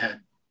all I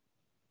had.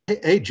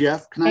 Hey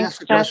Jeff, can I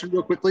ask a question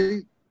real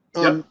quickly?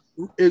 Yep.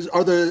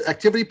 Are the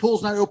activity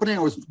pools not opening?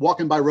 I was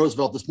walking by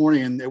Roosevelt this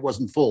morning and it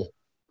wasn't full.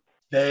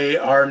 They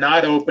are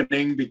not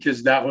opening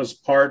because that was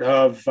part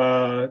of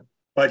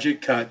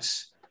budget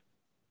cuts.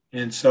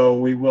 And so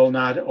we will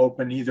not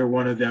open either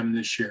one of them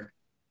this year.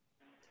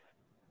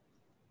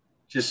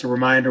 Just a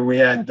reminder, we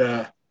had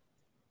a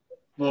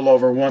little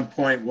over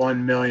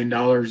 $1.1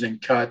 million in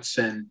cuts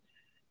and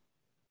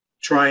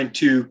trying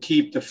to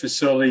keep the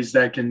facilities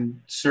that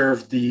can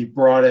serve the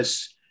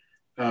broadest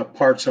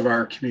parts of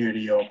our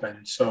community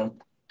open. So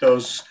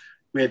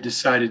we had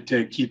decided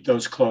to keep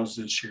those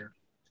closed this year.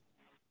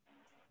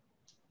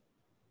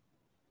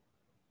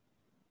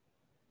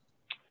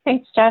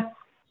 Thanks, Jeff.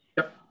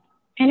 Yep.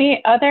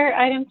 Any other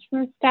items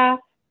from staff?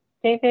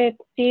 David,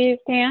 Steve,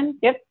 Dan?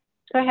 Yep.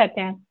 Go ahead,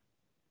 Dan.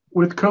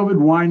 With COVID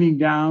winding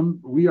down,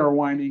 we are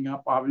winding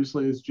up,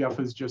 obviously, as Jeff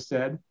has just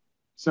said.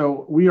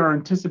 So we are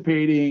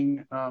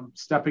anticipating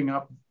stepping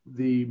up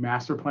the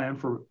master plan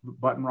for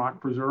Button Rock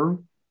Preserve.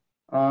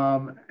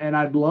 And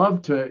I'd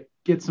love to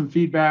get some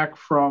feedback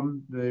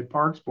from the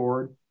Parks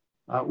Board.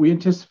 We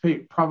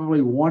anticipate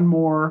probably one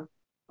more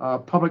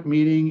public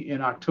meeting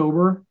in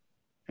October.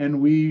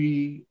 And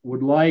we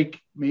would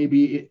like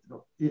maybe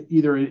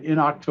either in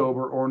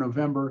October or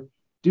November,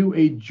 do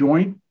a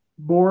joint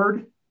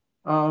board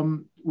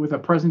with a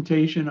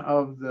presentation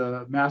of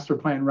the master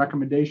plan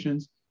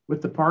recommendations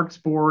with the Parks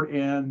Board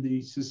and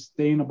the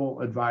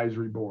Sustainable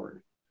Advisory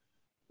Board.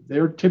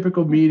 Their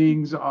typical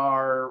meetings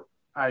are,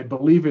 I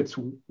believe it's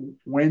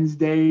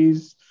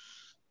Wednesdays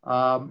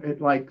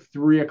at like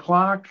 3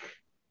 o'clock.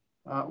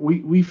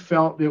 We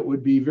felt it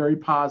would be very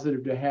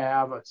positive to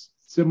have a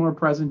similar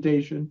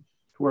presentation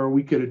where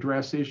we could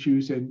address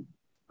issues, and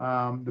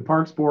the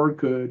Parks Board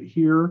could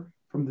hear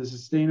from the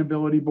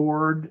Sustainability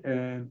Board,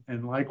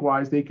 and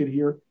likewise they could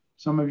hear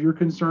some of your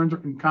concerns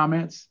and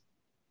comments.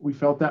 We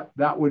felt that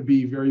that would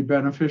be very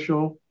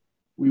beneficial.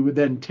 We would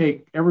then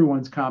take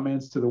everyone's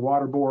comments to the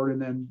Water Board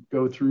and then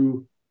go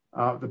through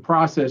the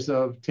process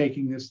of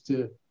taking this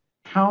to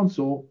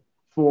council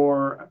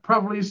for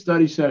probably a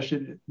study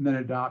session and then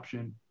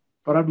adoption.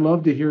 But I'd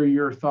love to hear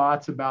your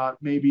thoughts about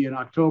maybe in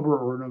October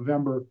or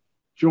November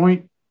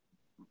joint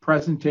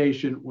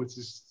presentation with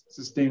the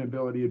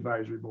Sustainability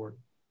Advisory Board.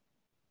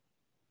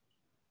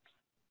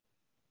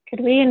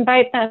 Could we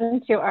invite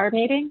them to our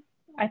meeting?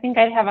 I think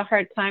I'd have a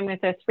hard time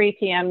with a 3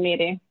 p.m.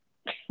 meeting.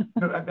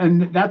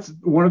 And that's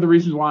one of the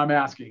reasons why I'm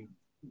asking.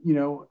 You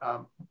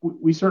know,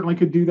 we certainly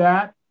could do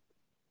that.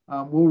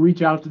 We'll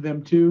reach out to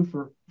them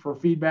too for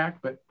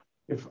feedback. But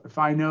if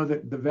I know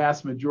that the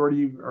vast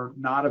majority are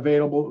not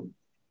available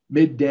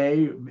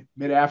midday,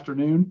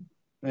 mid-afternoon,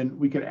 then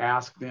we could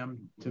ask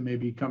them to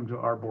maybe come to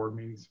our board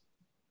meetings.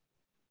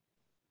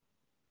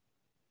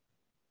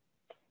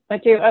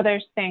 What do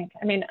others think?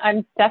 I mean,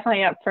 I'm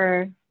definitely up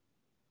for,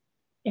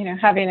 you know,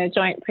 having a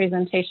joint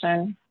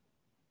presentation,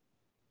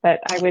 but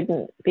I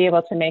wouldn't be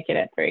able to make it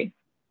at 3.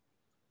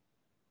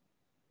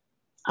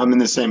 I'm in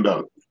the same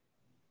boat.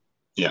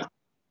 Yeah.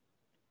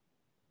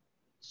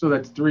 So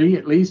that's 3,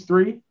 at least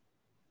 3?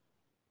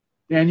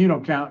 Dan, you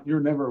don't count. You're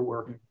never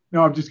working.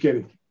 No, I'm just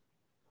kidding.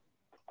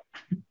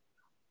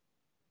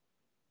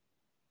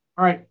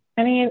 All right.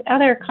 Any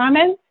other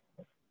comments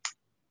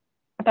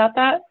about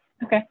that?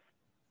 Okay.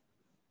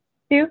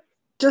 Sue?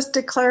 Just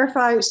to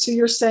clarify, so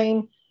you're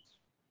saying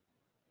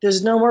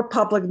there's no more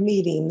public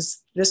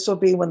meetings. This will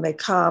be when they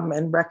come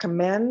and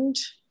recommend?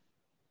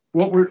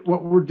 What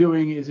we're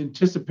doing is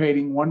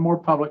anticipating one more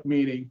public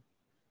meeting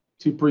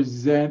to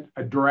present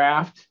a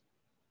draft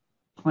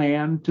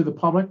plan to the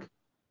public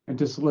and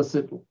to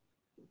solicit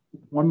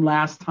one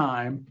last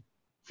time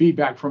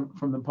feedback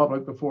from the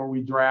public before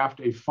we draft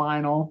a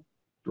final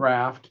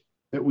draft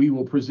that we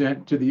will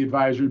present to the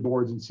advisory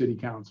boards and city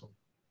council.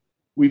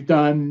 We've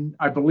done,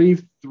 I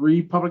believe,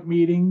 3 public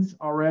meetings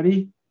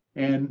already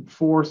and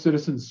 4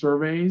 citizen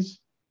surveys.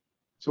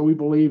 So we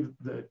believe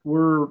that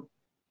we're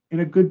in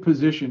a good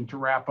position to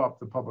wrap up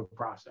the public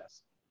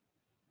process.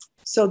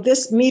 So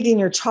this meeting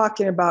you're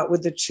talking about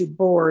with the 2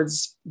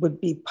 boards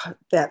would be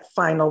that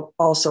final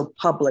also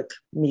public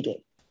meeting,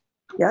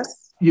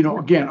 yes? You know,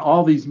 again,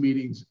 all these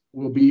meetings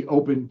will be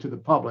open to the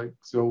public.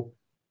 So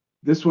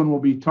this one will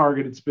be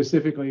targeted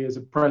specifically as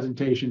a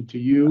presentation to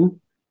you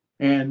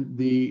and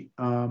the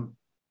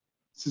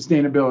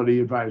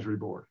Sustainability Advisory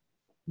Board.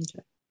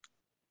 Okay.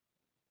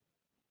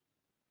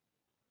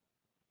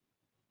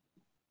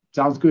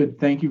 Sounds good.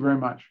 Thank you very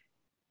much.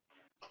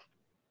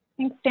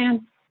 Thanks,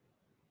 Dan.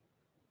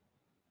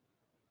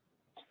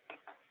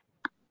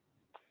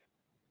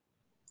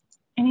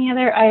 Any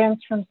other items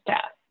from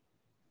staff?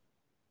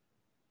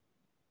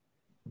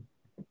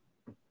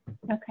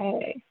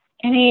 Okay.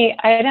 Any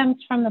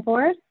items from the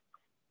board?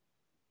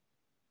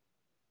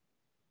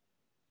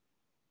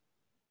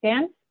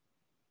 Dan?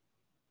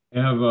 I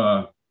have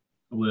a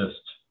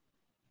list.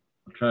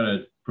 I'll try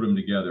to put them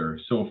together.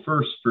 So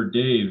first, for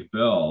Dave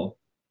Bell,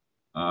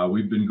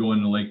 we've been going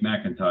to Lake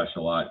McIntosh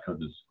a lot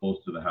because it's close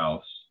to the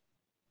house.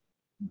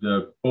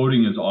 The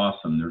boating is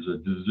awesome. There's a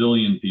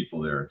gazillion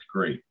people there. It's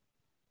great.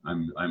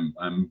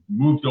 I'm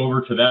moved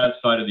over to that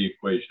side of the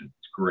equation.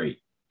 It's great.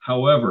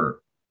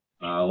 However,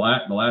 the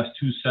last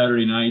 2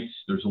 Saturday nights,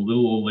 there's a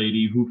little old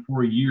lady who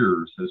for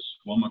years has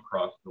swum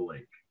across the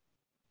lake,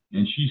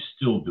 and she's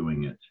still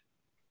doing it.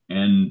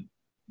 And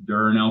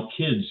there are now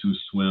kids who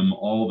swim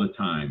all the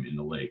time in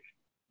the lake.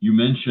 You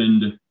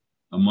mentioned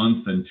a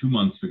month and 2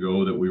 months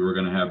ago that we were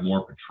going to have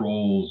more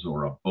patrols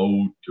or a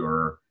boat,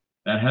 or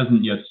that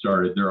hasn't yet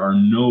started. There are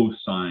no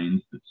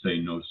signs that say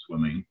no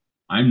swimming.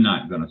 I'm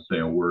not going to say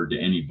a word to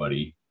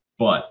anybody,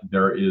 but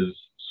there is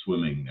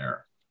swimming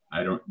there.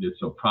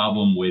 It's a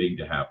problem waiting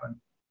to happen.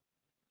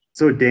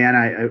 So Dan,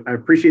 I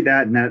appreciate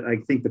that. And that I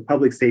think the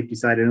public safety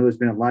side, I know there's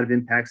been a lot of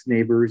impacts to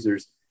neighbors.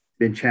 There's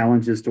been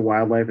challenges to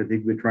wildlife. I think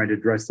we've been trying to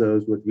address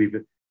those with,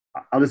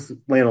 I'll just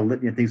lay out a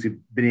litany of things we've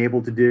been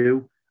able to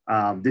do.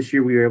 This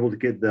year, we were able to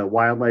get the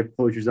wildlife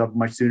closures up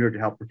much sooner to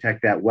help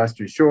protect that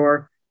western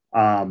shore.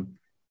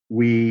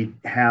 We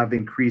have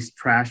increased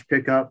trash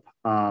pickup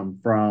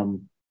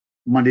from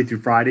Monday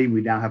through Friday.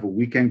 We now have a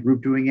weekend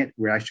group doing it.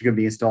 We're actually going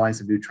to be installing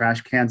some new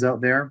trash cans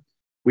out there.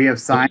 We have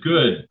signs. That's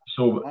good.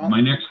 So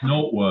my next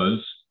note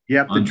was,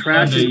 yep, the on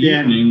trash Sunday has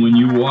been, evening when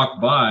you walk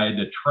by,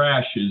 the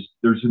trash is,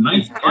 there's a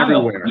nice pile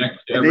everywhere next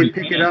to and every they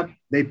pick can. it up.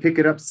 They pick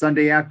it up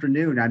Sunday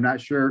afternoon. I'm not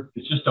sure.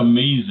 It's just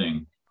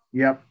amazing.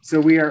 Yep. So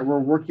we're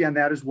working on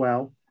that as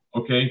well.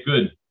 Okay,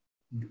 good.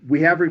 We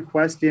have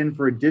requests in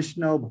for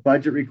additional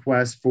budget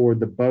requests for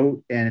the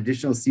boat and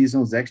additional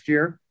seasonals next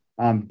year.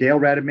 Dale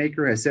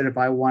Rademacher has said if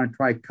I want to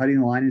try cutting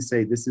the line and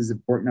say this is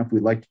important enough,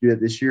 we'd like to do that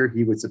this year,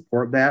 he would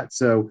support that.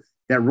 So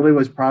that really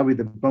was probably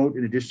the boat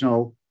and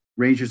additional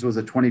rangers was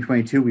a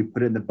 2022. We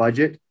put it in the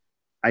budget.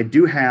 I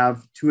do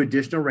have 2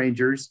 additional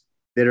rangers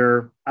that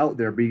are out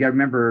there, but you got to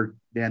remember,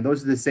 Dan,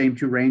 those are the same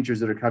 2 rangers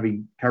that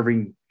are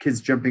covering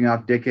kids jumping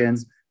off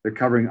Dickens. They're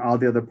covering all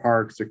the other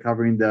parks. They're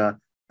covering the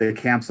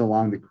camps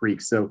along the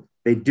creek. So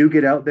they do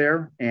get out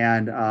there.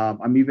 And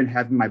I'm even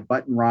having my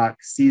Button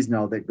Rock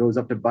seasonal that goes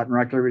up to Button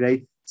Rock every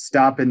day,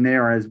 stop in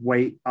there as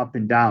way up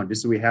and down,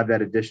 just so we have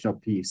that additional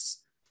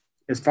piece.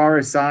 As far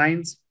as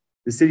signs,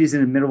 the city's in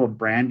the middle of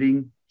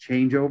branding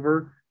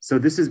changeover. So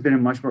this has been a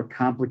much more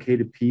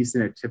complicated piece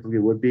than it typically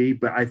would be.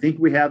 But I think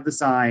we have the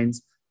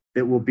signs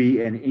that will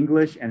be in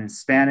English and in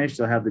Spanish.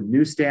 They'll have the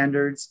new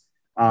standards.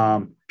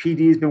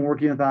 PD's been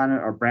working on it,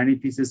 our branding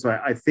pieces. So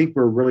I think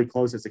we're really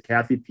close. It's a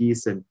Kathy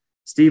piece, and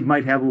Steve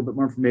might have a little bit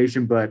more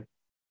information, but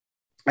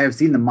I have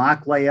seen the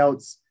mock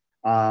layouts.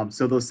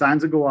 So those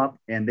signs will go up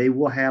and they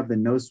will have the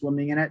no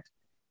swimming in it.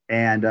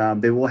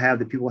 And they will have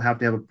the people have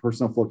to have a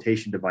personal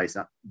flotation device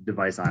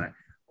on it.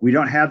 We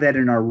don't have that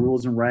in our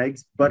rules and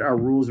regs, but our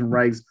rules and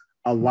regs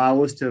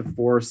allow us to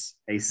force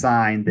a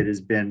sign that has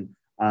been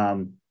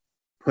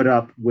put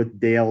up with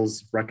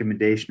Dale's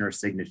recommendation or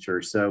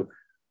signature. So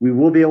we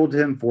will be able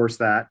to enforce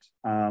that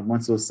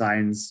once those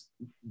signs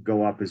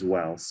go up as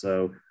well.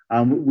 So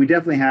we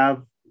definitely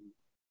have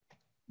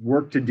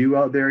work to do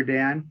out there,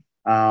 Dan.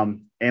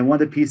 And one of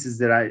the pieces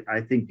that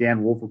I think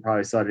Dan Wolfer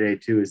probably saw today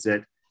too is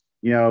that,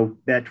 you know,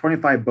 that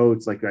 25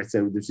 boats, like I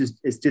said,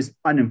 it's just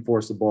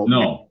unenforceable.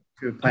 No,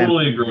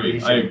 totally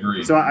agree. I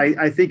agree. So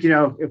I think, you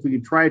know, if we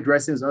can try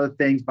addressing those other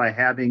things by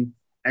having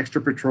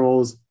extra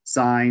patrols,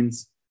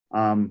 signs,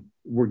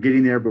 we're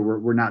getting there, but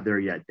we're not there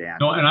yet, Dan.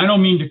 No, and I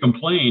don't mean to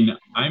complain.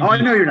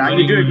 I know you're not.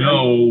 Letting you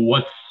know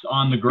what's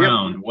on the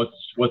ground. Yep.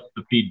 What's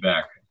the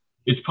feedback?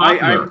 It's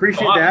popular. I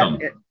appreciate awesome.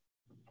 that.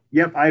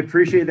 Yep, I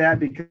appreciate that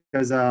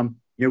because you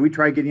know, we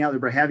try getting out there,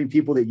 but having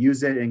people that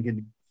use it and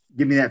can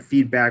give me that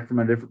feedback from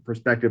a different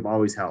perspective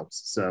always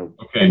helps. So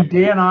okay. And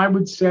Dan, I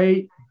would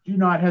say do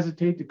not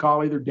hesitate to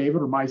call either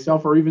David or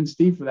myself or even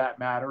Steve for that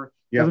matter.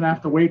 Yep. Doesn't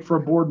have to wait for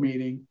a board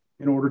meeting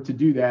in order to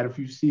do that if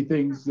you see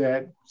things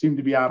that seem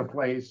to be out of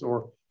place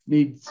or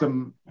need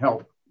some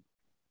help.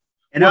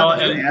 And I'll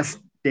ask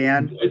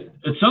Dan.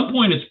 At some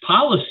point, it's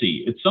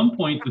policy. At some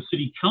point, the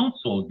city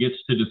council gets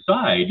to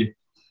decide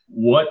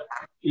what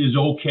is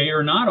okay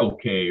or not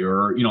okay.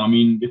 Or, you know, I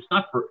mean, it's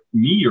not for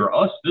me or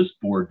us, this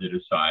board, to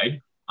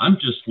decide. I'm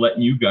just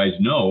letting you guys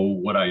know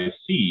what I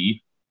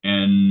see,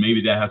 and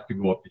maybe that has to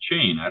go up the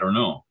chain. I don't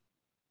know.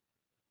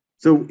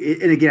 So,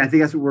 and again, I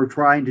think that's what we're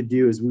trying to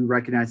do is we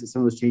recognize that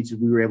some of those changes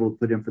we were able to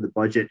put in for the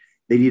budget,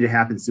 they need to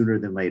happen sooner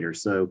than later.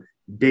 So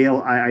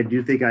Dale, I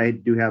do think I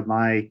do have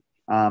my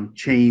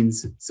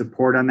chains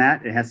support on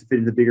that. It has to fit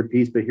in the bigger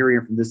piece, but hearing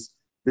it from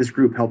this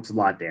group helps a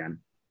lot, Dan.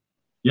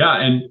 Yeah,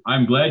 and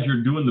I'm glad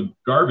you're doing the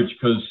garbage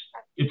because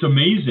it's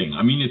amazing.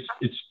 I mean,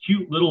 it's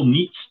cute little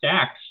neat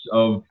stacks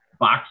of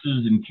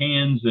boxes and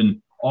cans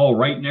and all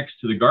right next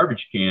to the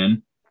garbage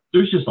can.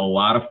 There's just a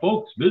lot of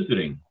folks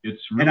visiting.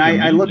 It's really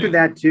and I looked at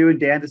that too. And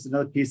Dan, this is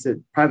another piece that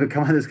probably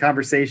come out of this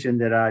conversation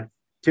that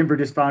Timber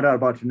just found out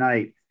about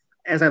tonight.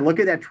 As I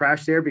look at that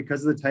trash there,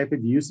 because of the type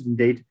of use and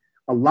date,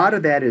 a lot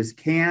of that is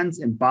cans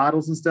and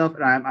bottles and stuff.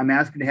 And I'm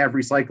asking to have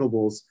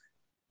recyclables.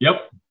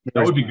 Yep,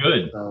 that would be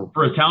good so,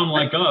 for a town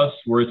like us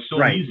where it's so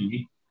right.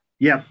 easy.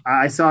 Yep,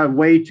 I saw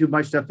way too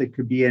much stuff that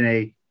could be in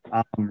a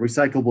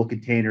recyclable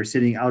container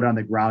sitting out on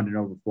the ground and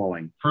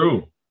overflowing.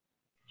 True,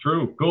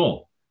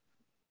 cool.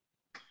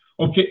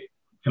 Okay,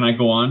 can I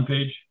go on,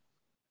 Paige?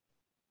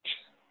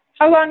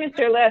 How long is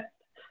your list?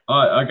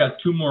 I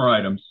got 2 more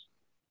items.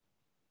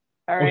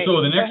 All right.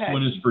 So the next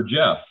one is for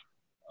Jeff.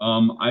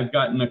 I've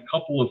gotten a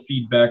couple of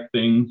feedback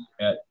things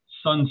at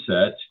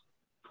Sunset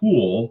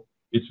Pool.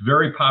 It's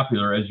very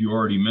popular, as you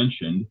already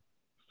mentioned.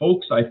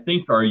 Folks, I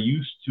think, are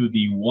used to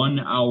the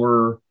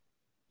 1-hour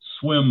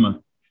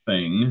swim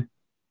thing.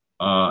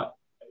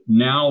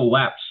 Now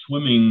lap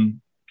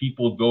swimming,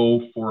 people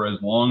go for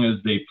as long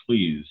as they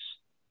please.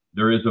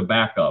 There is a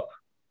backup.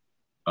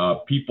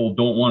 People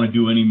don't want to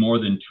do any more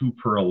than 2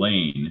 per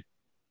lane.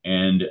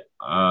 And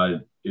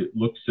it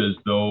looks as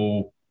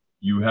though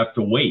you have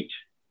to wait,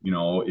 you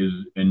know,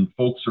 and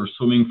folks are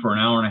swimming for an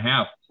hour and a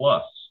half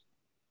plus.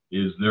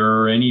 Is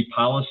there any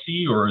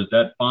policy or is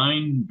that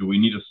fine? Do we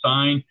need a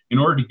sign? In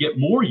order to get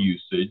more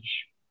usage,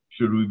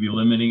 Should we be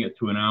limiting it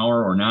to an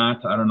hour or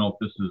not? I don't know if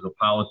this is a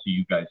policy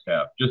you guys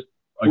have. Just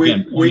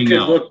again, pointing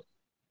out.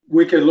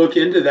 We could look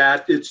into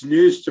that. It's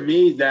news to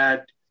me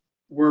that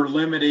we're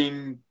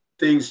limiting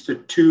things to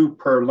 2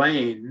 per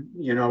lane.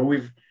 You know,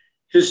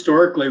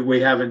 historically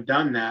we haven't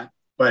done that.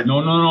 But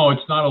no,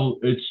 it's not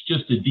it's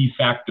just a de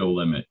facto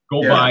limit.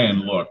 Go by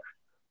and look.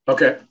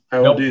 Okay,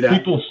 I will do that.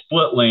 People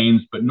split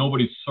lanes, but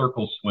nobody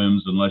circle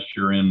swims unless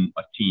you're in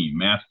a team,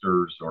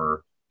 Masters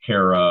or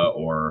Kara,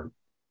 or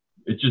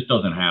it just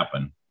doesn't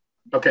happen.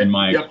 Okay. In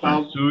my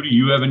experience. Sue, do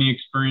you have any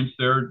experience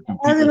there? Do I was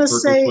people gonna circle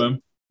say,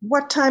 swim?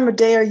 what time of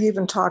day are you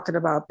even talking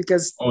about?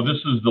 Because this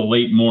is the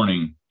late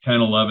morning, 10,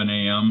 11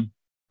 a.m.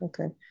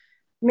 Okay. I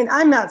mean,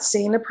 I'm not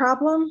seeing a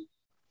problem.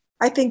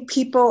 I think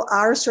people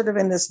are sort of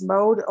in this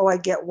mode, I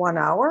get 1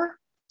 hour.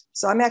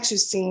 So I'm actually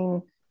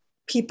seeing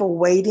people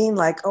waiting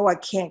like, I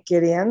can't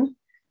get in.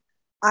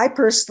 I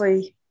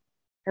personally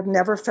have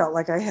never felt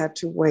like I had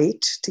to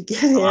wait to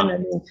get in. I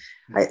mean,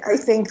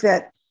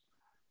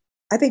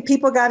 I think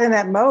people got in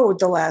that mode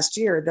the last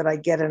year that I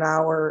get an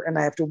hour and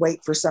I have to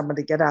wait for someone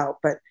to get out.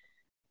 But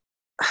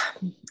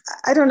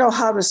I don't know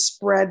how to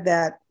spread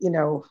that,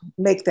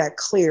 make that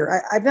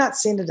clear. I've not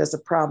seen it as a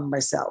problem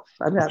myself.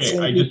 I've not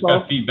seen I people. just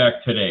got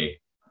feedback today.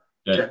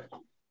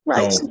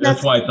 Right. So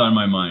that's why it's on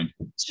my mind.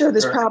 Sure,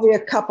 there's probably a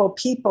couple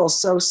people.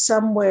 So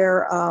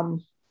somewhere,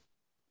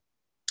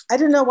 I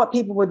don't know what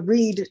people would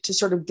read to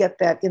sort of get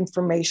that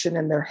information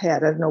in their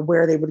head. I don't know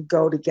where they would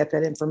go to get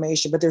that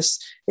information, but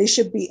they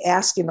should be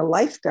asking a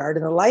lifeguard,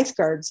 and the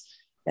lifeguards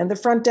and the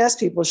front desk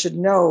people should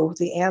know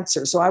the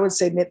answer. So I would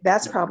say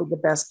that's probably the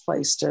best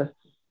place to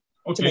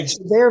make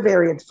sure they're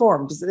very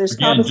informed. There's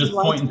Again, just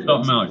pointing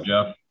something out,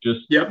 Jeff. Just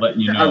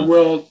letting you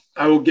know.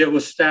 I will get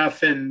with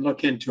staff and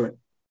look into it.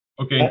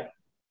 Okay.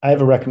 I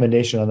have a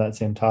recommendation on that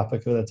same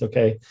topic, if that's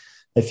okay.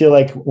 I feel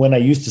like when I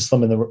used to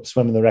swim in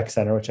the rec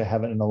center, which I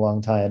haven't in a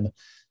long time,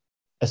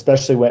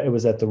 especially when it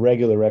was at the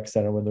regular rec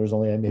center, when there was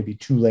only maybe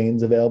 2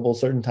 lanes available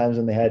certain times,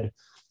 and they had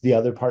the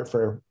other part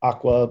for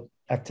aqua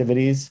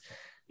activities.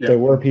 There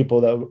were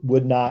people that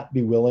would not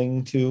be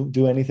willing to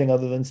do anything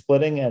other than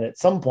splitting. And at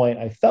some point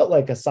I felt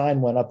like a sign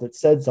went up that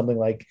said something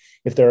like,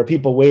 if there are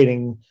people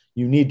waiting,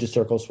 you need to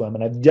circle swim.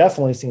 And I've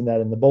definitely seen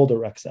that in the Boulder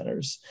rec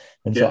centers.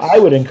 And so I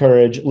would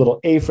encourage little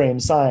A-frame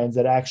signs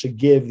that actually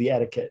give the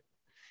etiquette.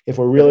 If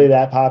we're really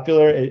that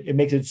popular, it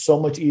makes it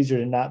so much easier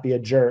to not be a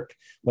jerk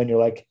when you're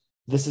like,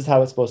 this is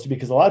how it's supposed to be.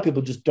 Because a lot of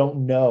people just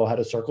don't know how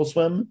to circle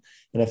swim.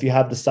 And if you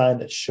have the sign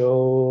that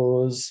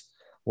shows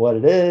what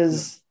it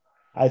is,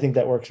 I think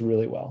that works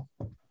really well.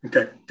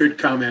 Okay, good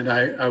comment.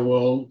 I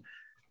will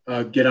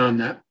get on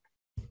that.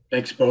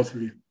 Thanks, both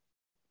of you.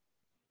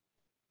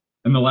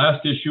 And the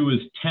last issue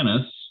is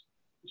tennis.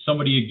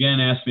 Somebody again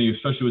asked me,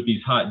 especially with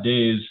these hot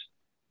days,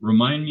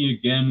 remind me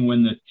again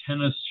when the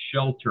tennis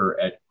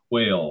shelter at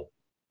Quail.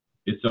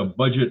 It's a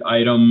budget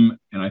item,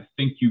 and I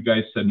think you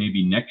guys said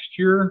maybe next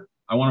year.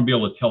 I want to be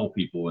able to tell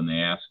people when they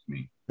ask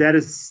me. That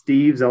is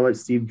Steve's. I'll let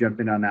Steve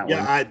jump in on that one.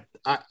 Yeah,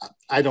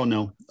 I don't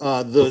know.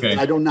 I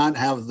do not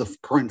have the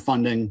current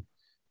funding.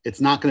 It's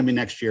not going to be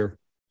next year.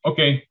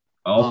 Okay,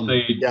 I'll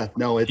say it's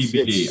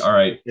TBD. All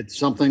right, it's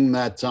something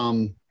that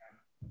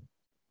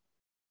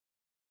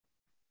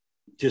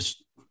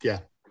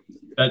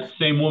That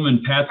same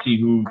woman, Patsy,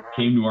 who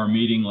came to our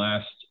meeting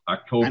last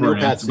October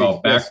and asked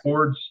about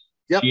backboards.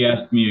 Yep. She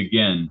asked me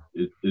again,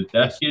 is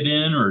that get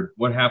in or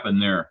what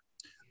happened there?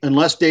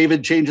 Unless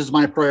David changes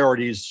my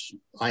priorities,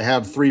 I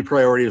have 3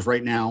 priorities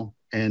right now,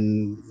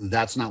 and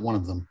that's not one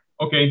of them.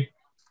 Okay.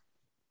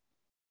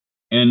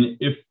 And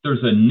if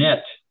there's a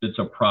net that's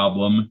a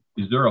problem,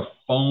 is there a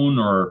phone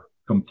or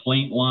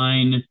complaint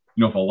line?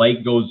 If a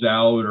light goes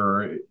out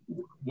or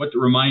what?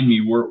 Remind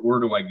me,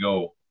 where do I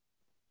go?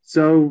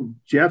 So,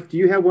 Jeff, do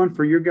you have one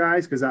for your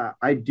guys? Because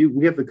I do.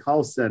 We have the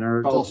call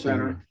center.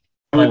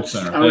 I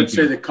would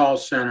say the call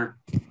center.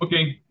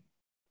 Okay.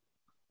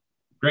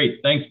 Great.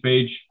 Thanks,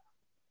 Paige.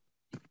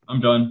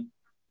 I'm done.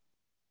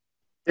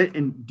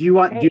 And do you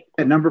want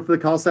that number for the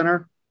call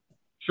center?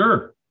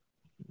 Sure.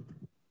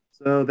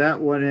 So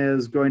that one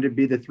is going to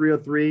be the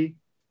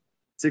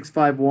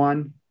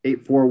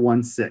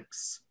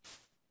 303-651-8416.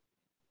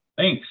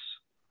 Thanks.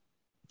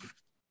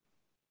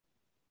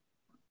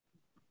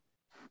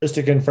 Just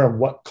to confirm,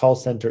 what call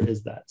center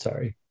is that?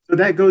 Sorry. So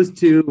that goes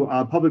to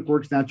Public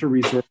Works Natural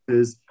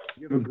Resources.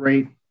 You have a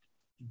great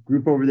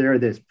group over there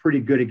that's pretty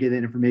good at getting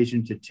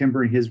information to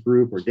Timber and his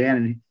group, or Dan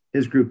and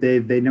his group.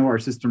 They know our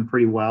system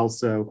pretty well.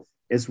 So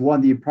it's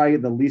one that you probably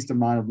get the least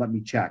amount of let me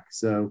check.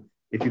 So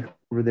if you come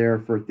over there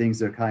for things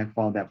that kind of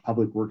follow that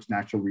Public Works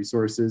Natural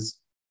Resources,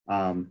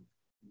 it'll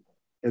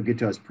get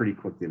to us pretty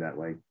quickly that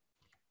way.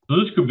 So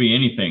this could be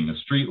anything, a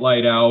street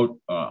light out,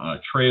 a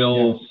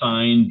trail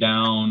sign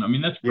down. I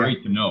mean, that's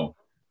great to know.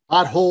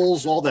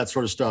 Potholes, all that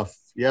sort of stuff.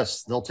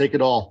 Yes, they'll take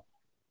it all.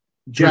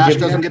 Trash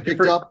doesn't get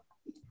picked up.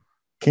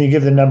 Can you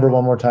give the number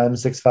one more time?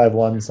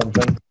 651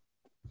 something?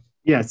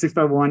 Yeah,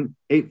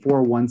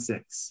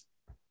 651-8416.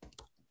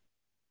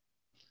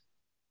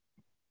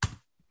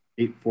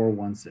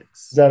 8416.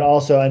 Is that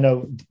also, I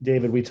know,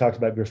 David, we talked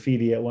about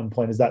graffiti at one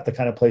point. Is that the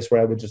kind of place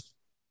where I would just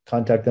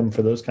contact them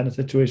for those kind of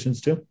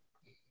situations too?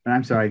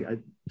 I'm sorry.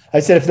 I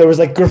said if there was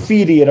like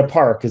graffiti at a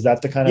park, is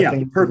that the kind of thing?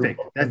 Yeah,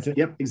 perfect. That's,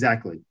 yep,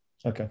 exactly.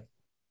 Okay.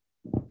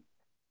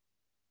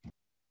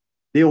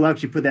 They will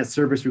actually put that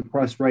service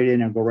request right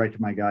in and go right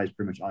to my guys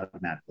pretty much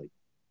automatically.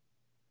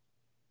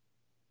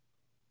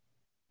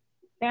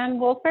 Dan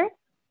Wolfer?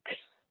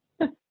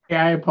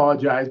 Yeah, I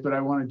apologize, but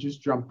I want to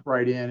just jump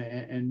right in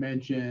and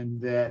mention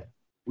that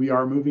we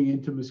are moving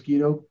into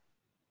mosquito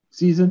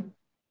season,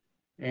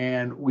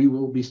 and we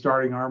will be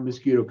starting our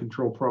mosquito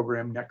control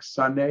program next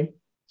Sunday.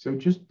 So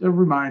just a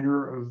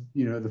reminder of,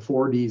 the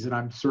 4Ds, and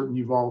I'm certain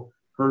you've all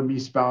heard me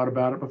spout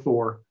about it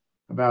before,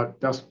 about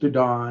dusk to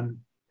dawn,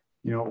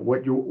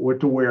 what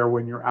to wear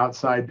when you're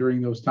outside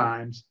during those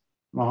times: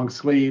 long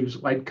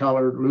sleeves, light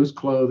colored, loose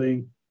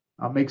clothing.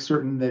 Make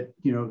certain that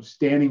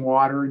standing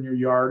water in your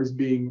yard is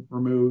being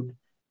removed,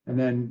 and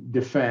then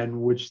defend,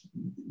 which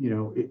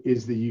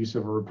is the use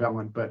of a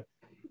repellent. But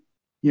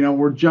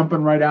we're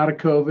jumping right out of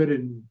COVID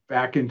and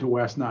back into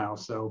West Nile.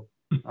 So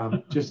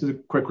just as a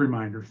quick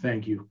reminder,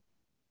 thank you.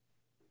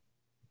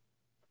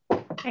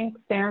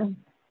 Thanks, Dan.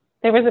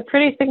 There was a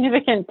pretty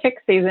significant tick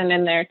season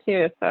in there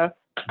too, so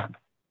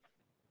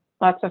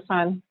lots of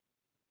fun.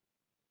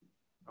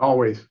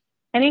 Always.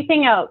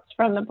 Anything else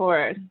from the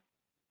board?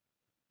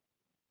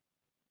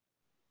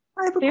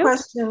 I have a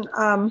question.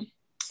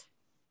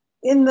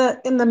 In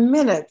the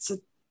minutes,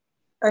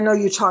 I know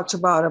you talked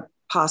about a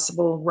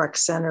possible rec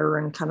center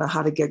and kind of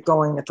how to get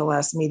going at the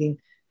last meeting,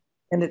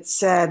 and it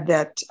said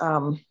that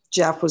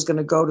Jeff was going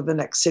to go to the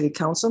next city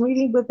council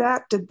meeting with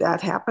that. Did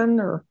that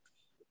happen, or?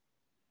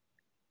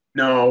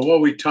 No,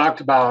 what we talked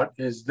about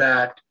is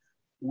that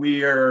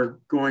we are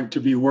going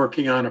to be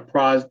working on a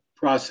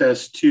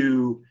process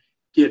to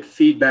get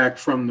feedback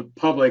from the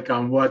public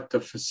on what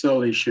the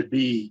facility should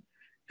be.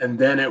 And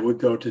then it would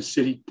go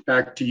to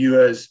back to you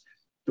as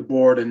the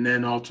board, and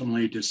then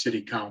ultimately to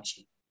city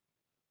council.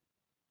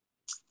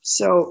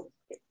 So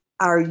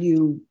are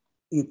you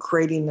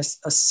creating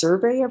a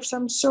survey of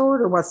some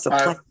sort, or what's the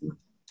plan?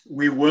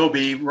 We will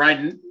be.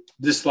 Right.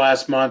 This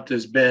last month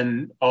has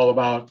been all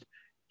about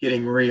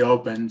getting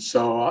reopened.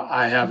 So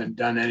I haven't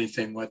done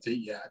anything with it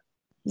yet.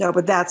 No,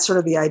 but that's sort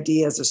of the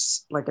idea,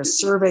 is like a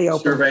survey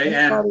open. Survey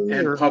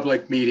and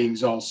public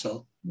meetings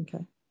also. Okay.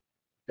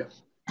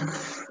 Yes.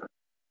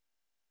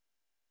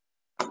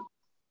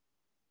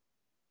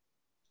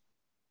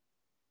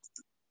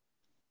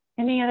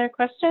 Any other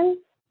questions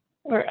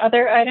or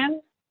other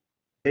items?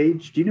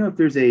 Paige, do you know if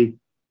there's a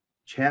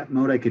chat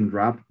mode I can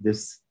drop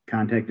this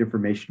contact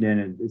information in?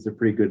 And it's a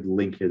pretty good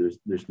link here.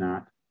 There's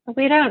not.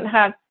 We don't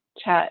have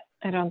chat,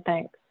 I don't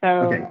think. So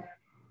okay.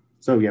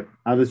 So yep,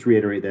 I'll just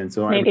reiterate then.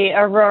 So maybe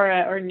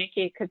Aurora or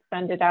Nikki could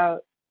send it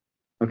out.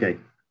 Okay.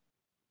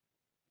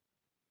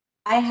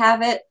 I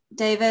have it,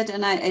 David,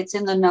 and it's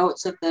in the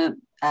notes of the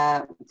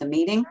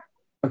meeting.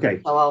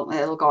 Okay. So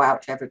it'll go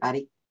out to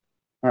everybody.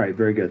 All right.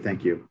 Very good.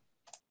 Thank you.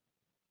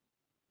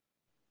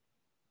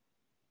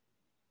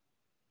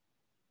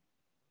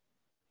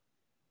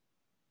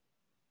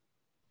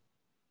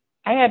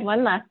 I had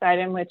one last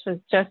item, which was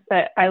just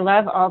that I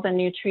love all the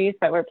new trees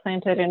that were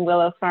planted in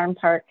Willow Farm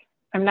Park.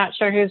 I'm not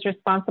sure who's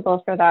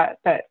responsible for that,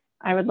 but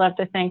I would love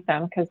to thank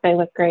them because they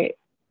look great.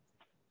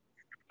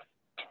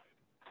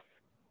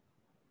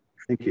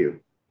 Thank you.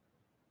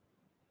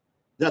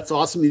 That's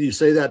awesome that you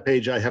say that,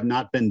 Paige. I have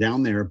not been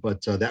down there,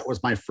 but that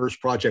was my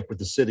first project with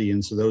the city.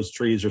 And so those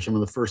trees are some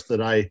of the first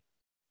that I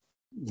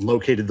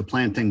located the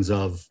plantings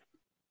of.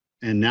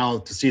 And now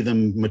to see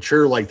them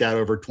mature like that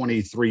over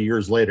 23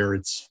 years later,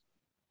 it's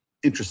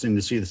interesting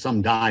to see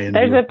some die. And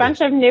there's a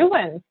bunch of new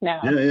ones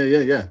now.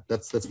 Yeah.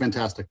 That's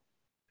fantastic.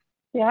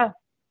 Yeah.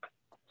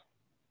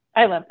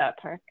 I love that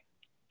park.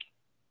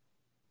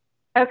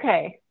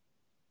 Okay.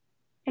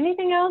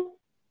 Anything else?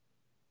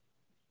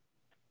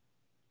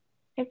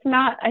 If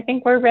not, I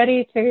think we're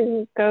ready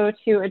to go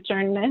to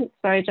adjournment.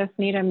 So I just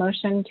need a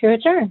motion to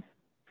adjourn.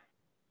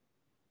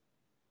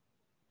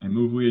 I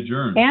move we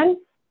adjourn. Dan?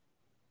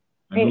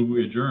 I move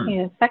we adjourn. Need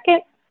a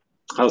second?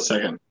 I'll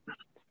second.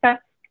 Okay.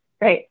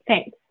 Great,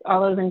 thanks.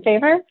 All those in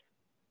favor?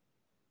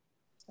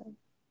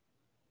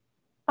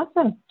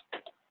 Awesome.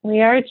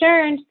 We are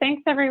adjourned.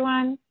 Thanks,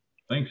 everyone.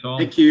 Thanks, all.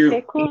 Thank you.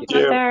 Stay cool out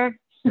there.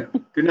 Yeah.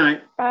 Good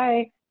night.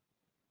 Bye.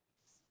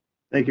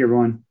 Thank you,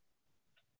 everyone.